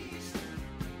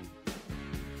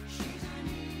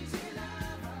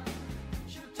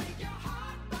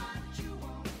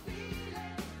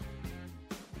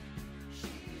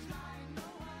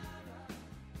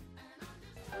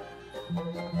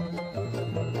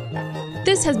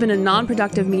 This has been a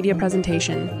non-productive media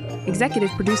presentation. Executive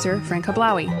producer Frank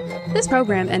Hablawi. This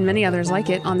program and many others like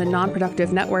it on the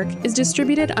Non-Productive Network is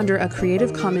distributed under a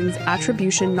Creative Commons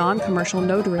Attribution Non-Commercial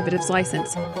No Derivatives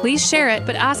license. Please share it,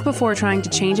 but ask before trying to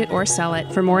change it or sell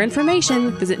it. For more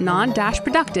information, visit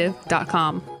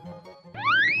non-productive.com.